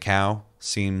above the cow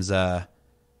seems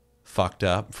fucked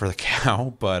up for the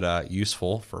cow, but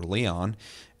useful for Leon.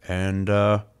 And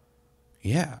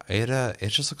it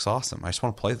just looks awesome. I just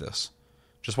want to play this.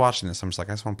 Just watching this, I'm just like,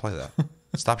 I just want to play that.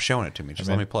 Stop showing it to me. Just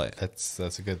let me play it.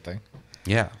 That's a good thing.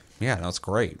 Yeah, no, it's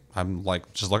great. I'm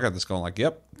like just looking at this, going like,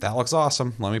 yep, that looks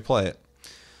awesome. Let me play it.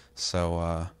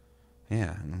 So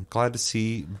yeah, I'm glad to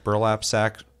see Burlap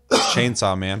Sack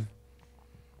Chainsaw Man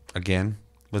again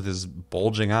with his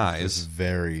bulging eyes, his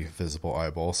very visible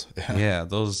eyeballs. Yeah,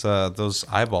 those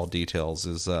eyeball details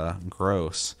is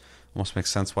gross. Almost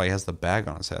makes sense why he has the bag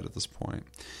on his head at this point.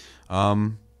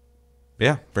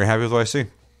 Yeah, very happy with what I see.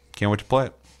 Can't wait to play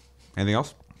it. Anything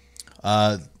else?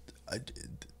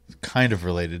 Kind of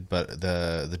related, but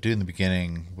the dude in the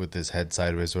beginning with his head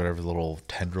sideways, whatever, the little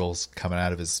tendrils coming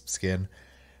out of his skin,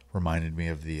 reminded me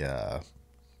of the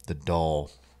doll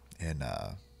in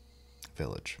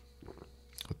Village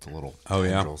with the little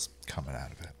tendrils coming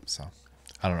out of it. So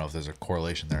I don't know if there's a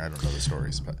correlation there. I don't know the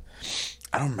stories, but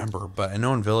I don't remember. But I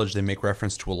know in Village they make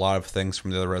reference to a lot of things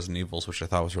from the other Resident Evils, which I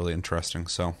thought was really interesting.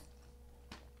 So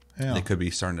they could be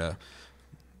starting to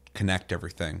connect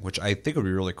everything, which I think would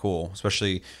be really cool,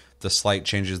 especially the slight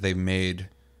changes they've made,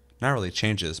 not really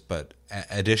changes, but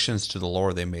additions to the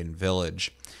lore they made in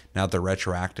Village, now they're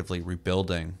retroactively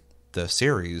rebuilding the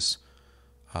series,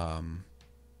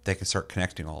 they can start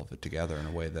connecting all of it together in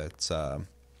a way that's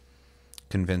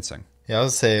convincing. Yeah, I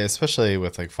would say, especially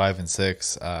with like 5 and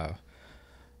 6,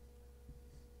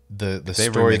 the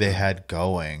story they had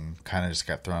going kind of just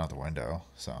got thrown out the window.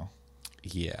 So,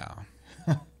 yeah,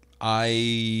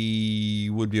 I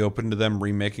would be open to them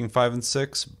remaking 5 and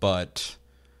 6, but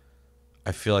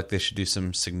I feel like they should do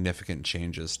some significant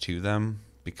changes to them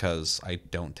because I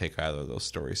don't take either of those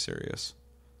stories serious.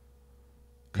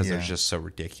 Because they're just so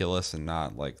ridiculous and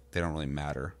not like they don't really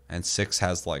matter. And 6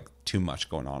 has like too much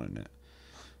going on in it.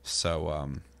 So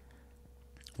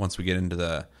once we get into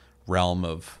the realm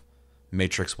of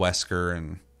Matrix Wesker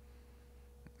and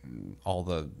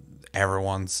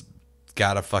everyone's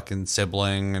got a fucking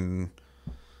sibling, and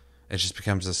it just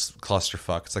becomes this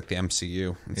clusterfuck. It's like the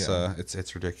MCU.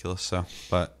 It's ridiculous. So,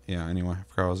 but yeah. Anyway, I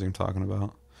forgot what I was even talking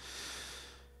about.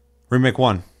 Remake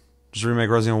 1, just remake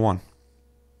Resident Evil 1.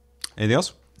 Anything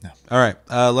else? No. All right.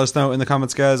 Let us know in the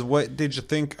comments, guys. What did you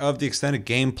think of the extended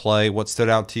gameplay? What stood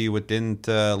out to you? What didn't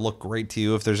look great to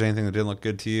you? If there's anything that didn't look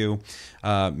good to you,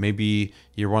 maybe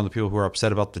you're one of the people who are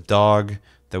upset about the dog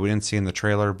that we didn't see in the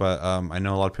trailer. But I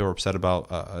know a lot of people are upset about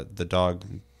the dog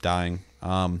dying.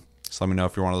 So let me know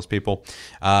if you're one of those people.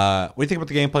 What do you think about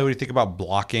the gameplay? What do you think about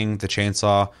blocking the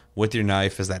chainsaw with your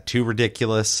knife? Is that too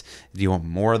ridiculous? Do you want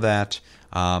more of that?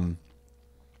 And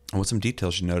what some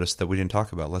details you noticed that we didn't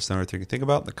talk about. Let us know everything you think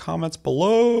about in the comments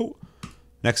below.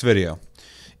 Next video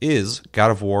is God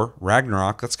of War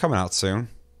Ragnarok. That's coming out soon,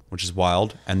 which is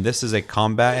wild. And this is a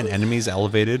combat and enemies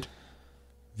elevated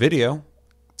video.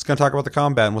 It's going to talk about the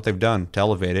combat and what they've done to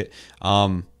elevate it.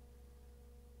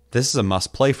 This is a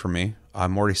must play for me.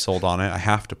 I'm already sold on it. I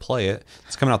have to play it.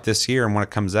 It's coming out this year, and when it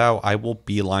comes out, I will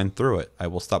beeline through it. I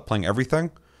will stop playing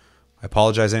everything. I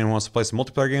apologize anyone who wants to play some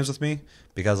multiplayer games with me,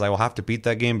 because I will have to beat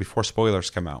that game before spoilers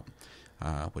come out,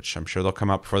 which I'm sure they'll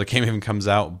come out before the game even comes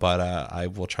out, but I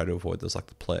will try to avoid those like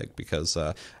the plague, because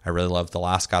I really loved the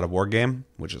last God of War game,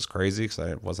 which is crazy because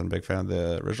I wasn't a big fan of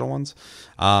the original ones.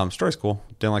 Story's cool.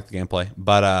 Didn't like the gameplay.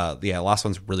 But yeah, last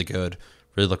one's really good.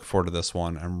 Really looking forward to this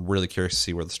one. I'm really curious to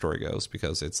see where the story goes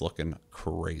because it's looking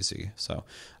crazy. So,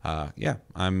 yeah,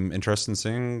 I'm interested in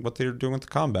seeing what they're doing with the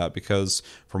combat, because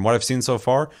from what I've seen so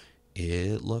far,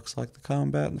 it looks like the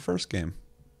combat in the first game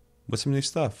with some new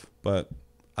stuff, but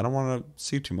I don't want to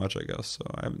see too much, I guess. So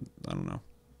I don't know.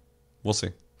 We'll see.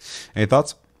 Any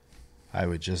thoughts? I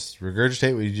would just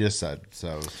regurgitate what you just said.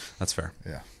 So that's fair.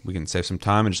 Yeah. We can save some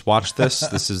time and just watch this.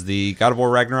 This is the God of War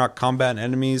Ragnarok combat and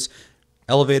enemies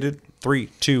elevated. 3,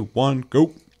 2, 1,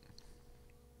 go.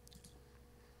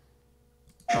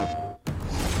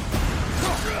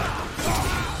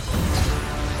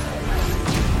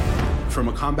 From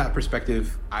a combat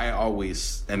perspective, I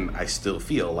always, and I still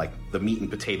feel like the meat and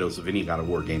potatoes of any God of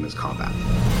War game is combat.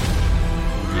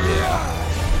 Yeah.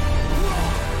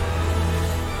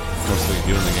 Most of what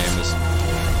you do in the game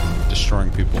is destroying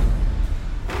people.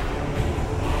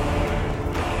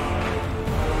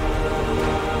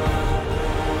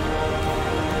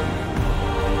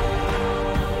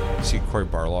 See Corey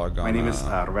Barlog on, my name is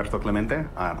Roberto Clemente.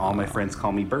 All my friends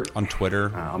call me Bert. On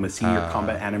Twitter. I'm a senior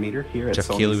combat animator here at Jeff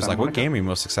Sony Keighley was Santa like, what Monica. game are you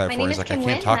most excited for? He's like, I Kim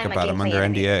can't Wynn, talk and I'm about it. I'm a under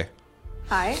gameplay NDA.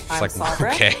 Hi, I'm like,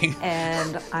 Sabra, okay.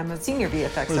 and I'm a senior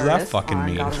VFX What does that artist fucking on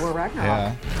mean? God of War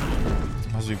Ragnarok.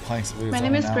 Must be playing some My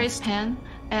name is Grace Pan,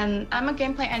 and I'm a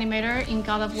gameplay animator in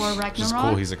God of War Ragnarok. Which is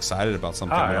cool. He's excited about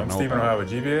something I Hi, don't I'm know Stephen about. Ohio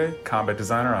with GBA, combat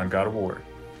designer on God of War.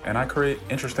 And I create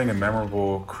interesting and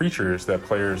memorable creatures that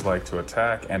players like to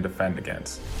attack and defend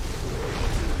against.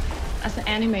 As an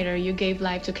animator, you gave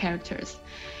life to characters.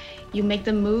 You make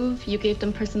them move, you gave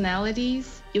them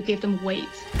personalities, you gave them weight.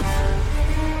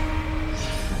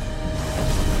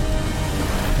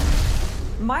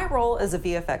 My role as a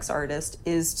VFX artist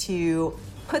is to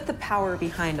put the power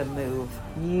behind a move.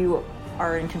 You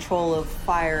are in control of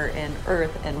fire and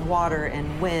earth and water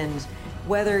and wind.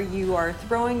 Whether you are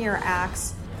throwing your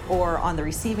axe or on the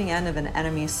receiving end of an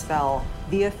enemy spell,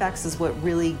 VFX is what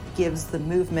really gives the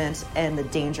movement and the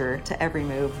danger to every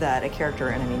move that a character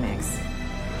or enemy makes.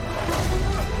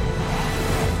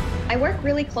 I work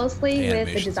really closely with the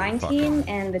Animations design are fucking team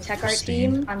and the tech art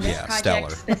pristine. team on this Yeah, project stellar.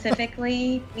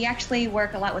 specifically. We actually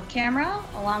work a lot with camera,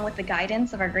 along with the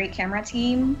guidance of our great camera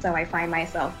team. So I find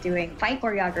myself doing fight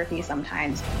choreography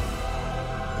sometimes.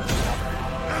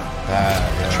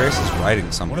 Atreus is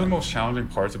writing something. One of the most challenging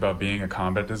parts about being a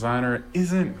combat designer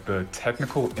isn't the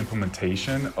technical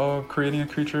implementation of creating a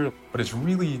creature, but it's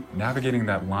really navigating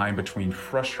that line between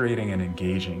frustrating and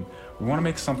engaging. We want to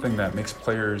make something that makes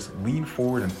players lean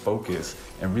forward and focus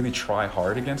and really try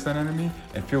hard against an enemy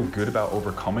and feel good about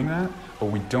overcoming that,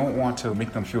 but we don't want to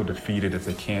make them feel defeated if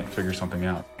they can't figure something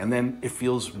out. And then it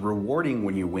feels rewarding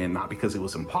when you win, not because it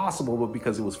was impossible, but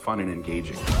because it was fun and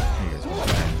engaging.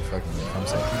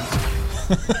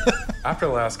 After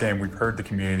the last game, we've heard the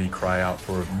community cry out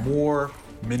for more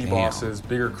mini-bosses,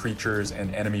 bigger creatures,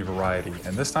 and enemy variety,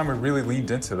 and this time we really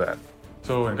leaned into that.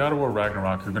 So in God of War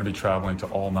Ragnarok, you're going to be traveling to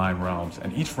all 9 realms,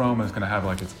 and each realm is going to have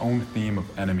like its own theme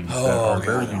of enemies that are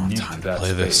very unique to that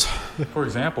space. For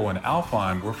example, in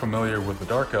Alfheim, we're familiar with the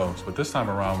Dark Elves, but this time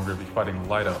around we're going to be fighting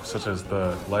Light Elves, such as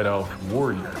the Light Elf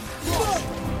Warrior.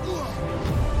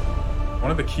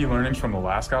 One of the key learnings from the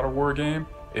last God of War game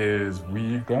is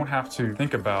we don't have to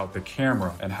think about the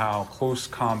camera and how close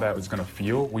combat is going to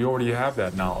feel. We already have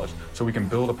that knowledge, so we can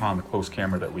build upon the close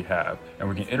camera that we have, and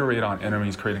we can iterate on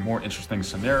enemies, creating more interesting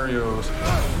scenarios.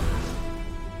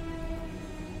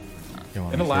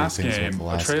 In the last game,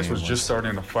 Atreus was just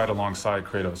starting to fight alongside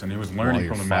Kratos, and he was learning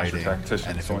from the master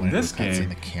tactician. So in this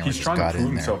game, he's trying to prove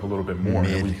himself a little bit more,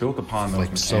 and we built upon those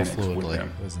mechanics with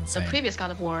him. The previous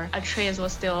God of War, Atreus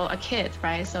was still a kid,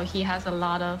 right? So he has a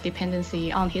lot of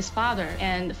dependency on his father.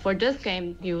 And for this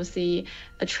game, you will see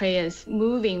Atreus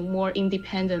moving more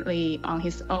independently on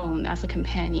his own as a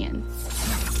companion.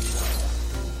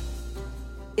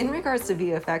 In regards to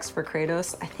VFX for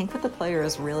Kratos, I think what the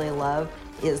players really love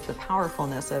is the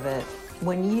powerfulness of it.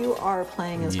 When you are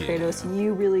playing as Kratos,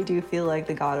 you really do feel like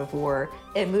the God of War.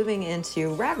 And moving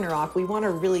into Ragnarok, we want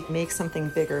to really make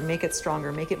something bigger, make it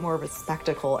stronger, make it more of a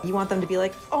spectacle. You want them to be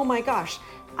like, oh my gosh,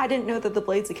 I didn't know that the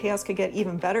Blades of Chaos could get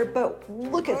even better, but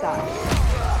look at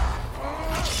that.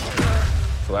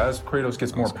 So as Kratos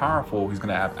gets more powerful, he's going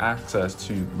to have access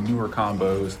to newer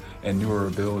combos and newer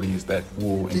abilities that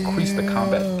will increase the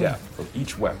combat depth of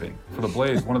each weapon. For the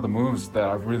Blades, one of the moves that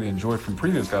I've really enjoyed from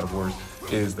previous God of Wars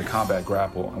is the combat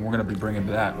grapple, and we're going to be bringing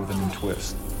that with a new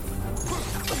twist.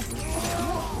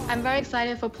 I'm very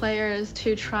excited for players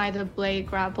to try the blade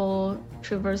grapple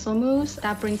traversal moves.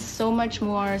 That brings so much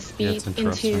more speed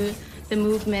into the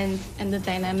movement and the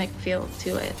dynamic feel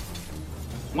to it.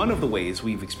 One of the ways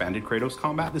we've expanded Kratos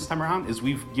combat this time around is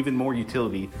we've given more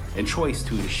utility and choice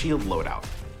to the shield loadout.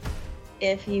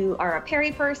 If you are a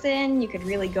parry person, you could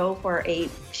really go for a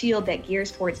shield that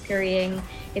gears towards parrying.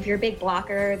 If you're a big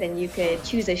blocker, then you could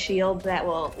choose a shield that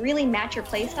will really match your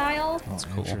playstyle. That's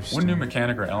cool. One new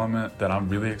mechanic or element that I'm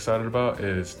really excited about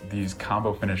is these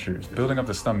combo finishers. Building up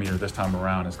the stun meter this time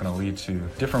around is going to lead to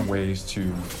different ways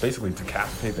to basically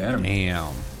decapitate the enemy.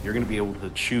 Damn. You're going to be able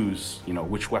to choose,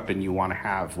 which weapon you want to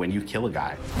have when you kill a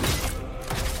guy.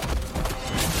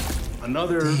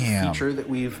 Another feature that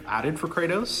we've added for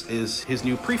Kratos is his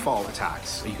new pre-fall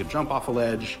attacks. You could jump off a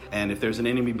ledge, and if there's an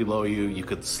enemy below you, you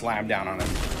could slam down on him.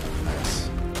 Nice.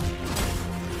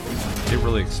 It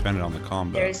really expanded on the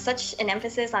combo. There's such an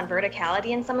emphasis on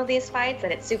verticality in some of these fights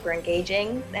that it's super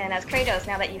engaging. And as Kratos,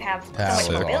 now that you have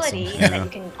so much mobility, and that you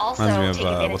can also take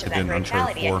advantage of that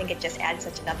verticality, I think it just adds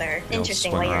such another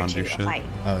interesting layer to the fight.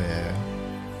 Oh, yeah.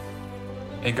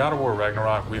 In God of War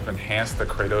Ragnarok, we've enhanced the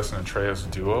Kratos and Atreus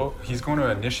duo. He's going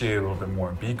to initiate a little bit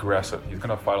more, be aggressive. He's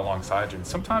going to fight alongside you, and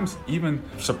sometimes even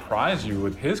surprise you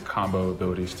with his combo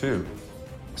abilities too.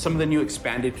 Some of the new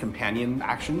expanded companion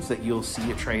actions that you'll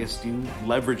see Atreus do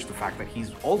leverage the fact that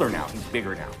he's older now, he's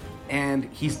bigger now. And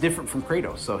he's different from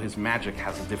Kratos, so his magic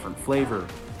has a different flavor.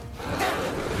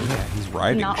 Yeah, he's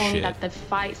riding Not shit. only that they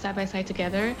fight side by side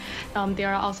together,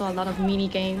 there are also a lot of mini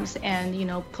games and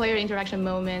player interaction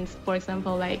moments. For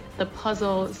example, like the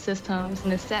puzzle systems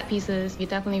and the set pieces. You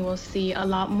definitely will see a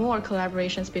lot more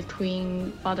collaborations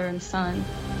between father and son.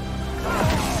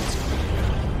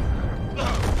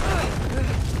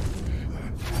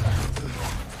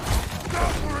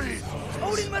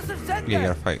 Yeah, you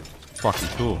gotta fight fucking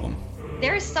two of them.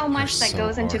 There's so much that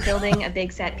goes into building a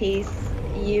big set piece.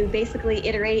 You basically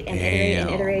iterate and iterate and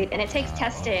iterate, and it takes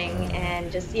testing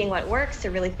and just seeing what works to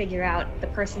really figure out the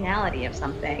personality of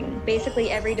something.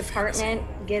 Basically, every department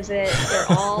gives it their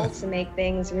all to make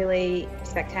things really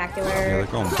spectacular. Yeah, they're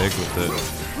going big with it.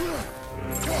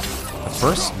 The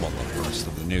first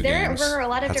of the new there games. There were a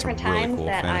lot of different really times cool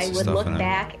that I would look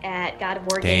back at God of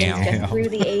War games just through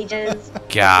the ages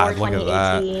God, before look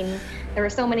at 2018. that. There were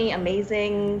so many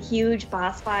amazing, huge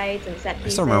boss fights and set I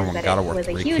pieces still remember when that God of it War was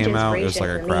a 3 huge came out. It was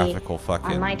inspiration like a for me graphical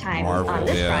fucking on my time marvel. on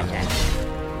this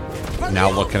project.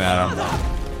 Now looking at them,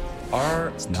 Our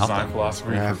design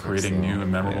philosophy for creating new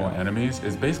and memorable enemies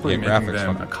is basically making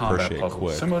them a combat puzzle,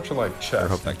 similar to like chess. I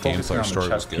hope that focusing gameplay on story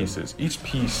the was chess good. pieces. Each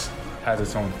piece has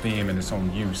its own theme and its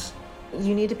own use.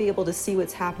 You need to be able to see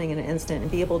what's happening in an instant and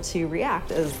be able to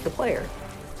react as the player.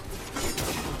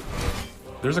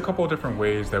 There's a couple of different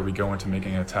ways that we go into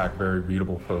making an attack very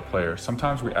readable for the player.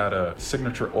 Sometimes we add a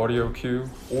signature audio cue,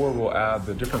 or we'll add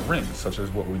the different rings, such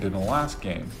as what we did in the last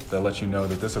game, that lets you know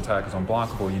that this attack is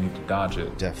unblockable, you need to dodge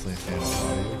it. Definitely a fan of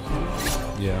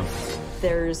audio cue. Yeah.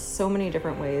 There's so many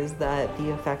different ways that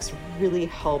VFX really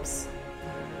helps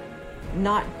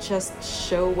not just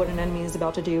show what an enemy is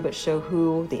about to do, but show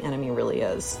who the enemy really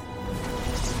is.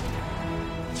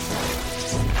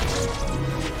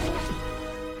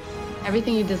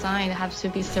 Everything you design has to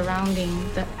be surrounding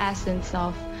the essence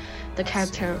of the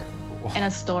character and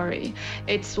a story.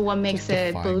 It's what makes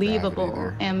it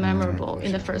believable and memorable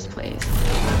in the first place.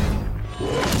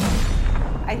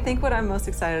 I think what I'm most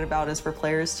excited about is for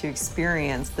players to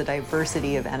experience the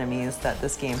diversity of enemies that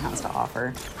this game has to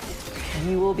offer.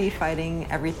 You will be fighting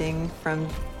everything from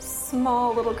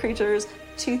small little creatures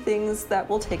to things that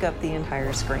will take up the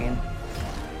entire screen.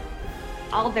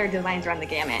 All of their designs run the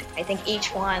gamut. I think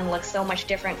each one looks so much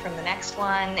different from the next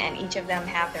one, and each of them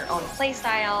have their own play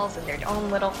styles and their own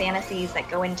little fantasies that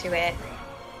go into it.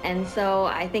 And so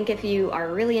I think if you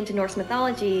are really into Norse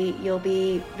mythology, you'll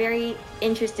be very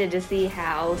interested to see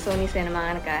how Sony Santa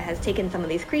Monica has taken some of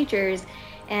these creatures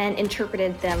and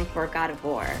interpreted them for God of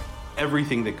War.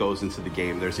 Everything that goes into the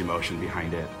game, there's emotion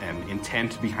behind it and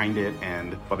intent behind it,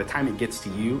 and by the time it gets to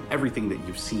you, everything that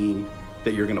you've seen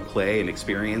that you're going to play and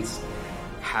experience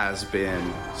has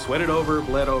been sweated over,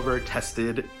 bled over,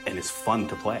 tested, and is fun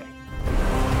to play.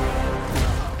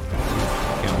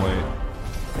 Can't wait.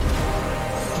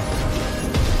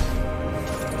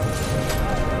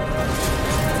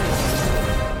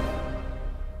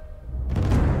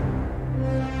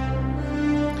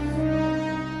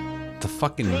 The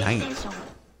fucking 9th.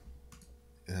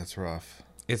 That's rough.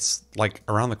 It's like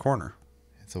around the corner.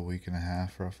 It's a week and a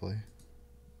half, roughly.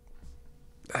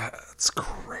 That's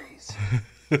crazy.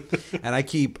 And I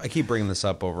keep bringing this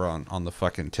up over on the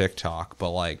fucking TikTok,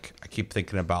 but like I keep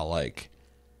thinking about like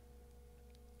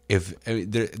if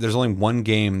there's only one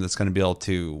game that's going to be able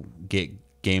to get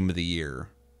Game of the Year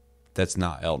that's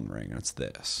not Elden Ring, and it's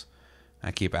this. And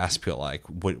I keep asking people like,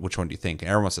 which one do you think?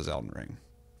 And everyone says Elden Ring,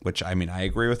 which I mean I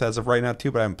agree with as of right now too,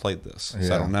 but I haven't played this,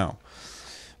 so I don't know.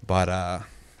 But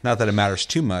not that it matters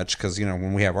too much, because you know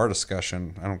when we have our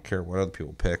discussion, I don't care what other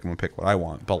people pick. I'm gonna pick what I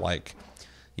want. But like,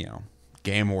 you know,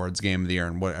 Game Awards, Game of the Year,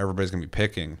 and what everybody's gonna be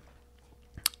picking,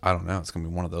 I don't know. It's gonna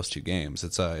be one of those two games.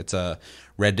 It's a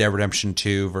Red Dead Redemption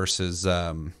 2 versus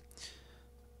oh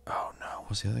no,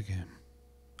 what's the other game?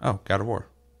 Oh, God of War.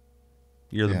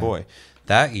 You're the boy.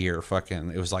 That year,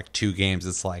 fucking, it was like two games.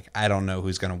 It's like I don't know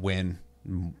who's gonna win,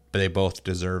 but they both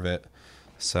deserve it.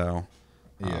 So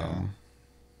yeah.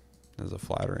 There's a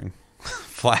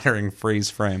flattering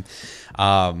freeze frame.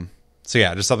 So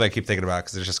yeah, just something I keep thinking about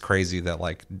because it's just crazy that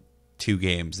like two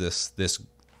games this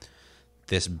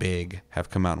big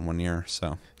have come out in 1 year.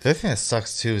 So the other thing that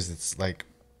sucks too is it's like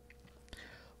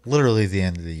literally the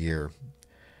end of the year.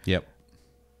 Yep.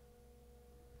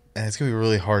 And it's gonna be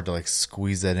really hard to like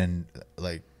squeeze that in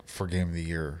like for Game of the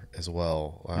Year as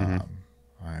well.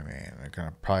 I mean,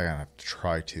 they're probably gonna have to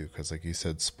try to, because like you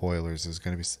said, spoilers is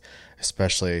gonna be,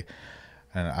 especially,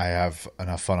 and I have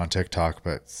enough fun on TikTok,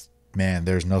 but man,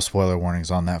 there's no spoiler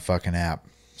warnings on that fucking app.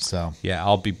 So yeah,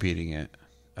 I'll be beating it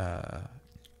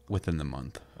within the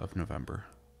month of November.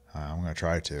 I'm gonna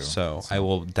try to. So I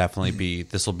will definitely be.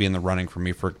 This will be in the running for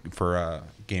me for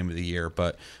Game of the Year.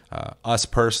 But us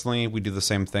personally, we do the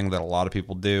same thing that a lot of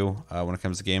people do when it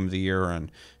comes to Game of the Year. And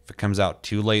if it comes out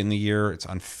too late in the year, it's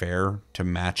unfair to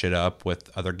match it up with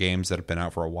other games that have been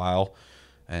out for a while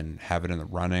and have it in the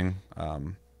running.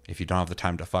 If you don't have the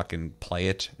time to fucking play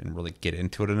it and really get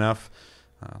into it enough,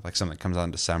 like something that comes out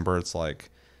in December, it's like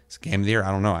it's Game of the Year.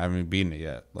 I don't know. I haven't even beaten it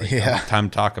yet. Like, I don't have time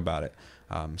to talk about it.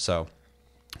 So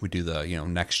we do the,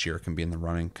 next year can be in the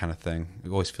running kind of thing. It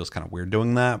always feels kind of weird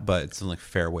doing that, but it's the only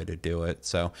fair way to do it.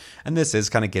 So, and this is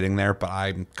kind of getting there, but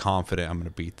I'm confident I'm going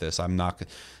to beat this. I'm not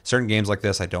certain games like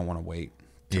this. I don't want to wait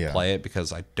to play it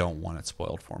because I don't want it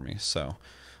spoiled for me. So,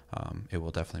 it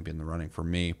will definitely be in the running for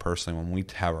me personally when we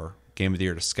have our Game of the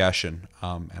Year discussion.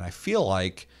 And I feel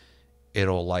like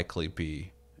it'll likely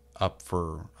be up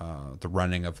for the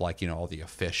running of like, all the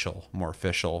more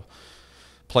official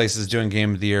places doing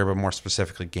Game of the Year, but more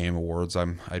specifically Game Awards.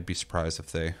 I'd be surprised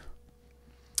if they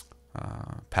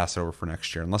pass it over for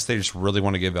next year, unless they just really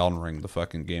want to give Elden Ring the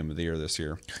fucking Game of the Year this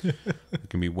year. It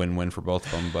can be win-win for both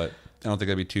of them, but I don't think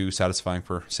that'd be too satisfying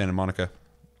for Santa Monica,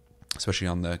 especially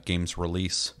on the game's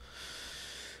release.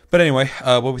 But anyway,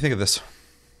 what do we think of this?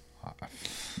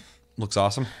 Looks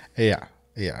awesome. Yeah,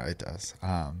 it does.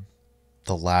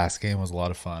 The last game was a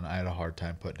lot of fun. I had a hard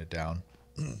time putting it down.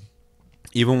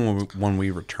 Even when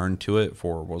we returned to it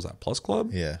for, what was that, Plus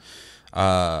Club? Yeah.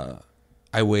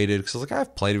 I waited because I was like,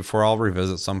 I've played it before. I'll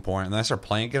revisit at some point. And then I started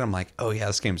playing again. I'm like, oh yeah,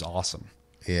 this game's awesome.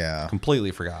 Yeah.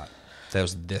 Completely forgot that it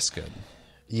was this good.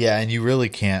 Yeah, and you really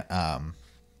can't,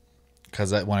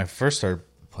 because when I first started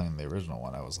playing the original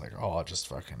one, I was like, oh, I'll just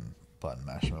fucking button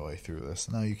mash my way through this.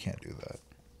 No, you can't do that.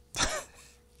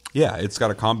 Yeah, it's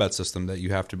got a combat system that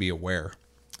you have to be aware.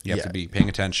 You have to be paying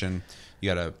attention. You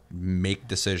got to make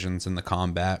decisions in the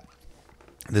combat.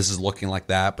 This is looking like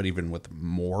that, but even with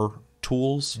more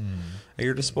tools at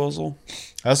your disposal.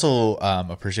 I also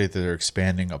appreciate that they're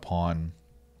expanding upon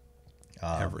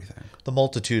everything, the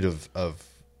multitude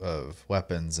of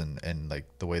weapons and like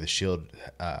the way the shield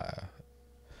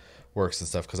works and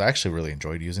stuff. Because I actually really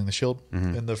enjoyed using the shield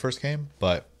in the first game,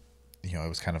 but it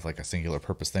was kind of like a singular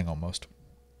purpose thing almost.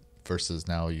 Versus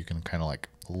now you can kind of like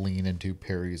lean into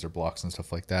parries or blocks and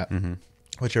stuff like that,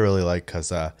 which I really like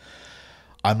because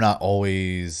I'm not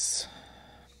always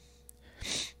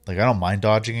like, I don't mind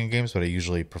dodging in games, but I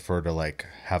usually prefer to like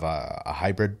have a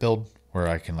hybrid build where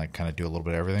I can like kind of do a little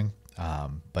bit of everything,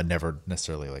 but never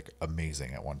necessarily like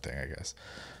amazing at one thing, I guess.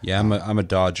 Yeah, I'm a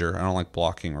dodger. I don't like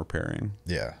blocking or parrying.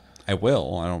 Yeah. I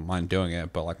don't mind doing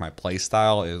it, but like my play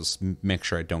style is make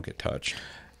sure I don't get touched.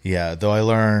 Yeah, though I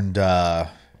learned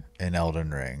in Elden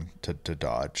Ring to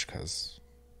dodge, because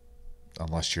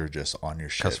unless you're just on your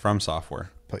shit. Because From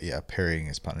Software. But yeah, parrying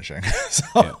is punishing.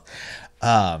 So,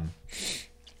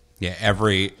 yeah,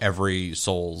 every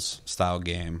Souls style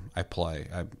game I play,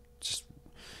 I just,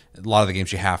 a lot of the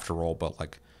games you have to roll, but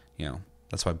like,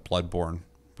 that's why Bloodborne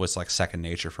was like second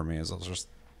nature for me, is I was just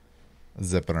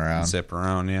zipping around.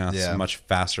 Yeah. It's a much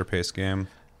faster paced game.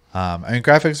 I mean,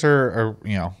 graphics are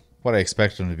what I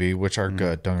expect them to be, which are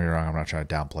good. Don't get me wrong, I'm not trying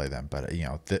to downplay them, but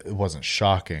it wasn't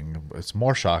shocking. It's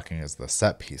more shocking as the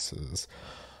set pieces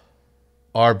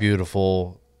are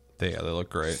beautiful. They look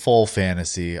great. Full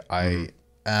fantasy. I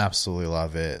absolutely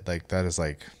love it. Like, that is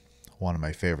like one of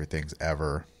my favorite things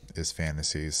ever is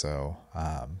fantasy. So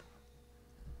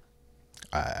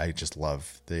I just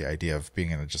love the idea of being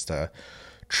in just a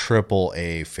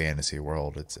AAA fantasy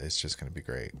world. It's just going to be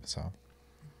great. So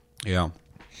yeah.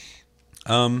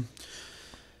 So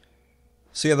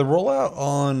yeah, the rollout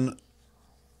on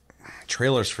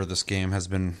trailers for this game has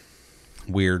been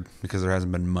weird because there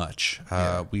hasn't been much.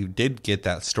 We did get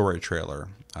that story trailer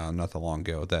not that long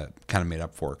ago that kind of made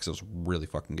up for it because it was really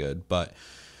fucking good. But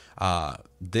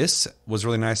this was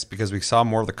really nice because we saw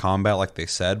more of the combat, like they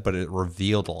said, but it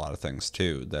revealed a lot of things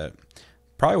too that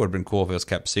probably would have been cool if it was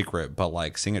kept secret. But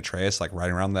like seeing Atreus like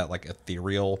riding around that like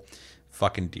ethereal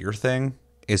fucking deer thing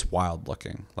is wild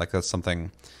looking. Like that's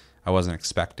something I wasn't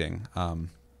expecting.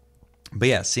 But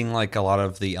yeah, seeing like a lot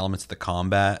of the elements of the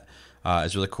combat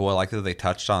is really cool. I like that they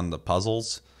touched on the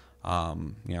puzzles.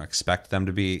 Expect them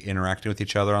to be interacting with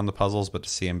each other on the puzzles, but to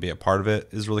see them be a part of it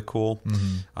is really cool.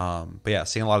 But yeah,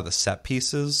 seeing a lot of the set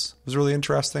pieces was really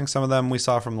interesting. Some of them we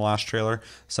saw from the last trailer.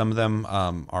 Some of them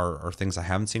are things I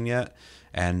haven't seen yet.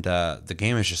 And the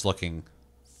game is just looking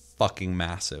fucking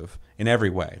massive in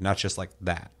every way, not just like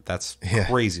that. That's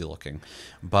crazy looking.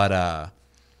 But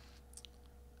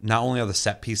not only are the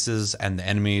set pieces and the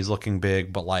enemies looking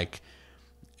big, but like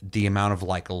the amount of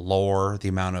like lore, the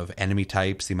amount of enemy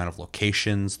types, the amount of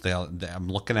locations. I'm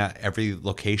looking at every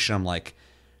location. I'm like,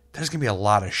 there's gonna be a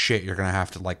lot of shit you're gonna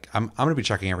have to like. I'm gonna be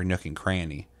checking every nook and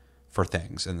cranny for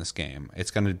things in this game.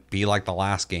 It's gonna be like the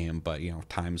last game, but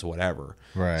times whatever.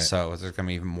 Right. So there's gonna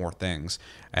be even more things,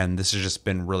 and this has just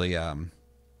been really.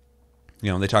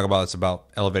 They talk about it's about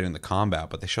elevating the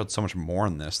combat, but they showed so much more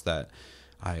in this that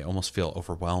I almost feel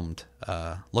overwhelmed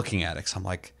looking at it. Cause I'm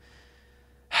like,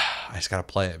 I just gotta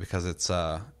play it because it's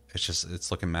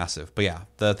looking massive. But yeah,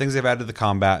 the things they've added to the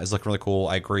combat is looking really cool.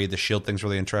 I agree. The shield thing's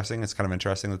really interesting. It's kind of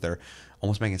interesting that they're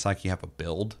almost making it sound like you have a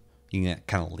build. You can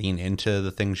kind of lean into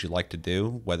the things you like to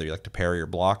do, whether you like to parry or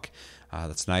block.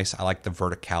 That's nice. I like the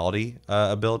verticality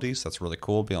abilities. That's really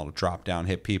cool. Being able to drop down,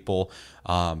 hit people,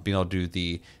 being able to do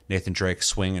the Nathan Drake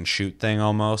swing and shoot thing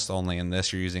almost. Only in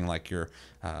this, you're using like your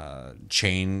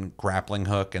chain grappling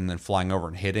hook and then flying over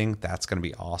and hitting. That's going to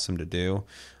be awesome to do.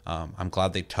 I'm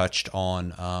glad they touched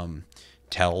on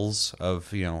tells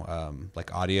of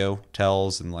like audio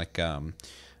tells and like the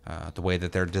way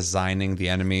that they're designing the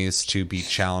enemies to be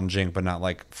challenging but not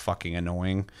like fucking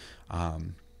annoying.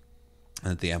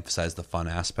 And that they emphasize the fun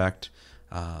aspect.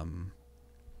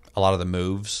 a lot of the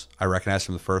moves I recognize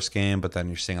from the first game, but then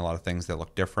you're seeing a lot of things that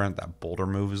look different. That boulder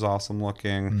move is awesome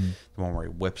looking. The one where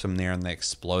he whips them there and they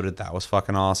exploded, that was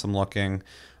fucking awesome looking.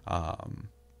 And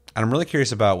I'm really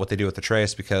curious about what they do with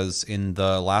Atreus, because in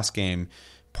the last game,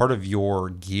 part of your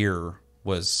gear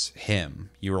was him.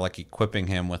 You were like equipping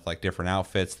him with like different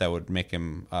outfits that would make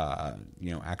him,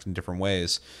 act in different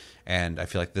ways. And I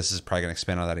feel like this is probably going to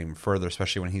expand on that even further,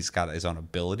 especially when he's got his own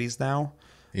abilities now.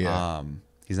 Yeah.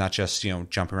 He's not just,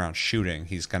 jumping around shooting.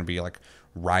 He's going to be like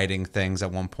riding things.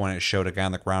 At one point, it showed a guy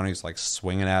on the ground. He's like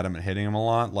swinging at him and hitting him a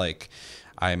lot. Like,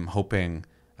 I'm hoping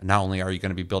not only are you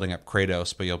going to be building up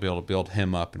Kratos, but you'll be able to build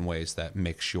him up in ways that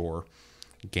makes your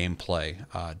gameplay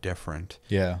different.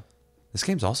 Yeah. This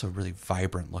game's also really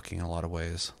vibrant looking in a lot of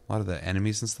ways. A lot of the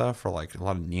enemies and stuff are like a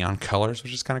lot of neon colors,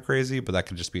 which is kind of crazy, but that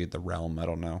could just be the realm. I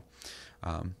don't know.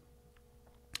 But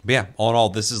yeah, all in all,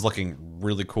 this is looking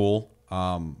really cool.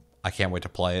 I can't wait to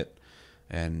play it.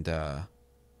 And the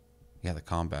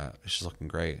combat is just looking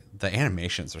great. The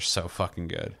animations are so fucking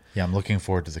good. Yeah, I'm looking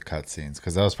forward to the cutscenes,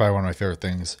 because that was probably one of my favorite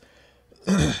things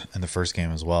in the first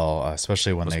game as well,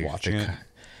 especially when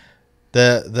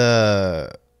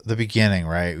the beginning,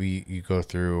 right? You go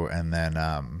through and then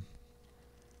I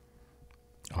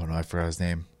forgot his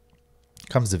name.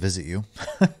 Comes to visit you.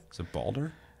 Is it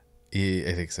Baldur?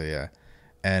 I think so, yeah.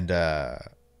 And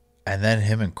then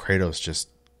him and Kratos just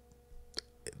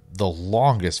the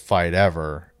longest fight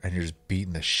ever, and you're just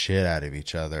beating the shit out of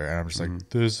each other, and I'm just like,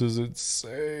 this is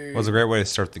insane. Well, it's a great way to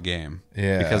start the game.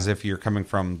 Yeah. Because if you're coming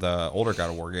from the older God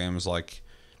of War games, like,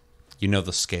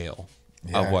 the scale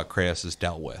of what Kratos has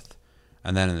dealt with.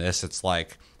 And then in this, it's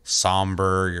like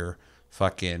somber, you're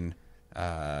fucking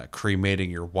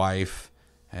cremating your wife,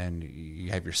 and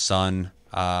you have your son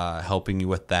helping you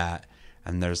with that.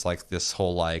 And there's like this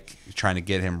whole like trying to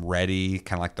get him ready,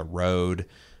 kind of like the road,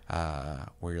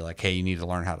 where you're like, hey, you need to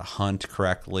learn how to hunt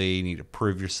correctly, you need to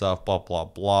prove yourself, blah blah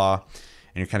blah.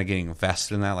 And you're kind of getting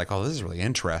invested in that, like, oh, this is really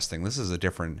interesting. This is a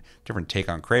different take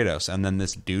on Kratos. And then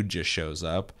this dude just shows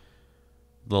up,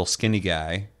 little skinny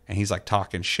guy, and he's like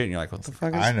talking shit, and you're like, what the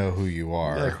fuck is I know who you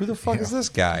are. Like, who the fuck is this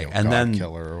guy? And then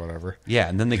killer or whatever. Yeah,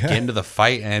 and then they get into the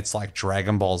fight, and it's like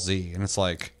Dragon Ball Z, and it's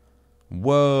like,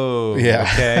 whoa, yeah,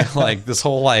 okay. Like this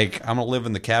whole like, I'm gonna live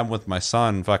in the cabin with my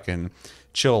son, fucking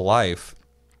chill life.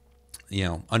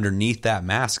 Underneath that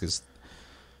mask is,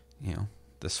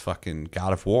 this fucking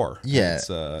God of War. Yeah,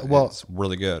 it's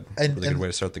really good. Really good way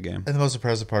to start the game. And the most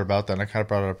impressive part about that, and I kind of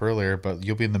brought it up earlier, but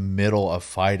you'll be in the middle of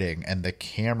fighting, and the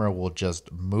camera will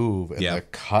just move, and the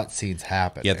cutscenes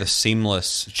happen. Yeah, the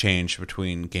seamless change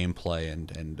between gameplay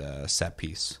and set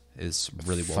piece is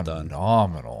really well done.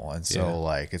 Phenomenal. And so,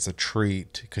 it's a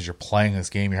treat, because you're playing this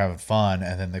game, you're having fun,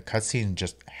 and then the cutscene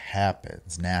just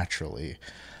happens naturally.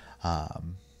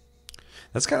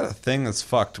 That's kind of the thing that's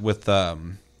fucked with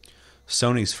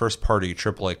Sony's first party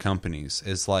AAA companies,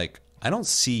 is like, I don't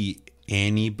see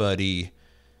anybody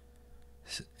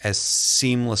as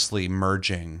seamlessly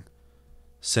merging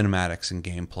cinematics and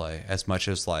gameplay as much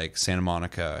as like Santa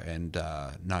Monica and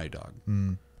Naughty Dog.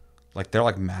 Like, they're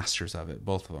like masters of it,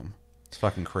 both of them. It's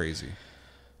fucking crazy.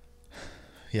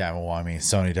 Yeah, well, I mean,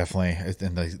 Sony definitely,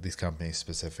 and these companies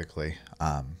specifically,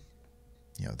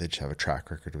 they just have a track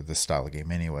record with this style of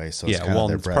game anyway. So it's kind of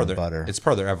their bread and butter. It's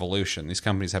part of their evolution. These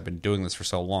companies have been doing this for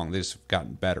so long; they've just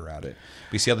gotten better at it.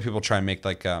 But you see other people try and make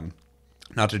like,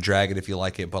 not to drag it if you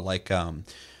like it, but like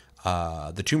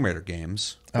the Tomb Raider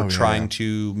games are trying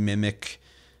to mimic.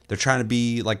 They're trying to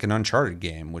be like an Uncharted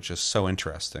game, which is so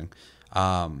interesting.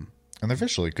 And they're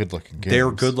visually good-looking games.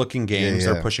 They're good-looking games.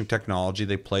 They're pushing technology.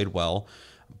 They played well,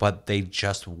 but they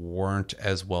just weren't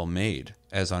as well made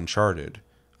as Uncharted.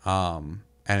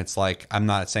 And it's like, I'm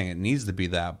not saying it needs to be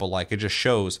that, but like, it just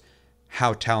shows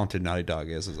how talented Naughty Dog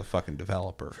is as a fucking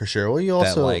developer. For sure. Well, you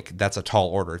also that's a tall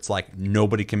order. It's like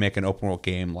nobody can make an open world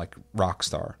game like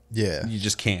Rockstar. Yeah, you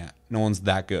just can't. No one's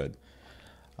that good.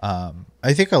 I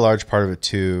think a large part of it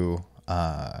too,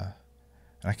 and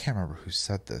I can't remember who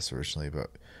said this originally,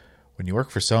 but when you work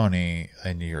for Sony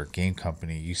and you're a game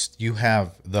company, you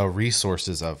have the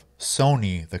resources of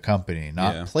Sony, the company,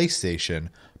 not PlayStation,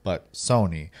 but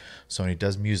Sony. Sony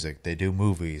does music, they do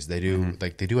movies, they do they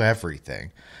do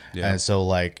everything. And so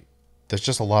like there's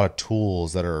just a lot of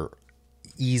tools that are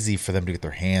easy for them to get their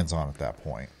hands on at that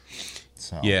point.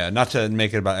 So yeah, not to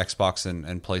make it about Xbox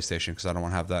and PlayStation, because I don't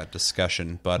want to have that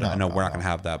discussion, but I know we're not going to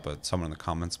have that, but someone in the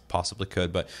comments possibly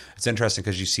could. But it's interesting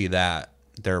because you see that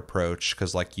their approach,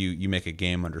 because like you make a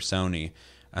game under Sony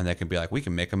and they can be like, we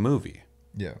can make a movie.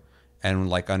 Yeah.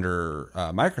 And like under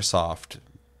Microsoft,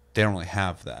 they don't really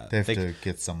have that. They have to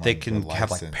get someone. They can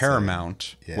have like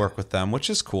Paramount work with them, which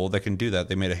is cool. They can do that.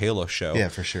 They made a Halo show. Yeah,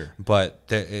 for sure. But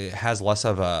it has less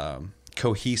of a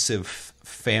cohesive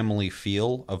family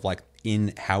feel of like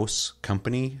in-house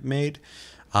company made.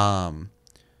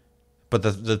 But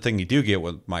the thing you do get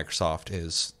with Microsoft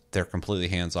is they're completely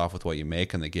hands off with what you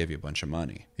make, and they give you a bunch of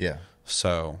money. Yeah.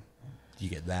 So you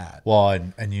get that. Well,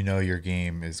 and you know your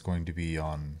game is going to be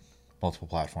on multiple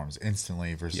platforms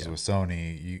instantly versus with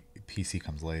Sony, PC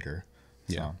comes later.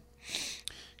 So.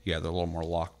 Yeah, they're a little more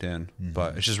locked in,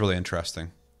 but it's just really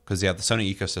interesting because the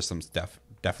Sony ecosystem's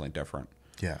definitely different.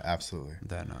 Yeah, absolutely.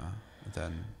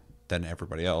 Than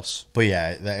everybody else. But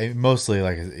yeah, mostly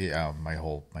like my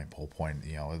whole point,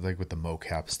 like with the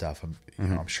mocap stuff,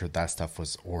 I'm sure that stuff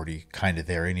was already kind of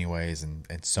there anyways, and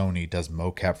Sony does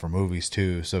mocap for movies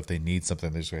too. So if they need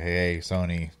something, they just go, hey,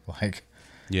 Sony, like,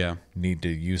 need to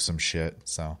use some shit.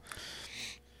 So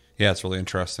yeah, it's really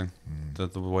interesting the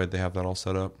way they have that all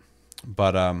set up.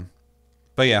 But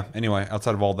yeah, anyway,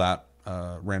 outside of all that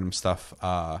random stuff,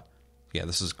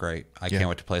 this is great. I can't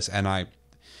wait to play this, and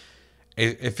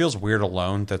it feels weird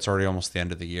alone that's already almost the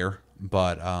end of the year,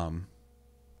 but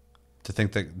to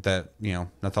think that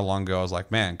not that long ago I was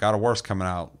like, man, God of War's coming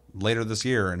out later this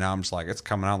year, and now I'm just like, it's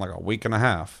coming out in like a week and a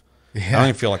half. I don't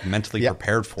even feel like mentally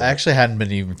prepared for it. I actually hadn't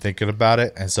been even thinking about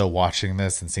it, and so watching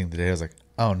this and seeing the day, I was like,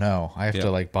 oh no, I have to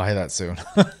like buy that soon.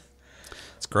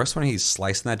 It's gross when he's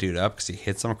slicing that dude up because he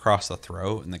hits him across the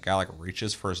throat, and the guy like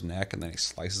reaches for his neck, and then he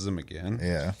slices him again.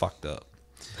 Yeah, fucked up.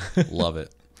 Love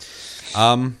it.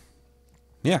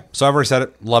 Yeah, so I've already said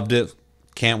it. Loved it.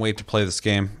 Can't wait to play this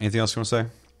game. Anything else you want to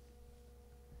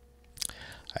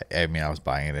say? I mean, I was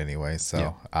buying it anyway,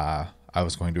 so I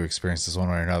was going to experience this one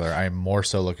way or another. I'm more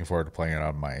so looking forward to playing it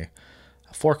on my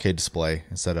 4K display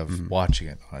instead of watching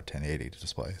it on a 1080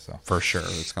 display. So for sure,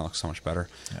 it's gonna look so much better.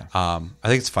 I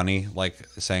think it's funny, like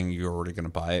saying you're already gonna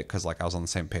buy it because like I was on the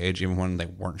same page even when they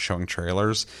weren't showing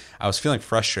trailers. I was feeling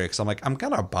frustrated because I'm like, I'm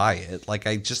gonna buy it. Like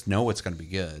I just know it's gonna be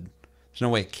good. There's no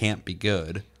way it can't be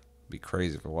good. It'd be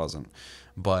crazy if it wasn't.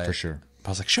 But for sure. I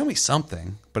was like, show me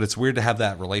something. But it's weird to have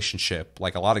that relationship.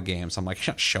 Like a lot of games, I'm like,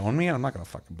 you're not showing me? I'm not going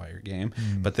to fucking buy your game.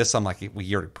 But this, I'm like, well,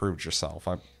 you already proved yourself.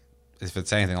 If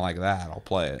it's anything like that, I'll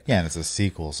play it. Yeah, and it's a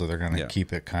sequel, so they're going to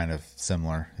keep it kind of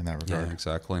similar in that regard. Yeah,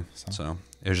 exactly. So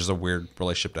it was just a weird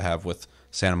relationship to have with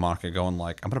Santa Monica going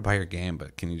like, I'm going to buy your game,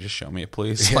 but can you just show me it,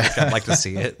 please? Like, I'd like to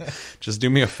see it. Just do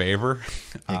me a favor.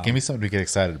 Give me something to get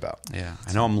excited about. Yeah,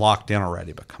 I know I'm locked in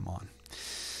already, but come on.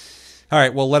 All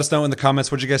right, well, let us know in the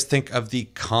comments what you guys think of the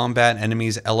combat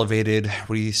enemies elevated.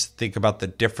 What do you think about the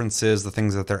differences, the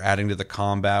things that they're adding to the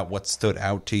combat? What stood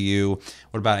out to you?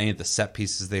 What about any of the set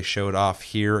pieces they showed off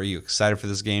here? Are you excited for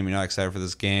this game? You're not excited for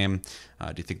this game?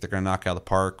 Do you think they're going to knock out of the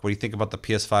park? What do you think about the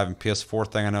PS5 and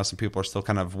PS4 thing? I know some people are still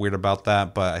kind of weird about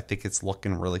that, but I think it's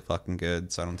looking really fucking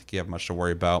good, so I don't think you have much to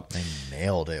worry about. They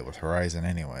nailed it with Horizon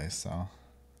anyway, so.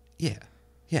 Yeah.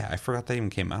 Yeah, I forgot that even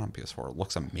came out on PS4. It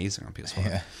looks amazing on PS4.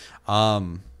 Yeah.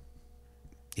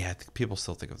 I think people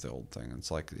still think of the old thing.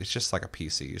 It's just like a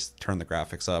PC. You just turn the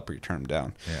graphics up or you turn them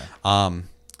down. Yeah.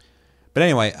 But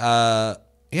anyway, let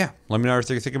me know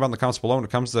everything you think about in the comments below when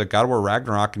it comes to God of War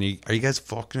Ragnarok. And are you guys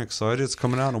fucking excited? It's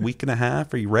coming out in a week and a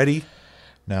half. Are you ready?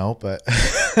 No, but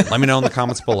let me know in the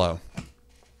comments below.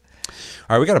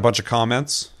 All right, we got a bunch of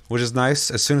comments, which is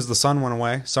nice. As soon as the summer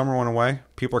went away,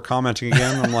 people are commenting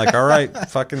again. I'm like, all right,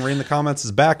 fucking reading the comments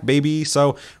is back, baby.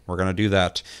 So we're going to do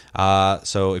that.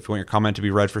 So if you want your comment to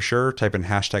be read for sure, type in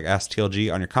hashtag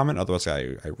AskTLG on your comment. Otherwise,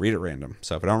 I read it random.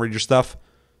 So if I don't read your stuff,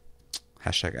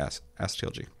 hashtag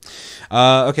AskTLG.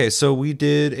 Okay, so we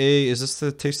did is this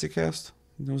the Tastecast?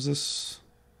 Was this?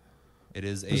 It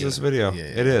is. Is this video? Yeah.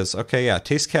 It is. Okay, yeah.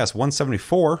 Tastecast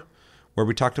 174. Where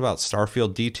we talked about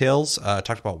Starfield details,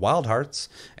 talked about Wild Hearts,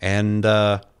 and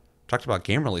talked about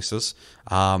game releases.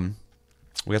 We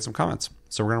got some comments,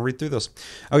 so we're going to read through those.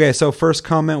 Okay, so first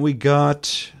comment we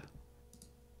got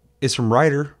is from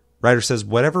Ryder. Ryder says,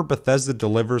 whatever Bethesda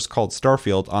delivers called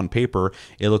Starfield on paper,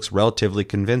 it looks relatively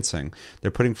convincing.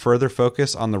 They're putting further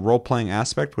focus on the role-playing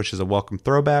aspect, which is a welcome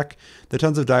throwback. The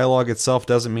tons of dialogue itself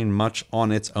doesn't mean much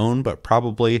on its own, but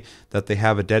probably that they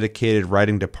have a dedicated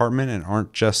writing department and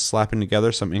aren't just slapping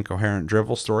together some incoherent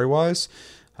drivel story-wise,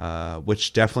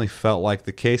 which definitely felt like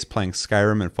the case playing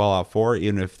Skyrim and Fallout 4,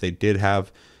 even if they did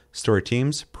have story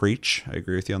teams. Preach. I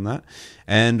agree with you on that.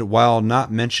 And while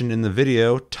not mentioned in the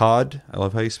video, Todd, I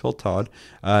love how you spelled Todd,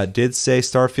 did say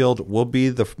Starfield will be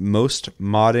the most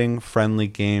modding friendly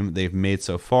game they've made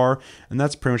so far, and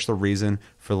that's pretty much the reason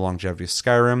for the longevity of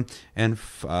Skyrim and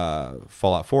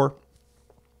Fallout 4.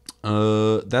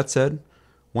 That said,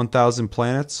 1,000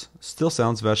 planets still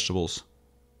sounds vegetables.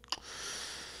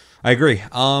 I agree.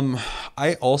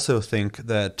 I also think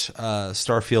that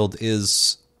Starfield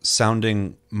is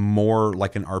sounding more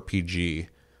like an RPG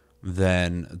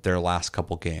than their last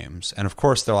couple games. And of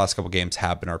course, their last couple games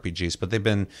have been RPGs, but they've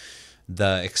been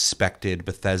the expected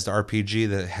Bethesda RPG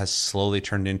that has slowly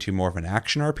turned into more of an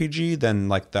action RPG than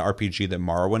like the RPG that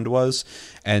Morrowind was.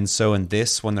 And so in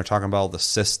this, when they're talking about all the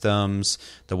systems,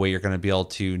 the way you're going to be able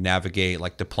to navigate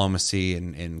like diplomacy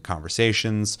and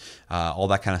conversations, all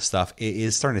that kind of stuff, it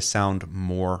is starting to sound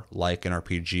more like an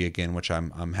RPG again, which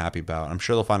I'm happy about. I'm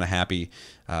sure they'll find a happy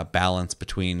balance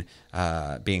between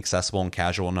being accessible and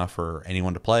casual enough for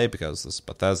anyone to play, because this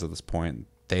Bethesda at this point,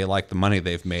 they like the money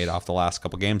they've made off the last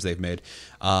couple games they've made.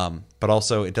 But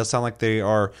also, it does sound like they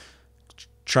are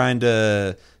trying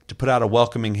to put out a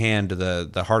welcoming hand to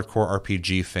the hardcore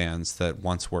RPG fans that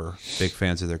once were big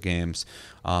fans of their games.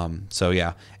 So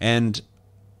yeah, and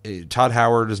Todd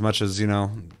Howard, as much as, you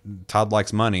know, Todd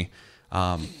likes money,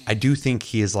 I do think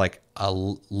he is like a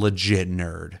legit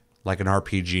nerd, like an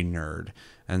RPG nerd.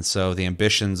 And so the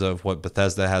ambitions of what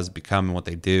Bethesda has become and what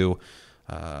they do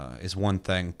is one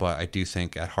thing, but I do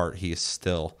think at heart he is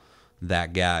still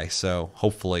that guy. So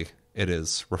hopefully it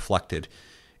is reflected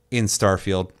in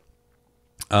Starfield.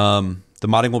 The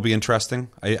modding will be interesting.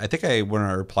 I think when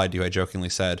I replied to you, I jokingly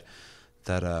said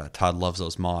that Todd loves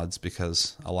those mods,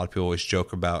 because a lot of people always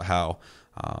joke about how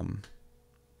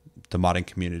the modding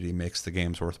community makes the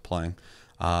games worth playing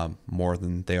more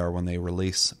than they are when they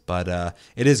release. But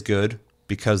it is good,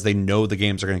 because they know the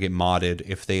games are going to get modded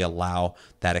if they allow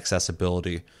that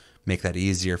accessibility, make that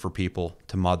easier for people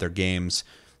to mod their games.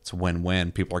 It's a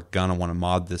win-win. People are going to want to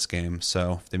mod this game.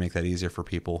 So if they make that easier for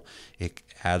people, it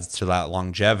adds to that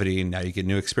longevity. Now you get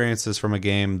new experiences from a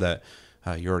game that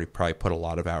you already probably put a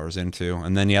lot of hours into.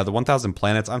 And then, yeah, the 1,000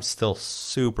 planets, I'm still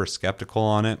super skeptical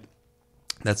on it.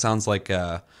 That sounds like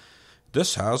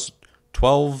this has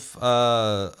 12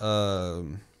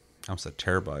 terabytes.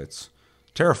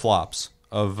 Teraflops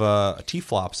of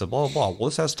T-flops of blah, blah, blah. Well,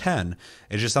 this has 10.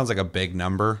 It just sounds like a big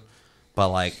number. But,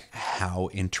 like, how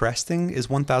interesting is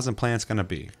 1,000 planets going to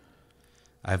be?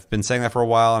 I've been saying that for a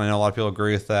while, and I know a lot of people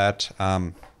agree with that.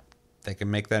 They can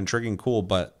make that intriguing, cool,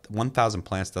 but 1,000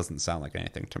 planets doesn't sound like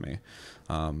anything to me.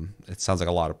 It sounds like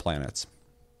a lot of planets.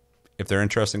 If they're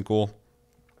interesting, cool.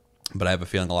 But I have a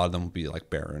feeling a lot of them will be, like,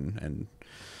 barren and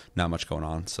not much going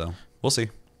on. So, we'll see.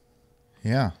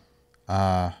 Yeah.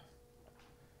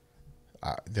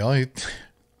 I don't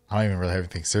even really have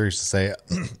anything serious to say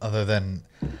other than,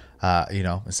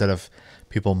 instead of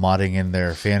people modding in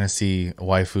their fantasy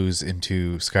waifus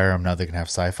into Skyrim, now they can have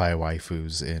sci-fi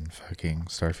waifus in fucking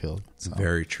Starfield. So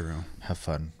very true. Have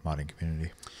fun, modding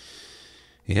community.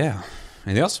 Yeah.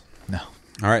 Anything else? No.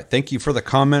 All right. Thank you for the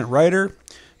comment, writer.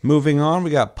 Moving on,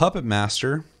 we got Puppet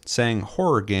Master saying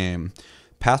horror game.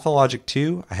 Pathologic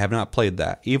 2, I have not played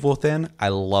that. Evil Within, I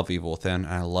love Evil Within,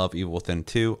 and I love Evil Within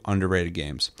 2, underrated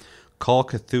games. Call of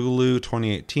Cthulhu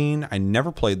 2018, I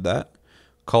never played that.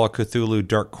 Call of Cthulhu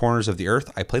Dark Corners of the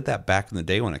Earth, I played that back in the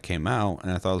day when it came out,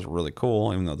 and I thought it was really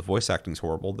cool, even though the voice acting is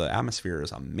horrible. The atmosphere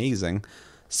is amazing.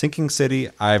 Sinking City,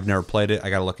 I've never played it,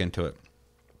 I gotta look into it.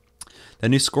 The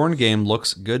new Scorn game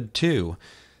looks good too.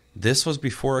 This was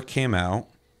before it came out.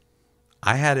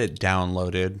 I had it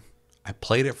downloaded. I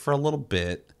played it for a little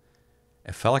bit.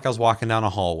 It felt like I was walking down a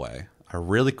hallway, a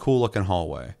really cool looking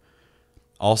hallway.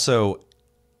 Also,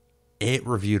 it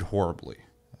reviewed horribly.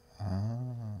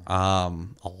 A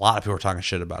lot of people were talking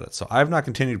shit about it. So I've not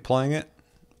continued playing it.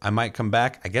 I might come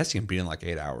back. I guess you can beat it in like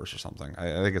 8 hours or something.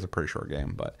 I think it's a pretty short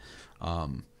game, but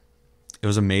it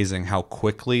was amazing how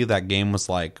quickly that game was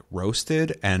like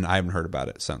roasted, and I haven't heard about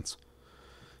it since.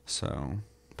 So,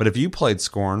 but if you played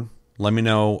Scorn, let me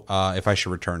know if I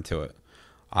should return to it.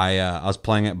 I was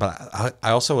playing it, but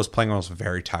I also was playing when I was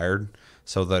very tired.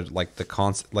 So that like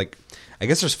I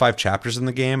guess there's 5 chapters in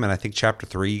the game, and I think chapter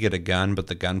 3 you get a gun, but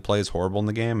the gunplay is horrible in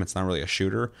the game. It's not really a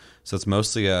shooter, so it's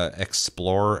mostly a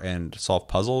explore and solve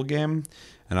puzzle game.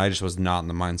 And I just was not in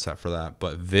the mindset for that.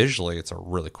 But visually, it's a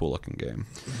really cool looking game.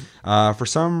 For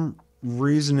some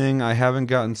reasoning, I haven't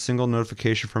gotten single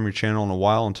notification from your channel in a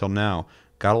while until now.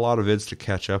 Got a lot of vids to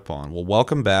catch up on. Well,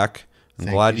 welcome back. I'm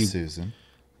glad you, Susan.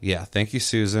 Yeah, thank you,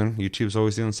 Susan. YouTube's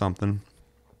always doing something.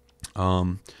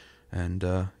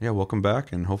 Yeah, welcome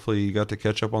back, and hopefully you got to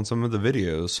catch up on some of the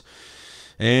videos.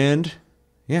 And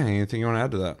yeah, anything you want to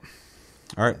add to that?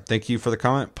 All right, thank you for the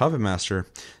comment, Puppet Master.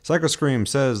 Psycho Scream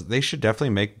says they should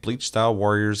definitely make Bleach style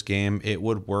Warriors game. It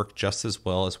would work just as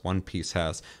well as One Piece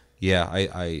has. Yeah,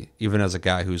 I even as a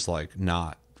guy who's like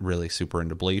not really super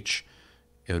into Bleach,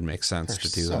 it would make sense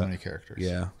to do that. So many characters.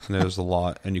 Yeah, there's a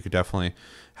lot, and you could definitely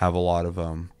have a lot of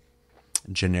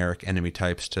generic enemy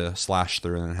types to slash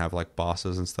through and then have like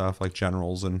bosses and stuff like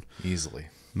generals and easily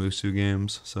Musou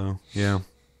games. So yeah,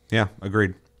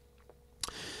 agreed.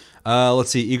 Let's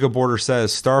see. Ego Border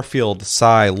says, Starfield,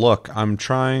 sigh, look, I'm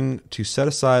trying to set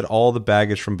aside all the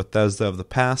baggage from Bethesda of the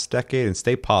past decade and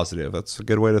stay positive. That's a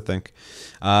good way to think.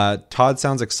 Todd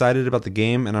sounds excited about the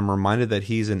game, and I'm reminded that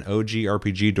he's an OG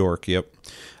RPG dork. Yep.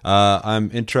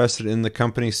 I'm interested in the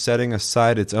company setting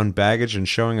aside its own baggage and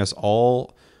showing us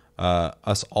all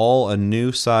a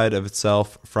new side of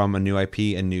itself from a new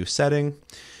IP and new setting.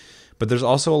 But there's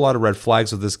also a lot of red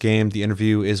flags with this game. The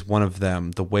interview is one of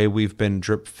them. The way we've been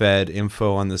drip-fed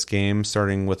info on this game,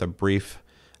 starting with a brief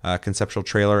conceptual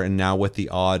trailer and now with the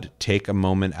odd take a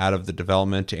moment out of the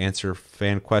development to answer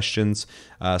fan questions.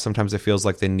 Sometimes it feels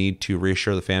like they need to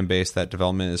reassure the fan base that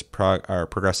development is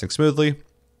progressing smoothly.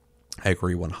 I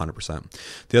agree 100%.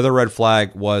 The other red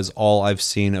flag was all I've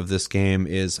seen of this game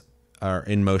is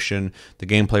in motion. The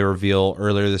gameplay reveal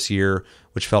earlier this year,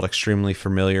 which felt extremely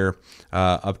familiar,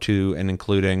 up to and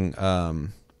including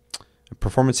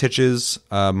performance hitches,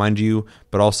 mind you,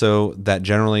 but also that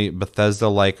generally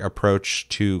Bethesda-like approach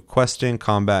to questing,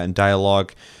 combat, and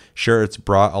dialogue. Sure, it's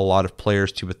brought a lot of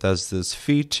players to Bethesda's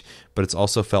feet, but it's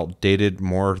also felt dated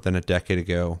more than a decade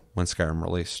ago when Skyrim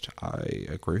released. I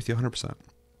agree with you 100%.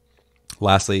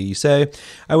 Lastly, you say,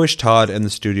 I wish Todd and the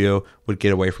studio would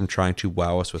get away from trying to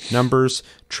wow us with numbers.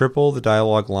 Triple the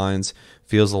dialogue lines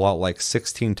feels a lot like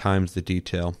 16 times the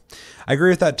detail. I agree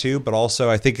with that too, but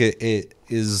also I think it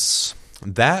is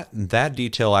that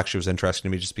detail actually was interesting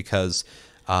to me just because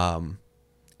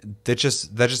that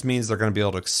just means they're going to be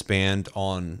able to expand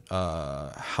on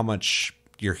how much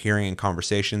you're hearing in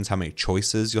conversations, how many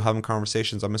choices you'll have in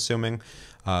conversations, I'm assuming,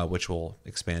 which will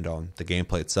expand on the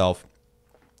gameplay itself.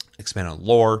 Expand on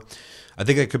lore. I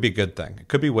think it could be a good thing. It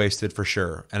could be wasted for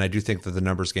sure. And I do think that the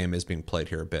numbers game is being played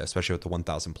here a bit, especially with the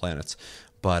 1,000 planets.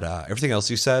 But everything else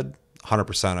you said,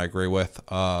 100% I agree with.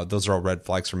 Those are all red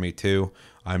flags for me too.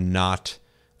 I'm not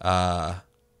where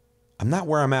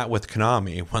I'm at with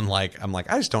Konami when I'm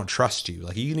like, I just don't trust you.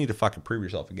 Like, you need to fucking prove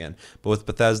yourself again. But with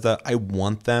Bethesda, I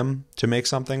want them to make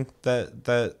something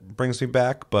that brings me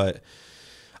back. But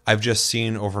I've just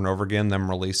seen over and over again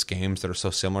them release games that are so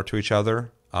similar to each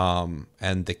other.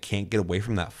 And they can't get away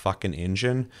from that fucking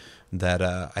engine that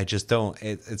I just don't.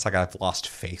 It's like I've lost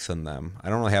faith in them. I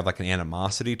don't really have like an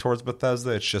animosity towards Bethesda.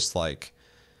 It's just like,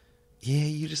 yeah,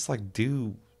 you just like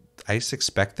do. I just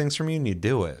expect things from you and you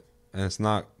do it, and it's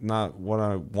not what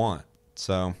I want.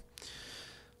 So,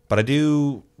 but I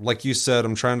do, like you said,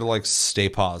 I'm trying to like stay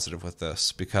positive with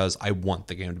this because I want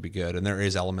the game to be good, and there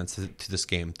is elements to this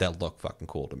game that look fucking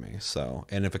cool to me. So,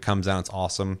 and if it comes out, it's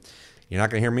awesome. You're not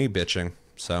gonna hear me bitching.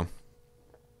 So,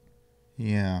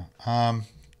 yeah.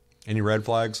 Any red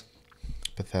flags?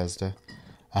 Bethesda.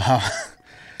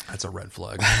 That's a red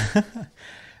flag.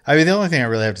 I mean, the only thing I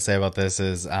really have to say about this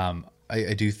is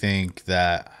I do think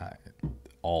that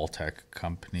all tech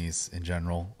companies in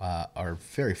general are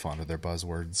very fond of their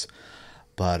buzzwords.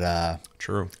 But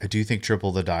true. I do think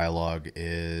triple the dialogue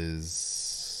is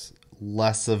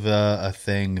less of a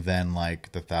thing than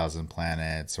like the 1,000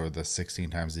 planets or the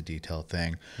 16 times the detail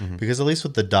thing. Mm-hmm. Because at least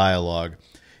with the dialogue,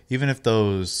 even if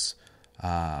those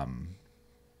aren't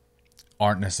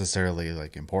necessarily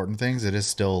like important things, it is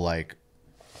still like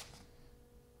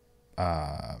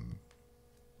oh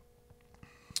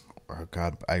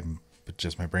god,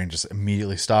 my brain just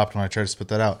immediately stopped when I tried to spit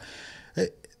that out.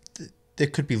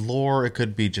 It could be lore, it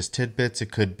could be just tidbits,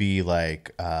 it could be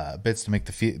like bits to make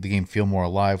the game feel more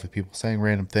alive with people saying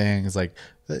random things. Like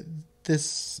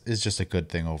this is just a good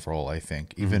thing overall, I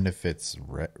think. Even if it's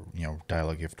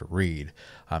dialogue you have to read,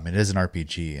 it is an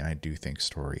RPG, and I do think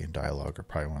story and dialogue are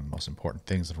probably one of the most important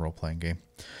things in a role playing game.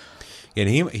 Yeah,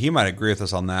 and he might agree with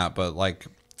us on that, but like,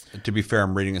 to be fair,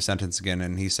 I'm reading a sentence again,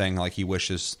 and he's saying like he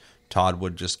wishes Todd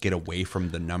would just get away from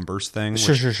the numbers thing.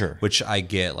 Sure. Which I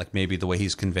get. Like, maybe the way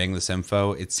he's conveying this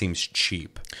info, it seems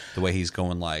cheap. The way he's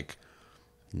going like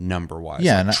number-wise.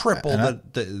 Yeah. Like, triple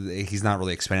he's not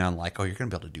really expanding on like, oh, you're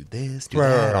going to be able to do this,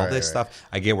 that, all this stuff.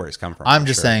 I get where he's coming from. I'm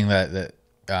just saying that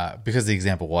because the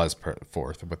example was put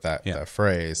forth with that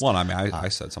phrase. Well, I mean, I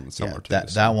said something similar to that.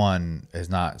 That one is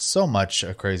not so much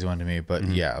a crazy one to me, but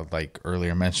yeah, like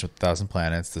earlier mentioned with 1,000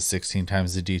 planets, the 16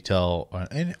 times the detail,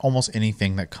 and almost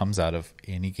anything that comes out of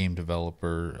any game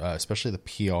developer, especially the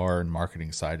PR and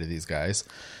marketing side of these guys.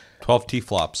 12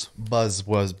 T-flops.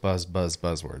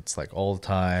 Buzzwords, like all the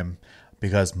time,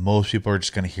 because most people are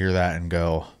just going to hear that and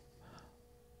go,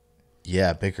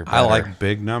 yeah, bigger, better. I like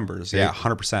big numbers. Yeah,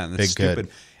 100%. And it's stupid.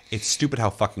 Good. It's stupid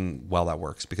how fucking well that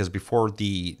works, because before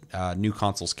the new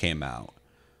consoles came out,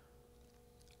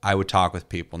 I would talk with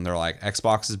people and they're like,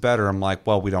 Xbox is better. I'm like,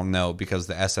 well, we don't know because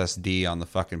the SSD on the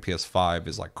fucking PS5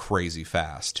 is like crazy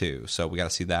fast too. So we got to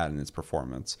see that in its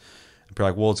performance. And people are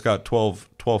like, well, it's got 12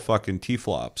 fucking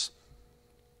T-flops.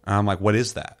 And I'm like, what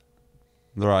is that?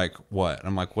 They're like, what? And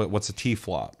I'm like, what's a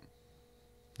T-flop?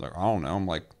 They're like, I don't know. I'm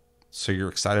like, so you're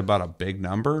excited about a big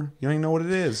number? You don't even know what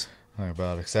it is.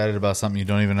 Excited about something you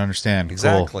don't even understand.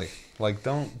 Exactly. Cool. Like,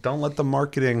 don't let the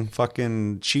marketing,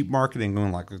 fucking cheap marketing,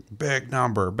 going like big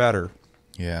number, better.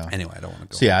 Yeah. Anyway, I don't want to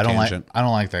go. So yeah, I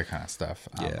don't like that kind of stuff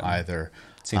either.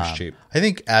 Seems cheap. I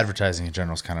think advertising in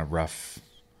general is kind of rough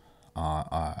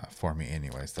for me,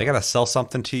 anyways. They gotta sell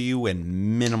something to you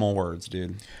in minimal words,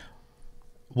 dude.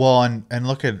 Well, and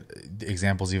look at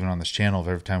examples even on this channel of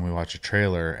every time we watch a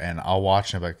trailer, and I'll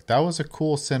watch and I'm like, that was a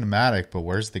cool cinematic, but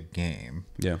where's the game?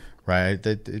 Yeah. Right?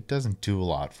 It doesn't do a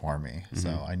lot for me. Mm-hmm.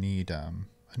 So I need a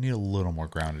little more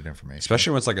grounded information.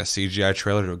 Especially when it's like a CGI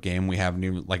trailer to a game we have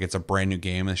new, like it's a brand new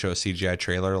game and they show a CGI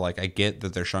trailer. Like I get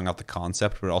that they're showing out the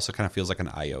concept, but it also kind of feels like an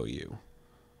IOU.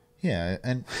 Yeah,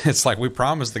 and it's like we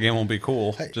promised the game will be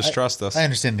cool. Just trust us. I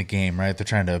understand the game, right? They're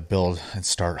trying to build and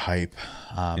start hype,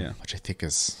 which I think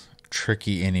is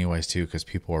tricky anyways too, because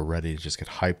people are ready to just get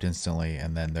hyped instantly,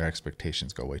 and then their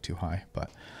expectations go way too high.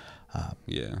 But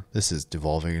this is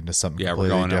devolving into something completely we're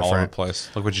going different. All over the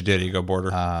place. Look what you did, Ego Border.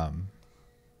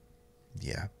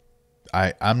 Yeah,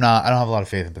 I don't have a lot of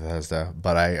faith in Bethesda,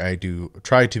 but I do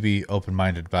try to be open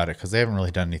minded about it because they haven't really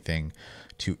done anything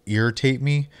to irritate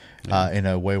me in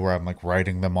a way where I'm like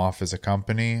writing them off as a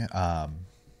company. I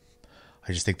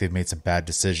just think they've made some bad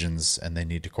decisions and they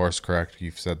need to course correct.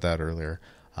 You've said that earlier.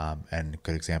 And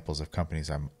good examples of companies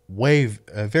I'm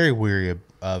very weary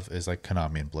of is like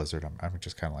Konami and Blizzard. I'm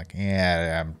just kind of like,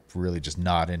 I'm really just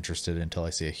not interested until I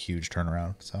see a huge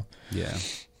turnaround. So yeah.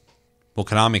 Well,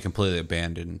 Konami completely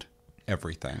abandoned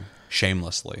everything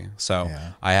shamelessly. So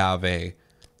I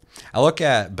look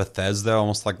at Bethesda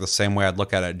almost like the same way I'd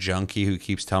look at a junkie who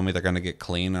keeps telling me they're going to get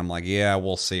clean. I'm like, yeah,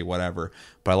 we'll see, whatever.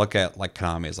 But I look at like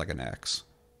Konami as like an ex.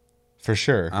 For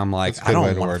sure. I'm like, I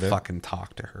don't want to fucking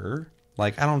talk to her.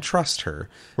 Like, I don't trust her.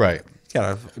 Right. You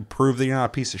gotta prove that you're not a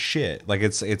piece of shit. Like,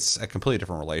 it's a completely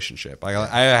different relationship. I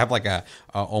have like a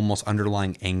almost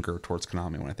underlying anger towards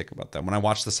Konami when I think about them. When I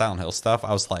watched the Silent Hill stuff,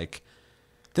 I was like,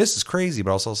 this is crazy,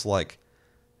 but also like,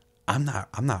 I'm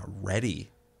not ready,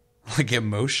 like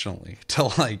emotionally, to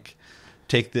like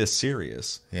take this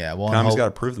serious. Yeah, well, Konami's got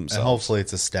to prove themselves. And hopefully,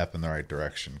 it's a step in the right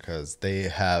direction because they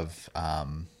have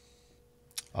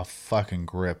a fucking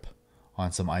grip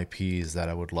on some IPs that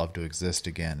I would love to exist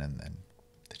again, and then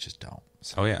they just don't.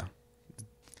 So. Oh yeah,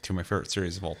 two of my favorite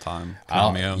series of all time.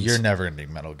 You're never gonna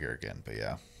do Metal Gear again, but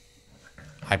yeah.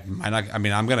 I'm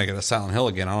gonna get a Silent Hill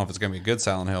again. I don't know if it's gonna be a good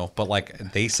Silent Hill, but like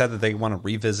they said that they want to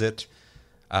revisit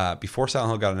before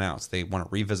Silent Hill got announced. They want to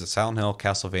revisit Silent Hill,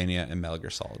 Castlevania, and Metal Gear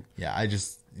Solid. Yeah,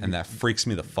 and that freaks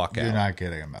me the fuck out. You're not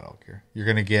getting a Metal Gear. You're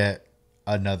gonna get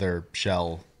another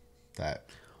shell that.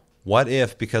 What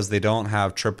if, because they don't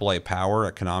have AAA power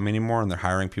at Konami anymore and they're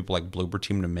hiring people like Bloober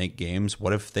Team to make games,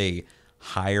 what if they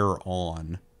hire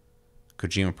on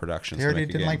Kojima Productions? They already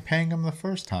didn't like paying him the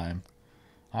first time.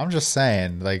 I'm just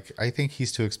saying, like, I think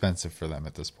he's too expensive for them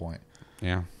at this point.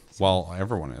 Yeah. Well,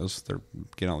 everyone is. They're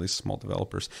getting all these small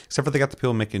developers. Except for they got the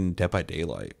people making Dead by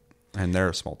Daylight. And they're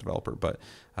a small developer, but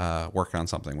working on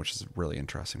something which is really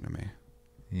interesting to me.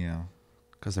 Yeah.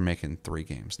 Because they're making 3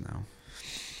 games now.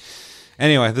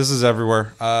 Anyway, this is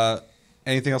everywhere.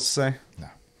 Anything else to say? No.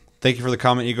 Thank you for the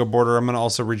comment, Ego Border. I'm going to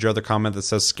also read your other comment that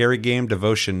says Scary Game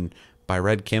Devotion by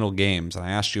Red Candle Games. And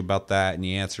I asked you about that, and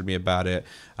you answered me about it.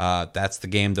 That's the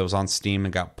game that was on Steam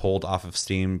and got pulled off of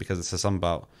Steam because it says something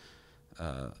about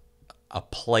a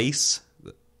place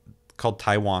called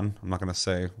Taiwan. I'm not going to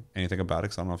say anything about it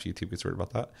because I don't know if YouTube gets worried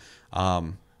about that.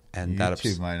 And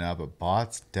YouTube might not, but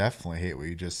bots definitely hate what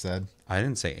you just said. I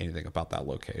didn't say anything about that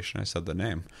location. I said the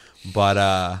name, but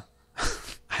I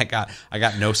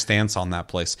got no stance on that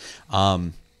place.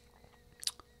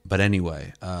 But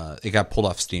anyway, it got pulled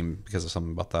off Steam because of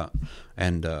something about that,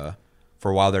 and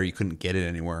for a while there you couldn't get it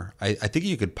anywhere. I think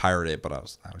you could pirate it, but I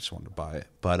just wanted to buy it.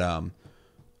 But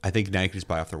I think now you can just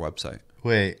buy it off their website.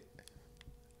 Wait,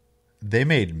 they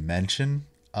made mention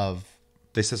of.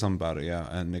 They said something about it, yeah,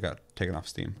 and they got taken off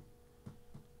Steam.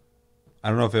 I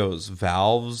don't know if it was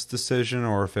Valve's decision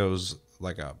or if it was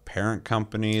like a parent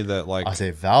company that like. I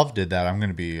say Valve did that. I'm going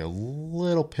to be a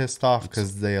little pissed off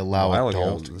because they allow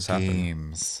adult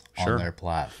games on their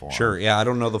platform. Sure, yeah, I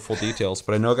don't know the full details,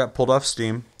 but I know it got pulled off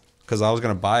Steam. because I was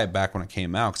going to buy it back when it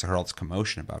came out because I heard all this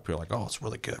commotion about it. People were like, oh, it's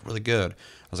really good, really good.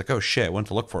 I was like, oh, shit. I went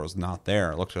to look for it. It was not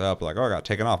there. I looked it up. Like, oh, I got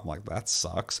taken off. I'm like, that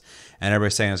sucks. And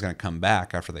everybody's saying it's going to come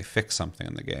back after they fix something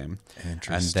in the game.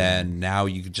 Interesting. And then now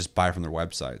you can just buy it from their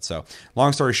website. So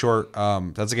long story short,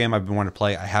 that's a game I've been wanting to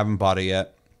play. I haven't bought it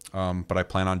yet, but I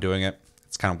plan on doing it.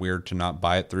 It's kind of weird to not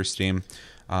buy it through Steam.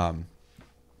 But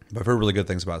I've heard really good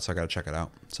things about it, so I got to check it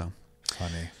out. So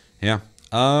funny. Yeah.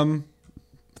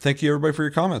 Thank you, everybody, for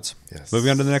your comments. Yes. Moving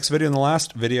on to the next video, and the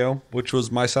last video, which was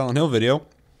my Silent Hill video,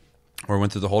 where I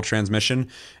went through the whole transmission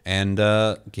and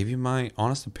gave you my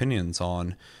honest opinions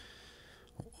on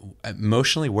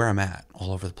emotionally where I'm at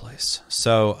all over the place.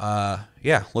 So,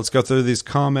 yeah, let's go through these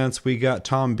comments. We got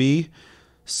Tom B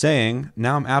saying,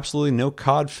 now I'm absolutely no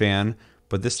COD fan,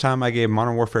 but this time I gave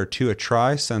Modern Warfare 2 a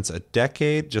try since a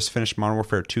decade. Just finished Modern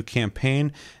Warfare 2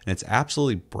 campaign, and it's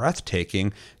absolutely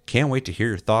breathtaking. Can't wait to hear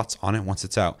your thoughts on it once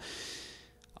it's out.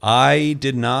 I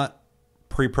did not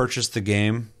pre-purchase the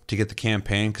game to get the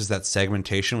campaign because that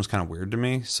segmentation was kind of weird to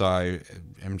me. So I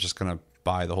am just going to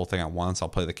buy the whole thing at once. I'll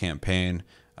play the campaign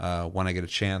when I get a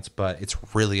chance. But it's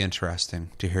really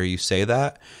interesting to hear you say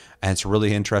that. And it's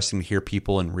really interesting to hear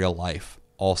people in real life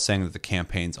all saying that the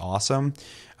campaign's awesome.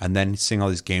 And then seeing all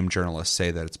these game journalists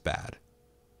say that it's bad.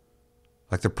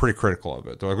 Like, they're pretty critical of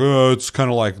it. They're like, oh, it's kind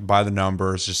of like by the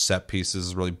numbers, just set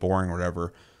pieces, really boring or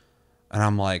whatever. And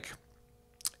I'm like,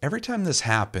 every time this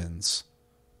happens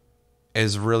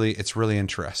it's really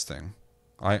interesting.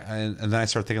 And then I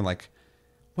start thinking, like,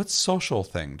 what social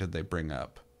thing did they bring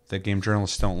up that game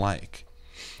journalists don't like?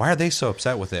 Why are they so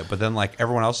upset with it? But then, like,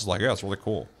 everyone else is like, yeah, it's really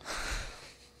cool.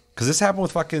 Because this happened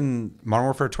with fucking Modern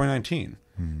Warfare 2019.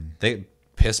 They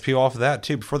pissed people off of that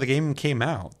too. Before the game came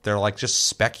out, they're like just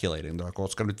speculating. They're like, "Oh,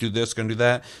 it's going to do this, going to do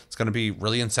that. It's going to be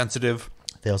really insensitive."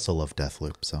 They also love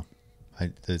Deathloop, so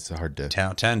it's hard to 10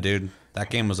 out of 10, dude. That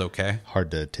game was okay.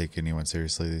 Hard to take anyone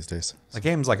seriously these days. The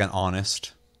game's like an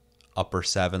honest upper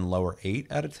 7, lower 8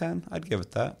 out of 10. I'd give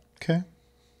it that. Okay,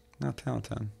 not 10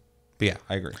 out of 10. But yeah,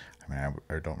 I agree. I mean,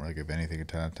 I don't really give anything a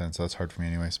 10 out of 10, so that's hard for me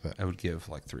anyways. But I would give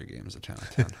like 3 games a 10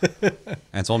 out of 10. And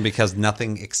it's only because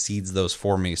nothing exceeds those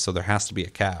for me, so there has to be a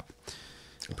cap.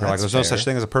 Like, there's no such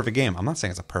thing as a perfect game. I'm not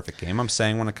saying it's a perfect game. I'm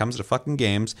saying when it comes to fucking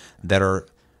games that are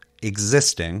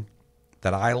existing,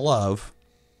 that I love,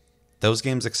 those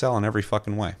games excel in every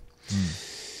fucking way.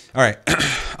 All right.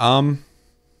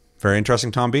 Very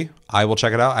interesting, Tom B. I will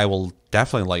check it out. I will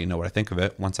definitely let you know what I think of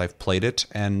it once I've played it,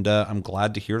 and I'm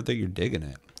glad to hear that you're digging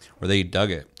it, or that you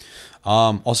dug it.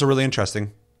 Also really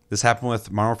interesting, this happened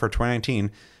with Modern Warfare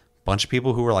 2019. Bunch of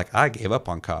people who were like, I gave up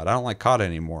on COD. I don't like COD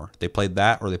anymore. They played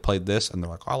that or they played this, and they're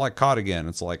like, I like COD again.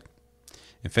 It's like,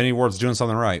 Infinity Ward's doing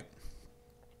something right.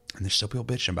 And there's still people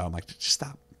bitching about it. I'm like, just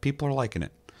stop. People are liking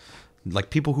it. Like,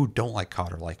 people who don't like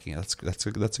COD are liking it. That's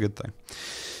a good thing.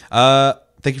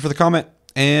 Thank you for the comment.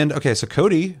 And okay, so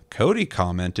Cody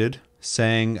commented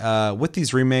saying, with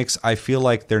these remakes, I feel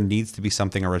like there needs to be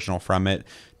something original from it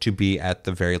to be at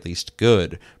the very least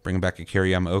good. Bringing back Akira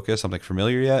Yamaoka, something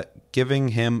familiar yet? Giving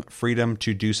him freedom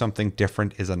to do something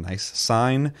different is a nice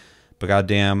sign. But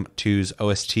goddamn, 2's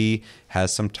OST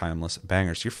has some timeless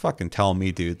bangers. You're fucking telling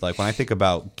me, dude. Like, when I think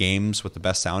about games with the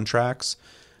best soundtracks,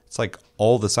 it's like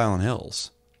all the Silent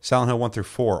Hills. Silent Hill 1 through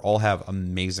 4 all have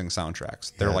amazing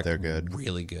soundtracks. They're good.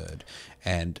 Really good.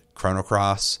 And Chrono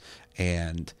Cross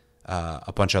and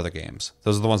a bunch of other games.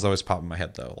 Those are the ones that always pop in my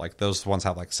head, though. Like, those ones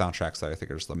have like soundtracks that I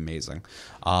think are just amazing.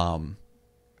 Oh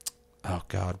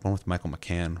God, one with Michael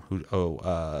McCann.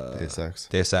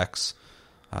 Deus Ex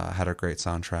had a great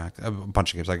soundtrack. A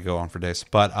bunch of games I could go on for days.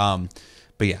 But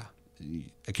yeah,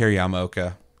 Akira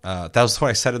Yamaoka. That was what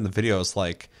I said in the video. It's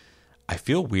like, I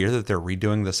feel weird that they're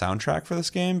redoing the soundtrack for this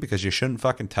game because you shouldn't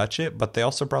fucking touch it. But they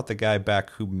also brought the guy back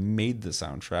who made the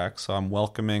soundtrack, so I'm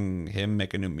welcoming him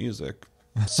making new music.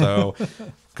 So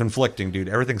conflicting, dude.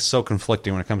 Everything's so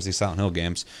conflicting when it comes to these Silent Hill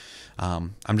games.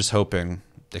 I'm just hoping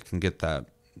they can get that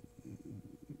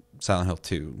Silent Hill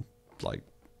 2, like,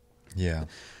 yeah,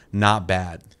 not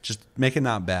bad. Just make it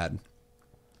not bad.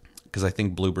 Because I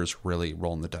think Bloober's really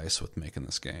rolling the dice with making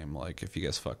this game. Like, if you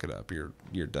guys fuck it up,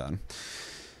 you're done.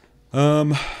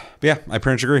 But yeah, I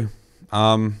pretty much agree.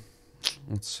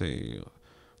 Let's see.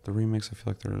 The remakes, I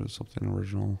feel like there's something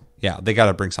original. Yeah, they got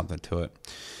to bring something to it.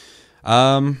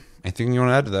 Anything you want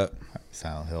to add to that?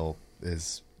 Silent Hill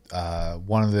is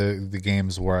one of the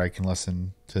games where I can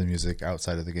listen to the music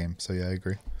outside of the game. So yeah, I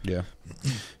agree. Yeah.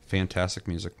 Fantastic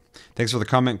music. Thanks for the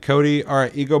comment, Cody. All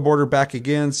right, Ego Border back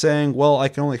again saying, well, I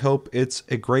can only hope it's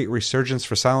a great resurgence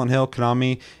for Silent Hill.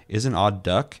 Konami is an odd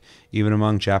duck, even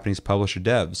among Japanese publisher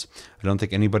devs. I don't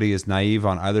think anybody is naive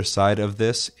on either side of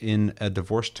this. In a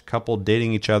divorced couple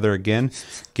dating each other again,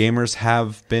 gamers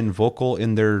have been vocal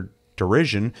in their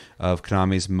derision of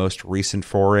Konami's most recent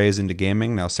forays into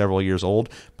gaming, now several years old,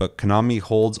 but Konami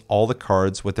holds all the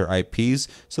cards with their IPs,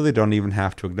 so they don't even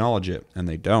have to acknowledge it, and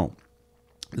they don't.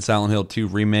 The Silent Hill 2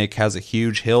 remake has a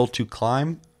huge hill to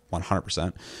climb,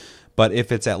 100%. But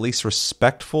if it's at least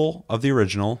respectful of the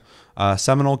original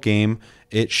seminal game,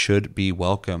 it should be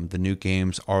welcome. The new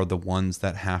games are the ones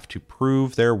that have to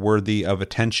prove they're worthy of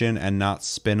attention and not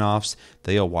spin-offs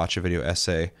that you'll watch a video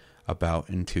essay about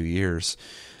in 2 years.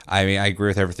 I mean, I agree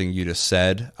with everything you just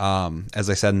said. As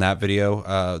I said in that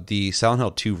video, the Silent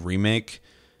Hill 2 remake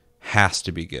has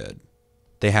to be good.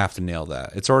 They have to nail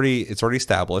that. It's already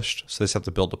established, so they just have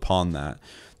to build upon that.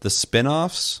 The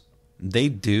spin-offs, they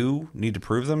do need to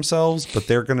prove themselves, but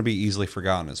they're going to be easily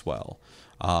forgotten as well,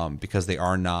 because they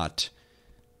are not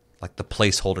like the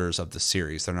placeholders of the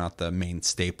series. They're not the main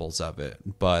staples of it,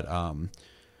 but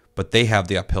they have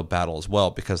the uphill battle as well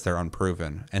because they're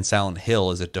unproven. And Silent Hill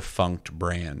is a defunct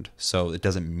brand, so it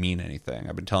doesn't mean anything.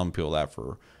 I've been telling people that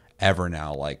forever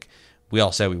now. Like, we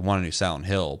all say we want a new Silent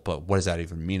Hill, but what does that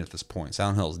even mean at this point?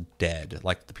 Silent Hill is dead.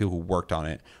 Like, the people who worked on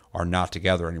it are not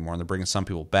together anymore, and they're bringing some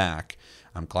people back.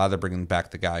 I'm glad they're bringing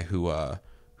back the guy who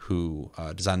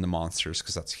designed the monsters,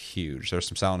 because that's huge. There's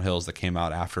some Silent Hills that came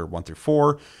out after 1 through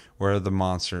 4 where the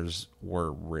monsters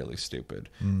were really stupid.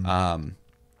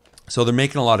 So they're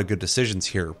making a lot of good decisions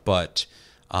here, but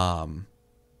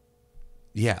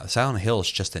yeah, Silent Hill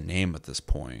is just a name at this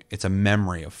point. It's a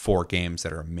memory of 4 games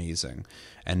that are amazing.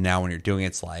 And now when you're doing it,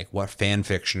 it's like, what fan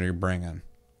fiction are you bringing?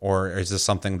 Or is this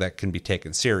something that can be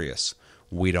taken serious?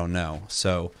 We don't know.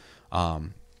 So,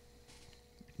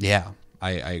 yeah,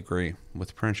 I agree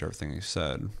with pretty much everything you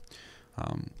said.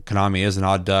 Konami is an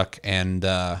odd duck, and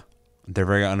they're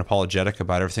very unapologetic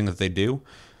about everything that they do.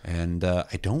 And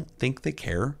I don't think they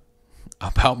care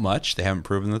about much. They haven't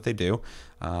proven that they do.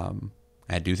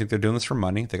 I do think they're doing this for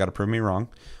money. They got to prove me wrong.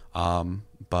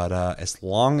 But as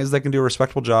long as they can do a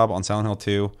respectable job on Silent Hill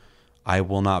 2, I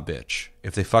will not bitch.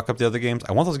 If they fuck up the other games,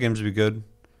 I want those games to be good.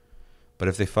 But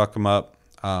if they fuck them up,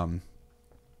 I'm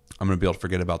going to be able to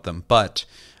forget about them. But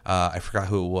I forgot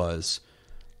who it was.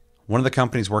 One of the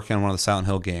companies working on one of the Silent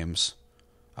Hill games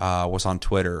was on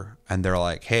Twitter. And they're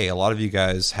like, hey, a lot of you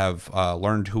guys have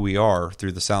learned who we are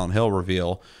through the Silent Hill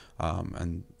reveal.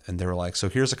 And they were like, so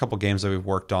here's a couple games that we've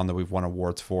worked on that we've won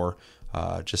awards for,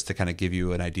 just to kind of give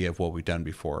you an idea of what we've done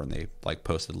before. And they like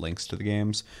posted links to the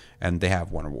games, and they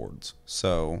have won awards.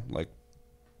 So like,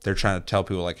 they're trying to tell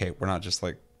people like, hey, we're not just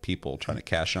like people trying to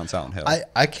cash in on Silent Hill.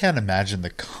 I can't imagine the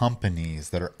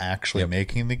companies that are actually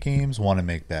making the games want to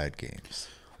make bad games.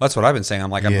 That's what I've been saying.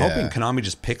 I'm like, I'm hoping Konami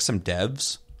just picks some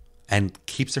devs and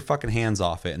keeps their fucking hands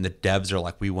off it. And the devs are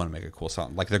like, we want to make a cool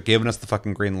Silent. Like, they're giving us the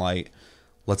fucking green light.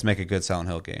 Let's make a good Silent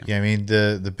Hill game. Yeah, I mean,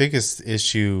 the biggest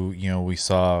issue, we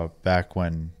saw back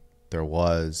when there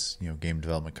was, game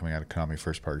development coming out of Konami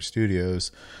first party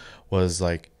studios was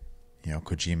like,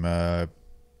 Kojima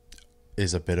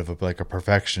is a bit of a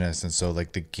perfectionist, and so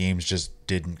like the games just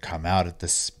didn't come out at the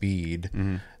speed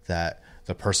that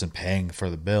the person paying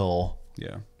for the bill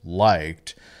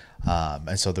liked.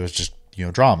 And so there was just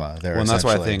drama there. Well, and that's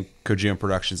why I think Kojima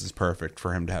Productions is perfect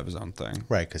for him to have his own thing.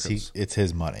 Right, because it's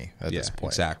his money at this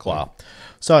point. Exactly. Well,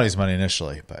 Sony's money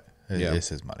initially, but it is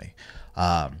his money.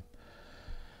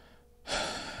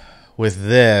 With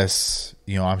this,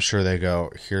 I'm sure they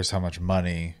go, here's how much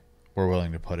money we're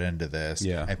willing to put into this.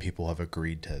 Yeah. And people have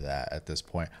agreed to that at this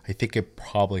point. I think it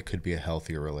probably could be a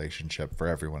healthier relationship for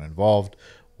everyone involved.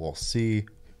 We'll see.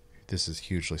 This is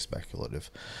hugely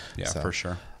speculative. Yeah, for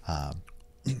sure.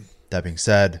 That being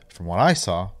said, from what I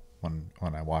saw when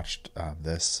I watched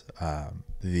this,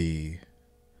 the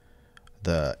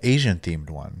Asian themed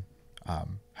one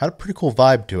had a pretty cool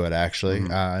vibe to it actually,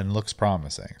 and looks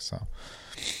promising. So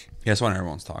yeah, that's what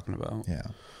everyone's talking about. Yeah,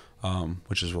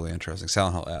 which is really interesting.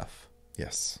 Silent Hill F.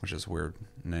 Yes, which is a weird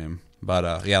name,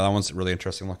 but yeah, that one's really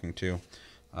interesting looking too.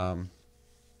 But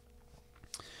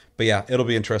yeah, it'll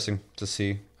be interesting to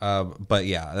see. But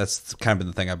yeah, that's kind of been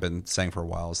the thing I've been saying for a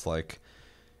while. Is like,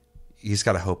 he's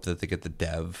got to hope that they get the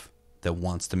dev that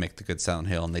wants to make the good Silent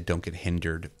Hill, and they don't get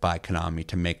hindered by Konami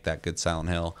to make that good Silent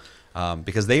Hill.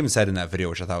 Because they even said in that video,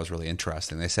 which I thought was really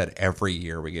interesting, they said every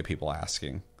year we get people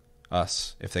asking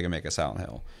us if they can make a Silent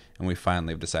Hill, and we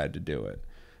finally have decided to do it.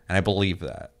 And I believe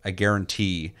that. I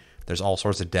guarantee there's all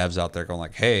sorts of devs out there going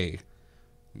like, hey,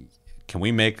 can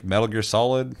we make Metal Gear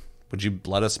Solid would you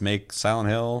let us make Silent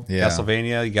Hill, Yeah.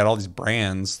 Castlevania? You got all these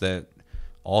brands that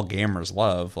all gamers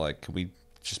love. Like, could we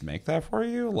just make that for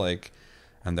you? Like,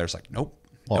 and there's like, nope.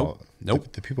 Well,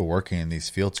 Nope. The people working in these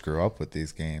fields grew up with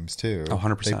these games too. Oh,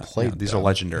 100%. They played These them. are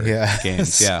legendary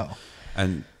games. So- Yeah.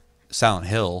 And Silent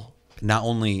Hill, not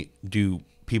only do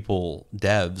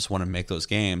devs want to make those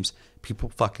games, people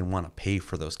fucking want to pay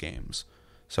for those games.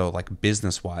 So, like,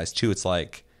 business wise, too, it's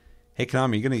like, hey,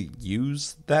 Konami, you going to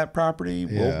use that property?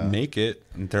 Yeah. We'll make it.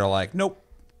 And they're like, nope.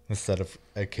 Instead of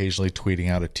occasionally tweeting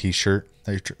out a T-shirt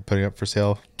that you're putting up for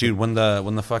sale. Dude, when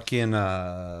the fucking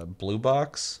Blue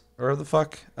Box or the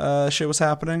fuck shit was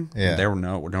happening, Yeah. they were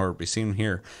nowhere to be seen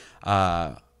here.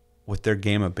 With their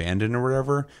game Abandoned or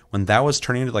whatever, when that was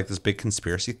turning into like this big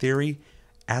conspiracy theory,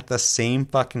 at the same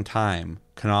fucking time,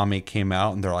 Konami came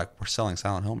out and they're like, we're selling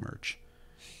Silent Hill merch.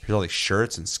 Here's all these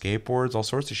shirts and skateboards, all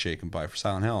sorts of shit you can buy for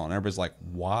Silent Hill. And everybody's like,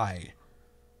 why?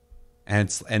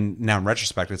 And now in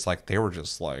retrospect, it's like they were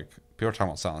just like, people are talking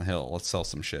about Silent Hill. Let's sell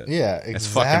some shit. Yeah, It's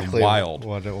fucking exactly wild.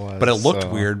 what it was, But it looked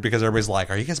so- weird because everybody's like,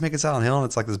 are you guys making Silent Hill? And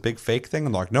it's like this big fake thing.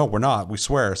 And they're like, no, we're not. We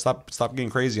swear. Stop getting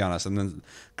crazy on us. And then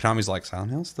Konami's like,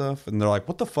 Silent Hill stuff? And they're like,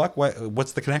 what the fuck?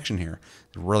 What's the connection here?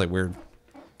 It's really weird.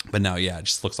 But no, yeah, it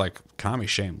just looks like Konami's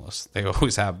shameless. They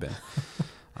always have been.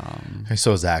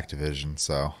 So is Activision.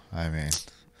 So, I mean.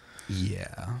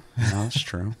 Yeah. No, that's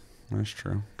true. That's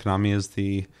true. Konami is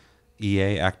the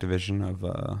EA Activision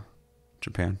of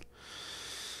Japan.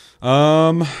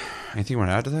 Anything you want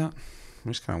to add to that?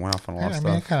 We just kind of went off on a lot of I stuff.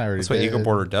 mean, I kinda already That's what did. Eagle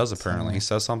Border does, apparently. He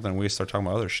says something, we start talking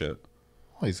about other shit.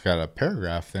 Well, he's got a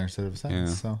paragraph there instead of a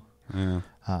sentence. Yeah. So,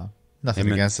 Yeah. nothing Him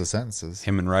and- against the sentences.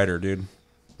 Him and Ryder, dude.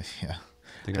 Yeah.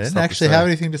 They I got didn't stuff to actually say. have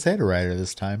anything to say to Ryder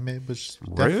this time. It was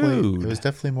Rude.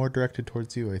 definitely more directed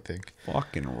towards you, I think.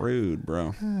 Fucking rude,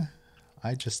 bro.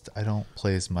 I don't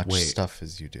play as much Wait. stuff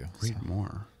as you do. Read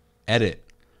more. Edit.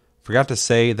 Forgot to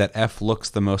say that F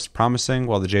looks the most promising,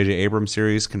 while the J.J. Abrams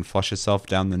series can flush itself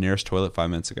down the nearest toilet 5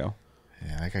 minutes ago.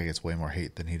 Yeah, that guy gets way more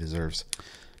hate than he deserves.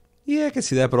 Yeah, I can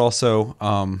see that, but also,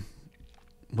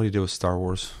 what he did with Star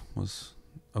Wars was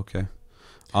okay.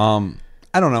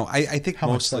 I don't know. I think How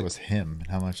much mostly that was him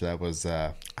and how much that was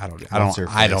I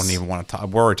don't even want to talk.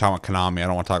 We're already talking about Konami. I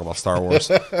don't want to talk about Star Wars.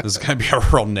 This is gonna be a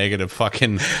real negative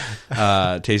fucking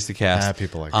tasty cast.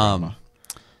 People like drama.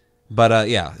 But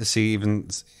yeah, see, even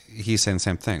he's saying the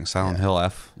same thing. Silent Hill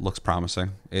F looks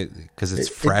promising because it's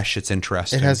fresh. It's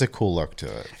interesting. It has a cool look to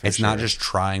it. It's not just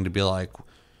trying to be like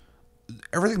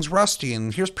everything's rusty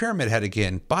and here's Pyramid Head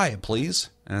again. Buy it, please.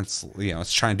 And it's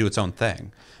it's trying to do its own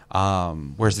thing.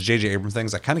 Whereas the J.J. Abrams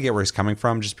things, I kind of get where he's coming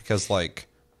from, just because like,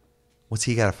 what's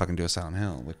he got to fucking do with Silent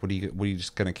Hill? Like, what are you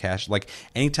just gonna cash? Like,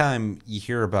 anytime you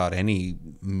hear about any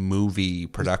movie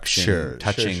production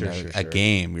touching a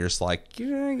game, you're just like, you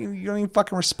don't even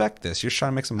fucking respect this. You're just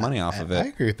trying to make some money off of it. I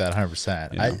agree with that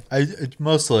 100%. You know? I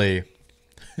mostly,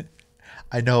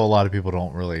 I know a lot of people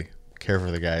don't really care for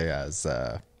the guy as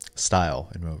style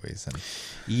in movies, and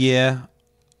yeah,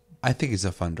 I think he's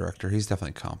a fun director. He's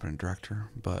definitely a competent director,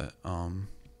 but I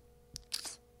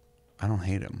don't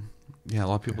hate him. Yeah, a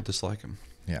lot of people dislike him.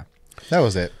 Yeah, that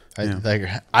was it. I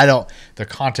don't. The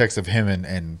context of him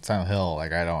and Silent Hill,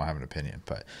 like, I don't have an opinion,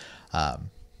 but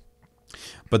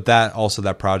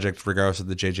that project, regardless of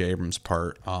the J.J. Abrams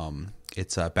part,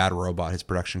 it's Bad Robot, his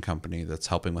production company, that's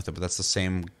helping with it. But that's the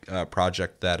same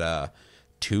project that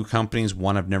two companies,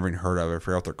 one I've never even heard of, I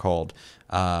forgot what they're called,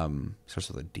 starts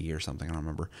with a D or something, I don't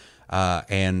remember,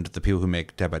 and the people who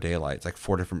make Dead by Daylight, it's like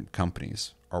 4 different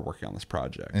companies are working on this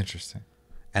project. Interesting.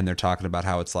 And they're talking about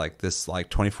how it's like this like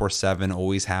 24/7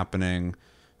 always happening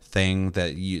thing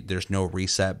that there's no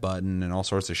reset button and all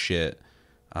sorts of shit.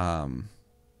 So I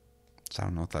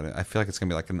don't know what that is. I feel like it's gonna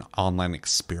be like an online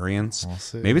experience. We'll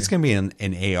see. Maybe it's gonna be an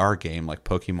AR game like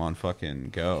Pokemon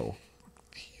fucking Go.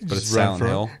 But it's Silent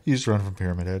Hill. You just run from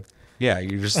Pyramid Head. Yeah,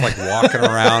 you're just like walking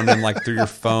around and like through your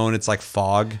phone, it's like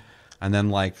fog, and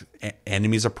then like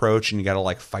enemies approach and you got to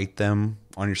like fight them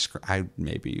on your screen. I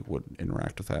maybe would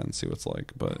interact with that and see what it's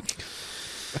like, but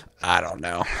I don't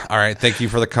know. All right, thank you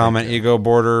for the comment, Ego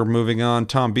Border. Moving on,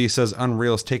 Tom B says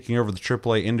Unreal is taking over the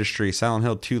AAA industry. Silent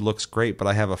Hill 2 looks great, but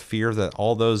I have a fear that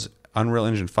all those Unreal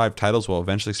Engine 5 titles will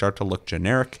eventually start to look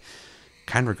generic.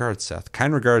 Kind regards, Seth.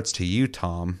 Kind regards to you,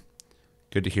 Tom.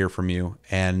 Good to hear from you.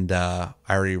 And I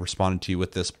already responded to you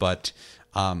with this, but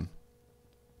I'm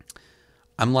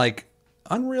like,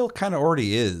 Unreal kind of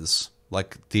already is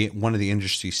like one of the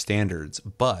industry standards,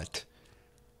 but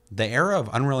the era of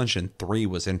Unreal Engine 3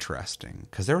 was interesting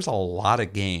because there was a lot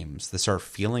of games that started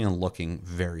feeling and looking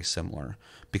very similar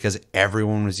because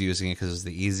everyone was using it because it was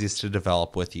the easiest to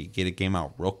develop with. You get a game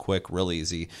out real quick, real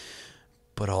easy.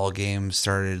 but all games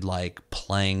started like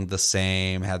playing the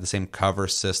same, had the same cover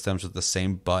systems with the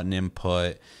same button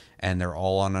input, and they're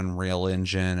all on Unreal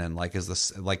Engine. And like, is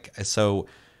this like, so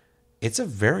it's a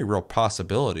very real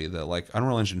possibility that like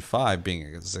Unreal Engine 5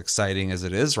 being as exciting as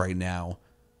it is right now,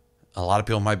 a lot of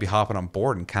people might be hopping on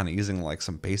board and kind of using like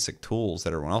some basic tools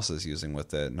that everyone else is using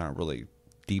with it, not really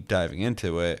deep diving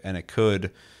into it. And it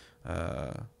could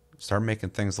start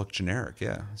making things look generic.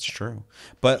 Yeah, it's true.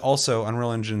 But also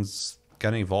Unreal Engine's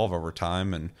going to evolve over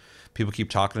time, and people keep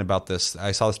talking about this.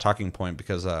 I saw this talking point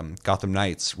because Gotham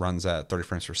Knights runs at 30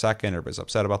 frames per second. Everybody's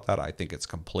upset about that. I think it's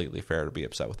completely fair to be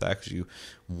upset with that because you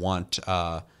want,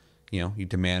 you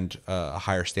demand a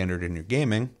higher standard in your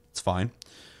gaming. It's fine.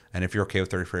 And if you're okay with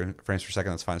 30 frames per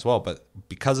second, that's fine as well. But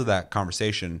because of that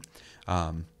conversation,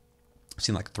 I've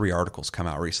seen like 3 articles come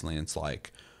out recently, and it's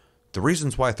like, the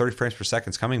reasons why 30 frames per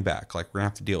second is coming back, like we're going to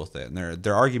have to deal with it. And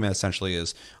their argument essentially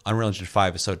is Unreal Engine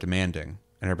 5 is so demanding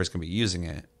and everybody's going to be using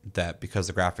it that because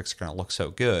the graphics are going to look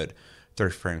so good,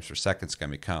 30 frames per second is going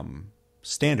to become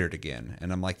standard again.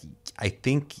 And I'm like, I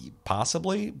think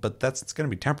possibly, but it's going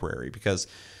to be temporary because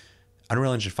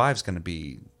Unreal Engine 5 is going to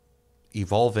be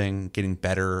evolving, getting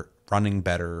better, running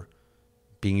better,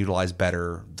 being utilized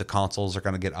better. The consoles are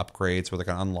going to get upgrades where they're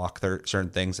going to unlock certain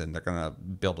things and they're going to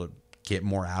be able to get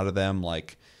more out of them.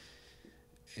 Like,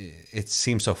 it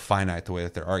seems so finite the way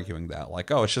that they're arguing that. Like,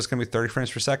 oh, it's just going to be 30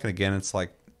 frames per second again. It's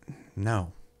like,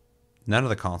 no. None of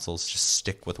the consoles just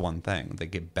stick with one thing. They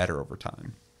get better over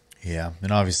time. Yeah,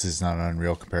 and obviously it's not an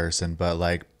Unreal comparison, but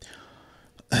like,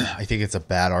 I think it's a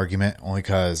bad argument only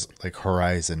because like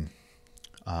Horizon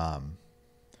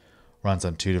runs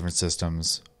on 2 different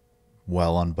systems,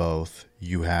 well on both.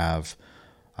 You have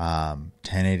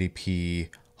 1080p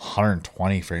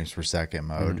 120 frames per second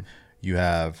mode. Mm-hmm. You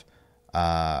have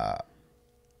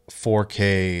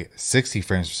 4K 60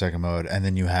 frames per second mode, and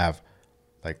then you have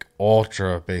like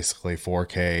ultra basically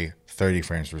 4K 30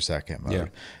 frames per second mode. Yeah.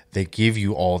 They give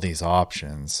you all these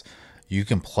options. You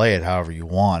can play it however you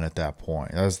want at that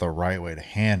point. That's the right way to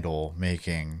handle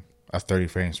making a 30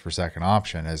 frames per second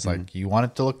option. Is like, you want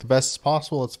it to look the best as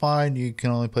possible, it's fine. You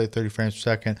can only play 30 frames per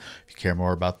second. If you care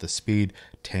more about the speed,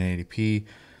 1080p,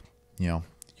 you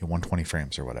 120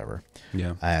 frames or whatever.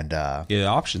 Yeah. And the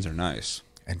options are nice.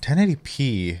 And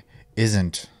 1080p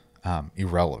isn't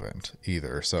irrelevant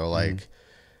either. So like,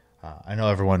 I know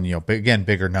everyone, again,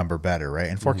 bigger number better, right?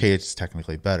 And 4K is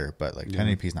technically better, but like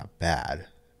 1080p is not bad.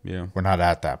 Yeah. We're not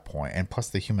at that point. And plus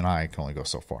the human eye can only go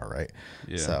so far, right?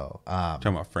 Yeah. So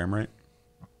talking about frame rate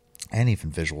and even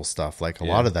visual stuff, like a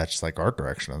lot of that's just like art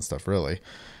direction and stuff, really.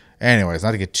 Anyways,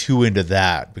 not to get too into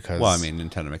that because... Well, I mean,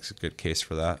 Nintendo makes a good case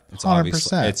for that. It's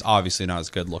 100%. It's obviously not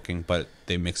as good looking, but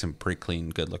they make some pretty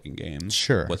clean, good looking games.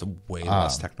 Sure. With way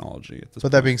less technology at this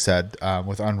point. That being said,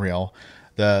 with Unreal,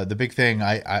 the big thing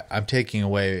I'm taking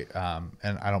away,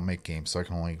 and I don't make games, so I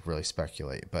can only really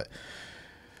speculate, but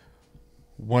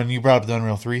when you brought up the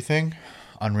Unreal 3 thing,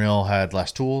 Unreal had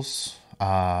less tools,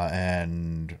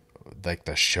 and like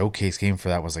the showcase game for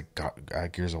that was like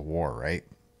Gears of War, right?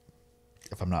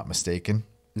 If I'm not mistaken.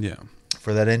 Yeah.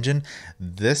 For that engine.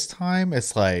 This time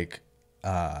it's like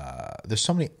there's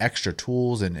so many extra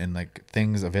tools and like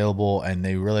things available, and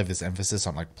they really have this emphasis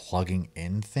on like plugging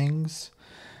in things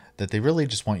that they really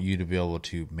just want you to be able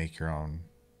to make your own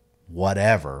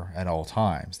whatever at all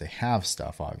times. They have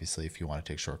stuff obviously if you want to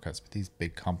take shortcuts, but these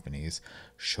big companies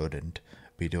shouldn't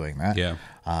be doing that. Yeah.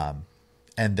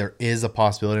 And there is a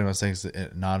possibility, I'm not saying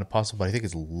it's not impossible, but I think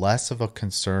it's less of a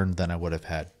concern than I would have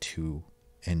had 2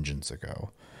 engines ago.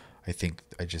 I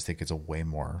just think it's a way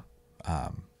more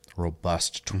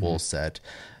robust tool set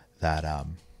that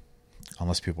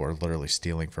unless people are literally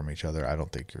stealing from each other, I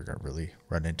don't think you're going to really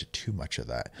run into too much of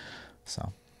that.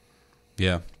 So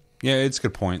yeah, it's a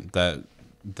good point that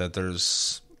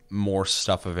there's more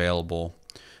stuff available,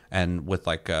 and with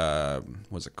like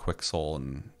was it Quixel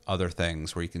and other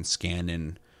things where you can scan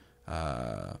in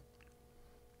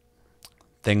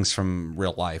things from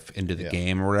real life into the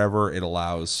game or whatever, it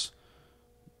allows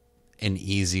an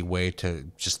easy way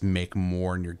to just make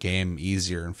more in your game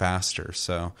easier and faster.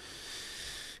 So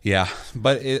yeah,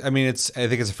 but I think it's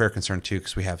a fair concern too,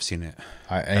 because we have seen it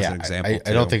as an example.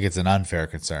 I don't think it's an unfair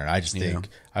concern. I just think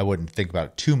I wouldn't think about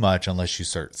it too much unless you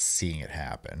start seeing it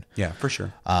happen. Yeah, for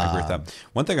sure. I agree with that.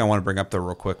 One thing I want to bring up though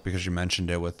real quick, because you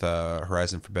mentioned it with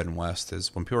Horizon Forbidden West,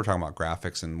 is when people are talking about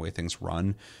graphics and the way things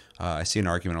run, I see an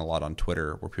argument a lot on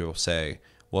Twitter where people say,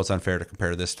 well, it's unfair to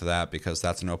compare this to that because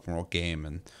that's an open world game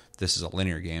and this is a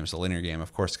linear game. So a linear game,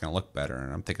 of course, is going to look better.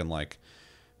 And I'm thinking like,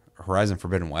 Horizon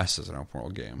Forbidden West is an open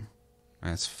world game.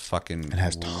 And it's fucking... It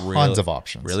has tons of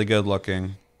options. Really good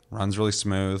looking. Runs really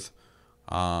smooth.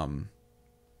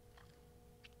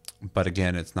 But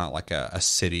again, it's not like a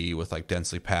city with like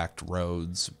densely packed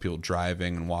roads, people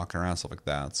driving and walking around, stuff like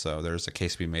that. So there's a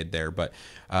case to be made there. But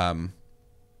I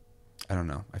don't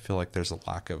know. I feel like there's a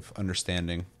lack of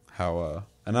understanding how,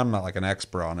 and I'm not like an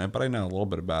expert on it, but I know a little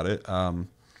bit about it.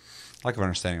 Lack of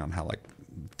understanding on how like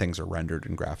things are rendered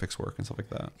and graphics work and stuff like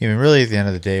that. I mean, really, at the end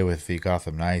of the day, with the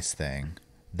Gotham Knights thing,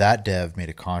 that dev made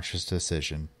a conscious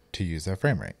decision to use that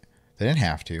frame rate. They didn't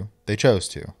have to. They chose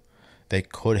to. They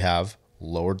could have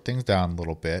lowered things down a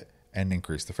little bit and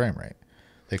increased the frame rate.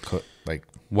 They could, like...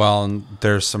 Well, and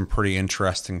there's some pretty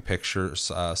interesting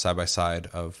pictures side by side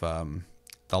of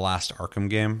the last Arkham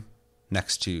game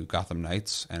next to Gotham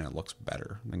Knights, and it looks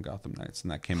better than Gotham Knights, and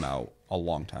that came out a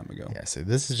long time ago. Yeah, so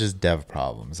this is just dev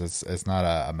problems. It's not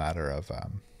a matter of...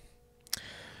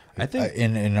 I think...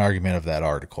 in an argument of that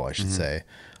article, I should say,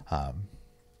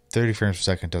 30 frames per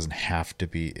second doesn't have to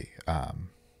be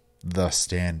the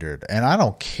standard. And I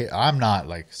don't care. I'm not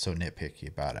like so nitpicky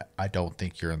about it. I don't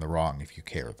think you're in the wrong if you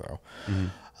care, though.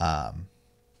 As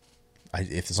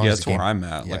long as that's where I'm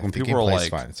at. Like when people are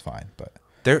like, it's fine.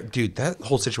 But dude, that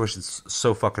whole situation is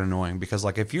so fucking annoying because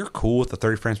like if you're cool with the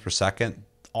 30 frames per second,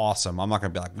 awesome. I'm not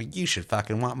gonna be like, well, you should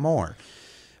fucking want more.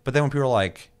 But then when people are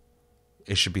like,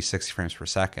 it should be 60 frames per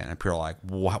second, and people are like,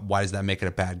 why does that make it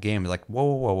a bad game? It's like,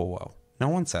 whoa. No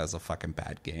one says a fucking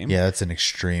bad game. Yeah, that's an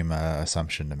extreme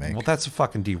assumption to make. Well, that's a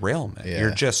fucking derailment. Yeah.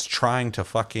 You're just trying to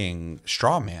fucking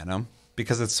straw man them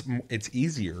because it's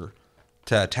easier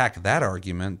to attack that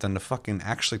argument than to fucking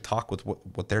actually talk with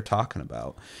what they're talking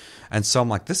about. And so I'm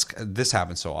like, this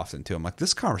happens so often too. I'm like,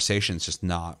 this conversation is just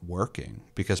not working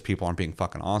because people aren't being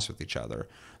fucking honest with each other.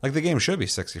 Like the game should be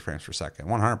 60 frames per second,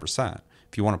 100%.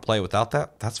 If you want to play without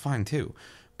that, that's fine too.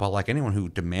 But like anyone who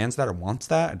demands that or wants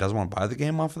that and doesn't want to buy the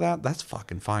game off of that, that's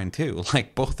fucking fine too.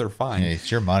 Like both are fine. Yeah, it's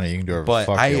your money. You can do whatever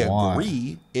the fuck you want. But I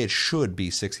agree it should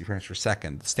be 60 frames per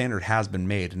second. The standard has been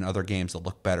made and other games that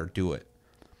look better do it.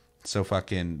 So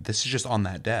fucking this is just on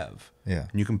that dev. Yeah.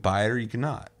 And you can buy it or you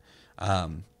cannot. But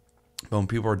when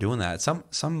people are doing that,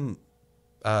 some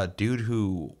dude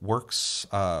who works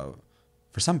for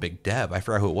some big dev, I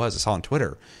forgot who it was, I saw on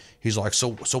Twitter. He's like,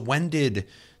 so when did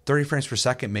 30 frames per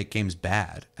second make games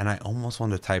bad? And I almost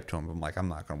wanted to type to him. I'm like, I'm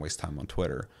not going to waste time on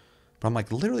Twitter. But I'm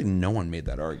like, literally no one made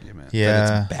that argument. Yeah.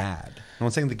 That it's bad. No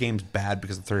one's saying the game's bad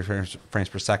because of 30 frames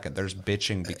per second. There's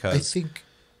bitching because... I think...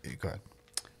 Go ahead.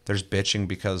 There's bitching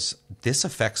because this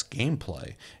affects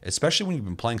gameplay. Especially when you've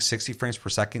been playing 60 frames per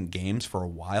second games for a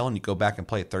while and you go back and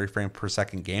play a 30 frame per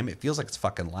second game, it feels like it's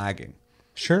fucking lagging.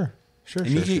 Sure. And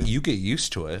you get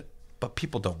used to it, but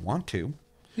people don't want to.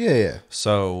 Yeah.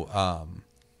 So,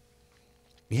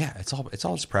 yeah, it's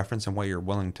all just preference and what you're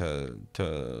willing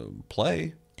to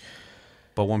play.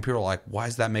 But when people are like, "Why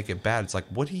does that make it bad?" It's like,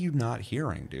 what are you not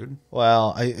hearing, dude?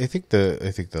 Well, I think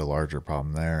the larger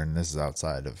problem there, and this is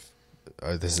outside of,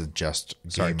 this is just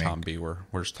sorry, gaming. Tom B. We're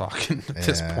just talking at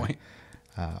this point.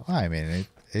 Well, I mean,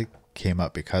 it came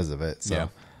up because of it. So,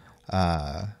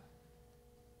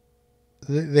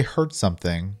 they heard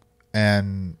something,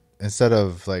 and instead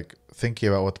of like thinking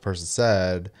about what the person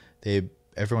said,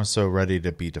 everyone's so ready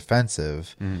to be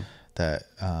defensive that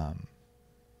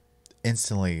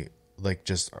instantly like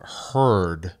just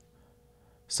heard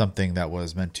something that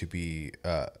was meant to be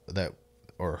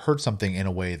or heard something in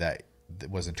a way that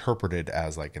was interpreted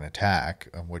as like an attack,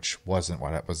 which wasn't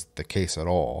what was the case at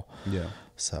all. Yeah.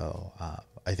 So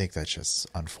I think that's just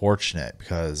unfortunate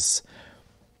because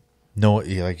like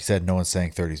you said, no one's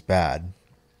saying 30 is bad.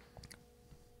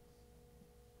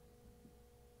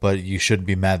 But you shouldn't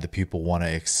be mad that people want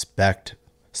to expect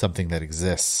something that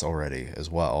exists already as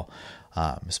well.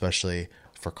 Especially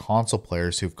for console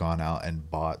players who've gone out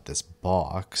and bought this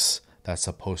box that's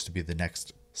supposed to be the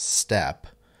next step.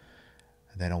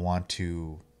 They don't want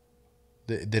a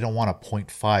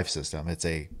 0.5 system. It's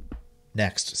a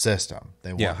next system.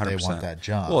 They want that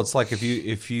jump. Well, it's like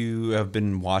if you have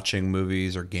been watching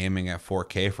movies or gaming at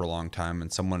 4K for a long time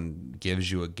and someone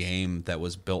gives you a game that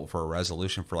was built for a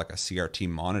resolution for like a CRT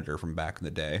monitor from back in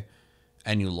the day,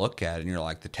 and you look at it and you're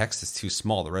like, the text is too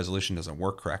small, the resolution doesn't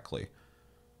work correctly.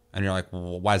 And you're like,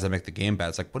 well, why does that make the game bad?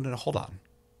 It's like, well, no, hold on.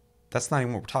 That's not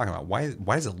even what we're talking about. Why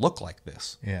does it look like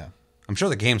this? Yeah. I'm sure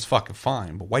the game's fucking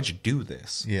fine, but why'd you do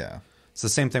this? Yeah. It's the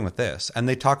same thing with this. And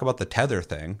they talk about the tether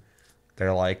thing.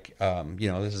 They're like,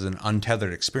 this is an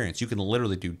untethered experience. You can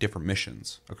literally do different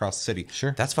missions across the city.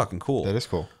 Sure. That's fucking cool. That is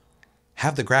cool.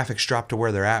 Have the graphics drop to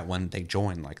where they're at when they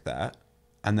join like that.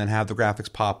 And then have the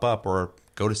graphics pop up or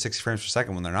go to 60 frames per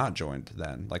second when they're not joined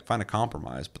then. Like, find a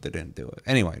compromise, but they didn't do it.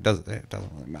 Anyway, it doesn't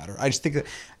really matter. I just think that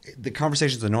the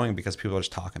conversation's annoying because people are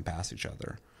just talking past each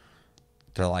other.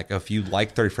 They're like, if you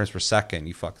like 30 frames per second,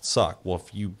 you fucking suck. Well,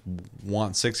 if you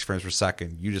want 60 frames per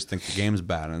second, you just think the game's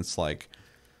bad. And it's like,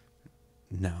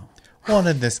 no. Well, and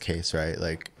in this case, right,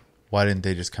 like, why didn't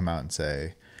they just come out and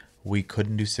say, we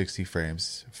couldn't do 60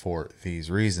 frames for these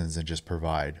reasons, and just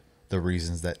provide the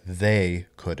reasons that they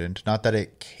couldn't? Not that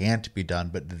it can't be done,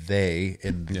 but they,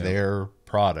 in their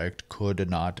product, could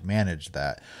not manage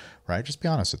that, right? Just be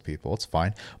honest with people. It's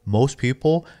fine. Most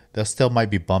people, they still might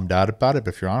be bummed out about it,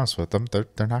 but if you're honest with them,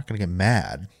 they're not going to get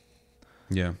mad.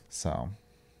 Yeah. So.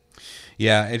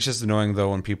 Yeah, it's just annoying,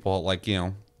 though, when people, like, you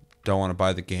know, don't want to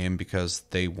buy the game because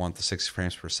they want the 60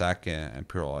 frames per second, and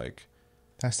people are like,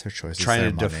 that's their choice.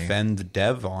 Trying to defend the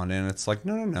dev on it, and it's like,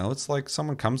 no. It's like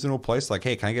someone comes into a place like,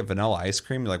 hey, can I get vanilla ice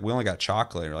cream? You're like, we only got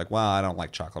chocolate. You're like, well, I don't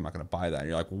like chocolate. I'm not going to buy that. And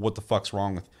you're like, well, what the fuck's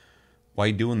wrong with? Why are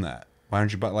you doing that? Why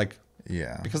aren't you buy? Like,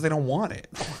 yeah, because they don't want it.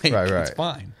 Like, right. It's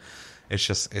fine. It's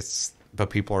just, but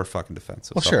people are fucking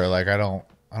defensive. Well, sure. Like, I don't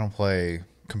play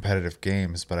competitive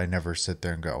games, but I never sit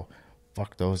there and go,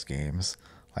 fuck those games.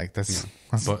 Like, that's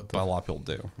but a lot of people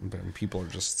do. People are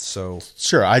just so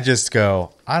sure. I just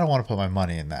go, I don't want to put my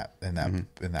money in that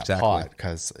exactly. pot,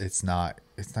 because it's not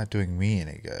doing me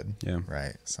any good. Yeah.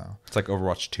 Right. So it's like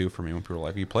Overwatch 2 for me when people are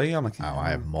like, you play? I'm like, oh,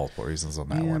 I have multiple reasons on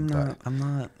that one. I'm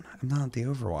not the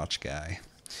Overwatch guy.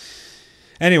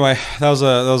 Anyway, that was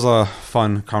a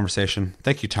fun conversation.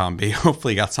 Thank you, Tom B.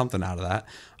 Hopefully you got something out of that.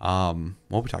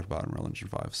 What we talked about in Unreal Engine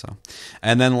 5. So,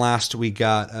 and then last we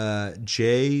got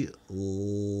Jay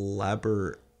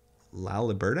Laliberte,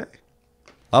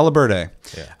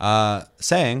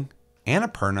 saying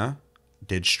Annapurna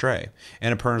did Stray.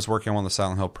 Annapurna's working on one of the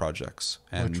Silent Hill projects,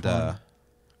 and which one?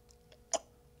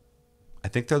 I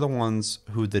think they're the ones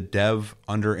who the dev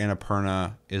under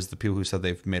Annapurna is the people who said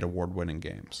they've made award-winning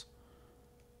games.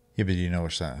 Yeah, but do you know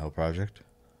which Silent Hill project?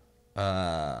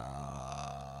 I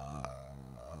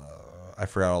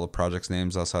forgot all the projects'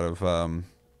 names outside of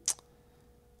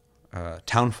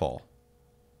Townfall.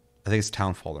 I think it's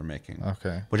Townfall they're making.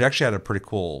 Okay. Which actually had a pretty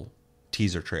cool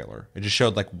teaser trailer. It just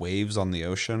showed like waves on the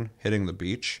ocean hitting the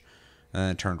beach, and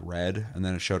then it turned red, and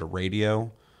then it showed a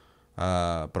radio.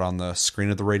 But on the screen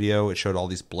of the radio, it showed all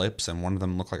these blips, and one of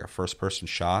them looked like a first-person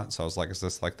shot. So I was like, is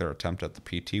this like their attempt at the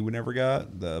PT we never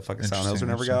got? The fucking Silent Hills we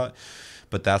never got?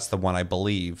 But that's the one I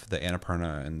believe the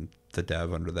Annapurna and the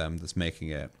dev under them that's making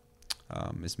it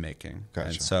is making. Gotcha.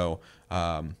 And so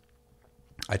I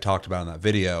talked about it in that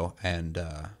video, and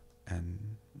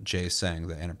Jay saying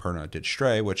that Annapurna did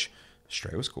Stray, which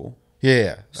Stray was cool.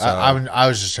 Yeah. So, I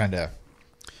was just trying to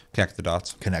connect the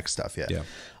dots. Connect stuff, yeah. Yeah.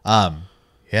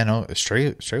 Yeah, no,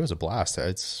 Stray was a blast.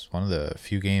 It's one of the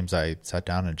few games I sat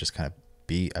down and just kind of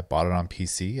beat. I bought it on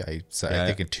PC. I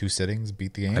think in 2 sittings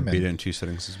beat the game. I beat it in 2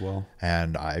 sittings as well.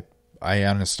 And I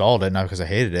uninstalled it, not because I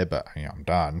hated it, but I'm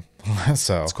done.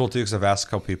 So it's cool too, because I've asked a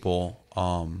couple people,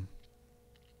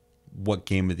 what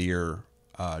game of the year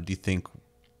do you think?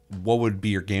 What would be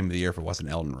your game of the year if it wasn't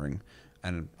Elden Ring?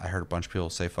 And I heard a bunch of people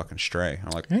say fucking Stray. And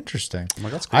I'm like, interesting. I'm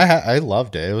like, that's cool. I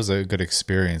loved it. It was a good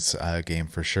experience game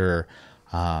for sure.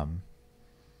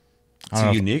 It's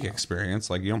a unique experience.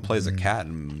 Like, you don't play as a cat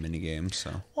in mini games,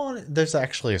 so. Well, there's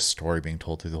actually a story being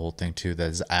told through the whole thing too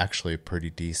that is actually pretty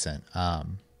decent. Yeah,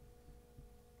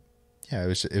 it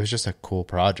was just a cool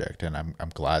project, and I'm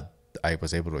glad I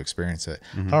was able to experience it.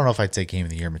 I don't know if I'd say game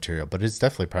of the year material, but it's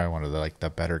definitely probably one of the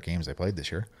better games I played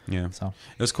this year. Yeah, so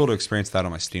it was cool to experience that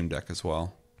on my Steam Deck as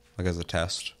well, like as a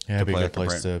test. Yeah, it'd be a good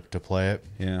place to play it.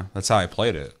 Yeah, that's how I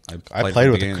played it. I played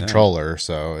it with a controller,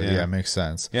 so yeah, it makes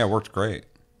sense. Yeah, it worked great.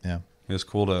 Yeah, it was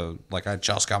cool to, like, I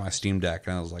just got my Steam Deck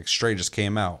and I was like, Stray just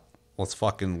came out. Let's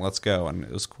go, and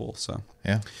it was cool. So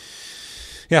yeah.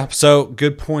 So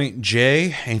good point,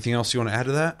 Jay. Anything else you want to add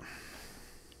to that?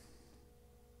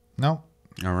 No.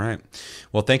 All right.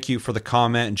 Well, thank you for the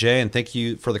comment, Jay, and thank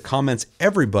you for the comments,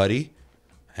 everybody.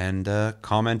 And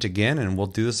comment again, and we'll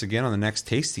do this again on the next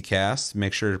Tasty Cast.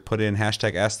 Make sure to put in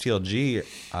hashtag AskTLG,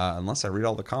 unless I read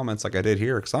all the comments like I did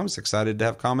here, because I'm just excited to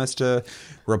have comments to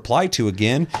reply to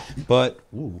again. But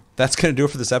that's going to do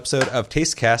it for this episode of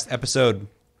Tasty Cast, episode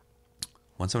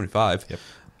 175. Yep.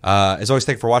 As always,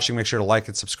 thank you for watching. Make sure to like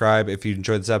and subscribe. If you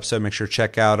enjoyed this episode, make sure to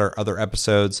check out our other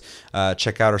episodes.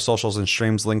 Check out our socials and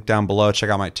streams linked down below. Check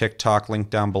out my TikTok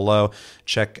link down below.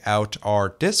 Check out our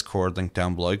Discord link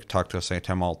down below. You can talk to us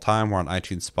anytime, all the time. We're on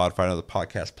iTunes, Spotify, and other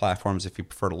podcast platforms if you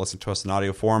prefer to listen to us in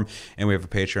audio form. And we have a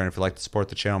Patreon if you'd like to support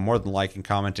the channel more than liking,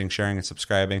 commenting, sharing, and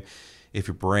subscribing. if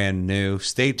you're brand new.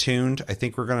 Stay tuned. I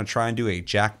think we're going to try and do a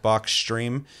Jackbox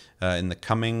stream in the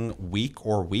coming week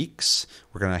or weeks.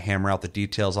 We're going to hammer out the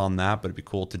details on that, but it'd be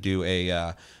cool to do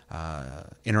a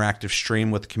interactive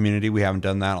stream with the community. We haven't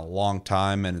done that in a long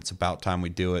time, and it's about time we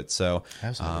do it. So I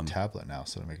also have a tablet now,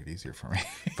 so it'll make it easier for me.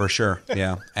 For sure,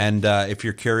 yeah. And if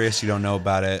you're curious, you don't know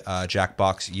about it,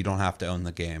 Jackbox, you don't have to own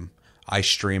the game. I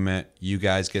stream it. You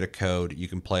guys get a code. You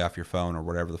can play off your phone or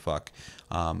whatever the fuck.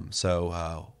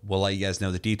 So we'll let you guys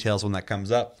know the details when that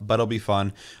comes up, but it'll be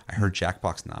fun. I heard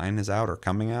Jackbox 9 is out or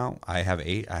coming out. I have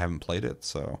 8. I haven't played it,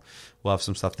 so we'll have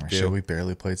some stuff to do. Sure, we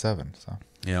barely played 7, so.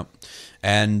 Yep.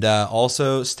 And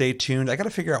also stay tuned. I got to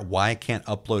figure out why I can't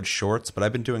upload shorts, but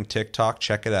I've been doing TikTok.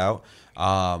 Check it out.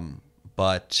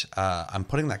 But I'm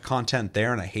putting that content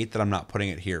there, and I hate that I'm not putting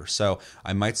it here. So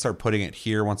I might start putting it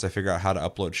here once I figure out how to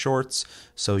upload shorts,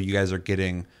 so you guys are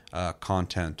getting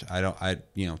content.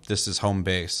 This is home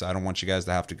base. I don't want you guys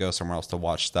to have to go somewhere else to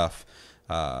watch stuff.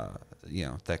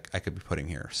 That I could be putting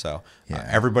here. So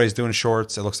everybody's doing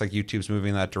shorts. It looks like YouTube's moving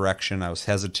in that direction. I was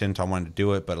hesitant on wanting to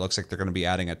do it, but it looks like they're going to be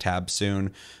adding a tab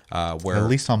soon. Where at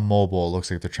least on mobile, it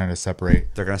looks like they're trying to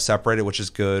separate. They're going to separate it, which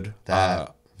is good.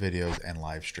 Videos and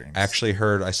live streams.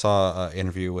 I saw an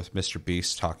interview with Mr.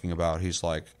 Beast talking about, he's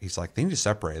like, they need to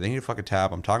separate. They need to fucking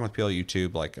tab. I'm talking with people at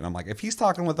YouTube, and I'm like, if he's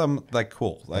talking with them,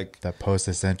 cool. That post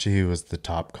I sent you was the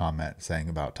top comment saying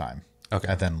about time. Okay.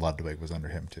 And then Ludwig was under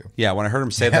him too. Yeah, when I heard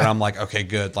him say that, I'm like, okay,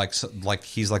 good. Like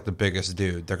he's the biggest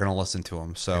dude. They're gonna listen to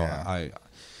him. So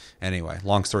anyway,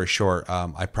 long story short,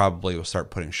 I probably will start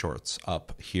putting shorts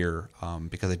up here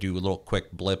because I do little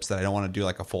quick blips that I don't want to do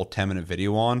a full 10-minute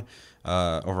video on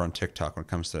over on TikTok when it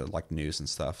comes to news and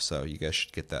stuff. So you guys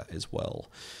should get that as well.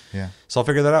 Yeah. So I'll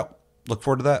figure that out. Look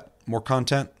forward to that. More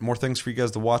content, more things for you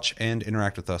guys to watch and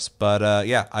interact with us. But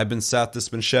I've been Seth. This has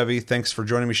been Chevy. Thanks for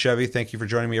joining me, Chevy. Thank you for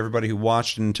joining me, everybody who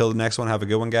watched. And until the next one, have a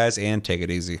good one, guys, and take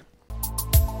it easy.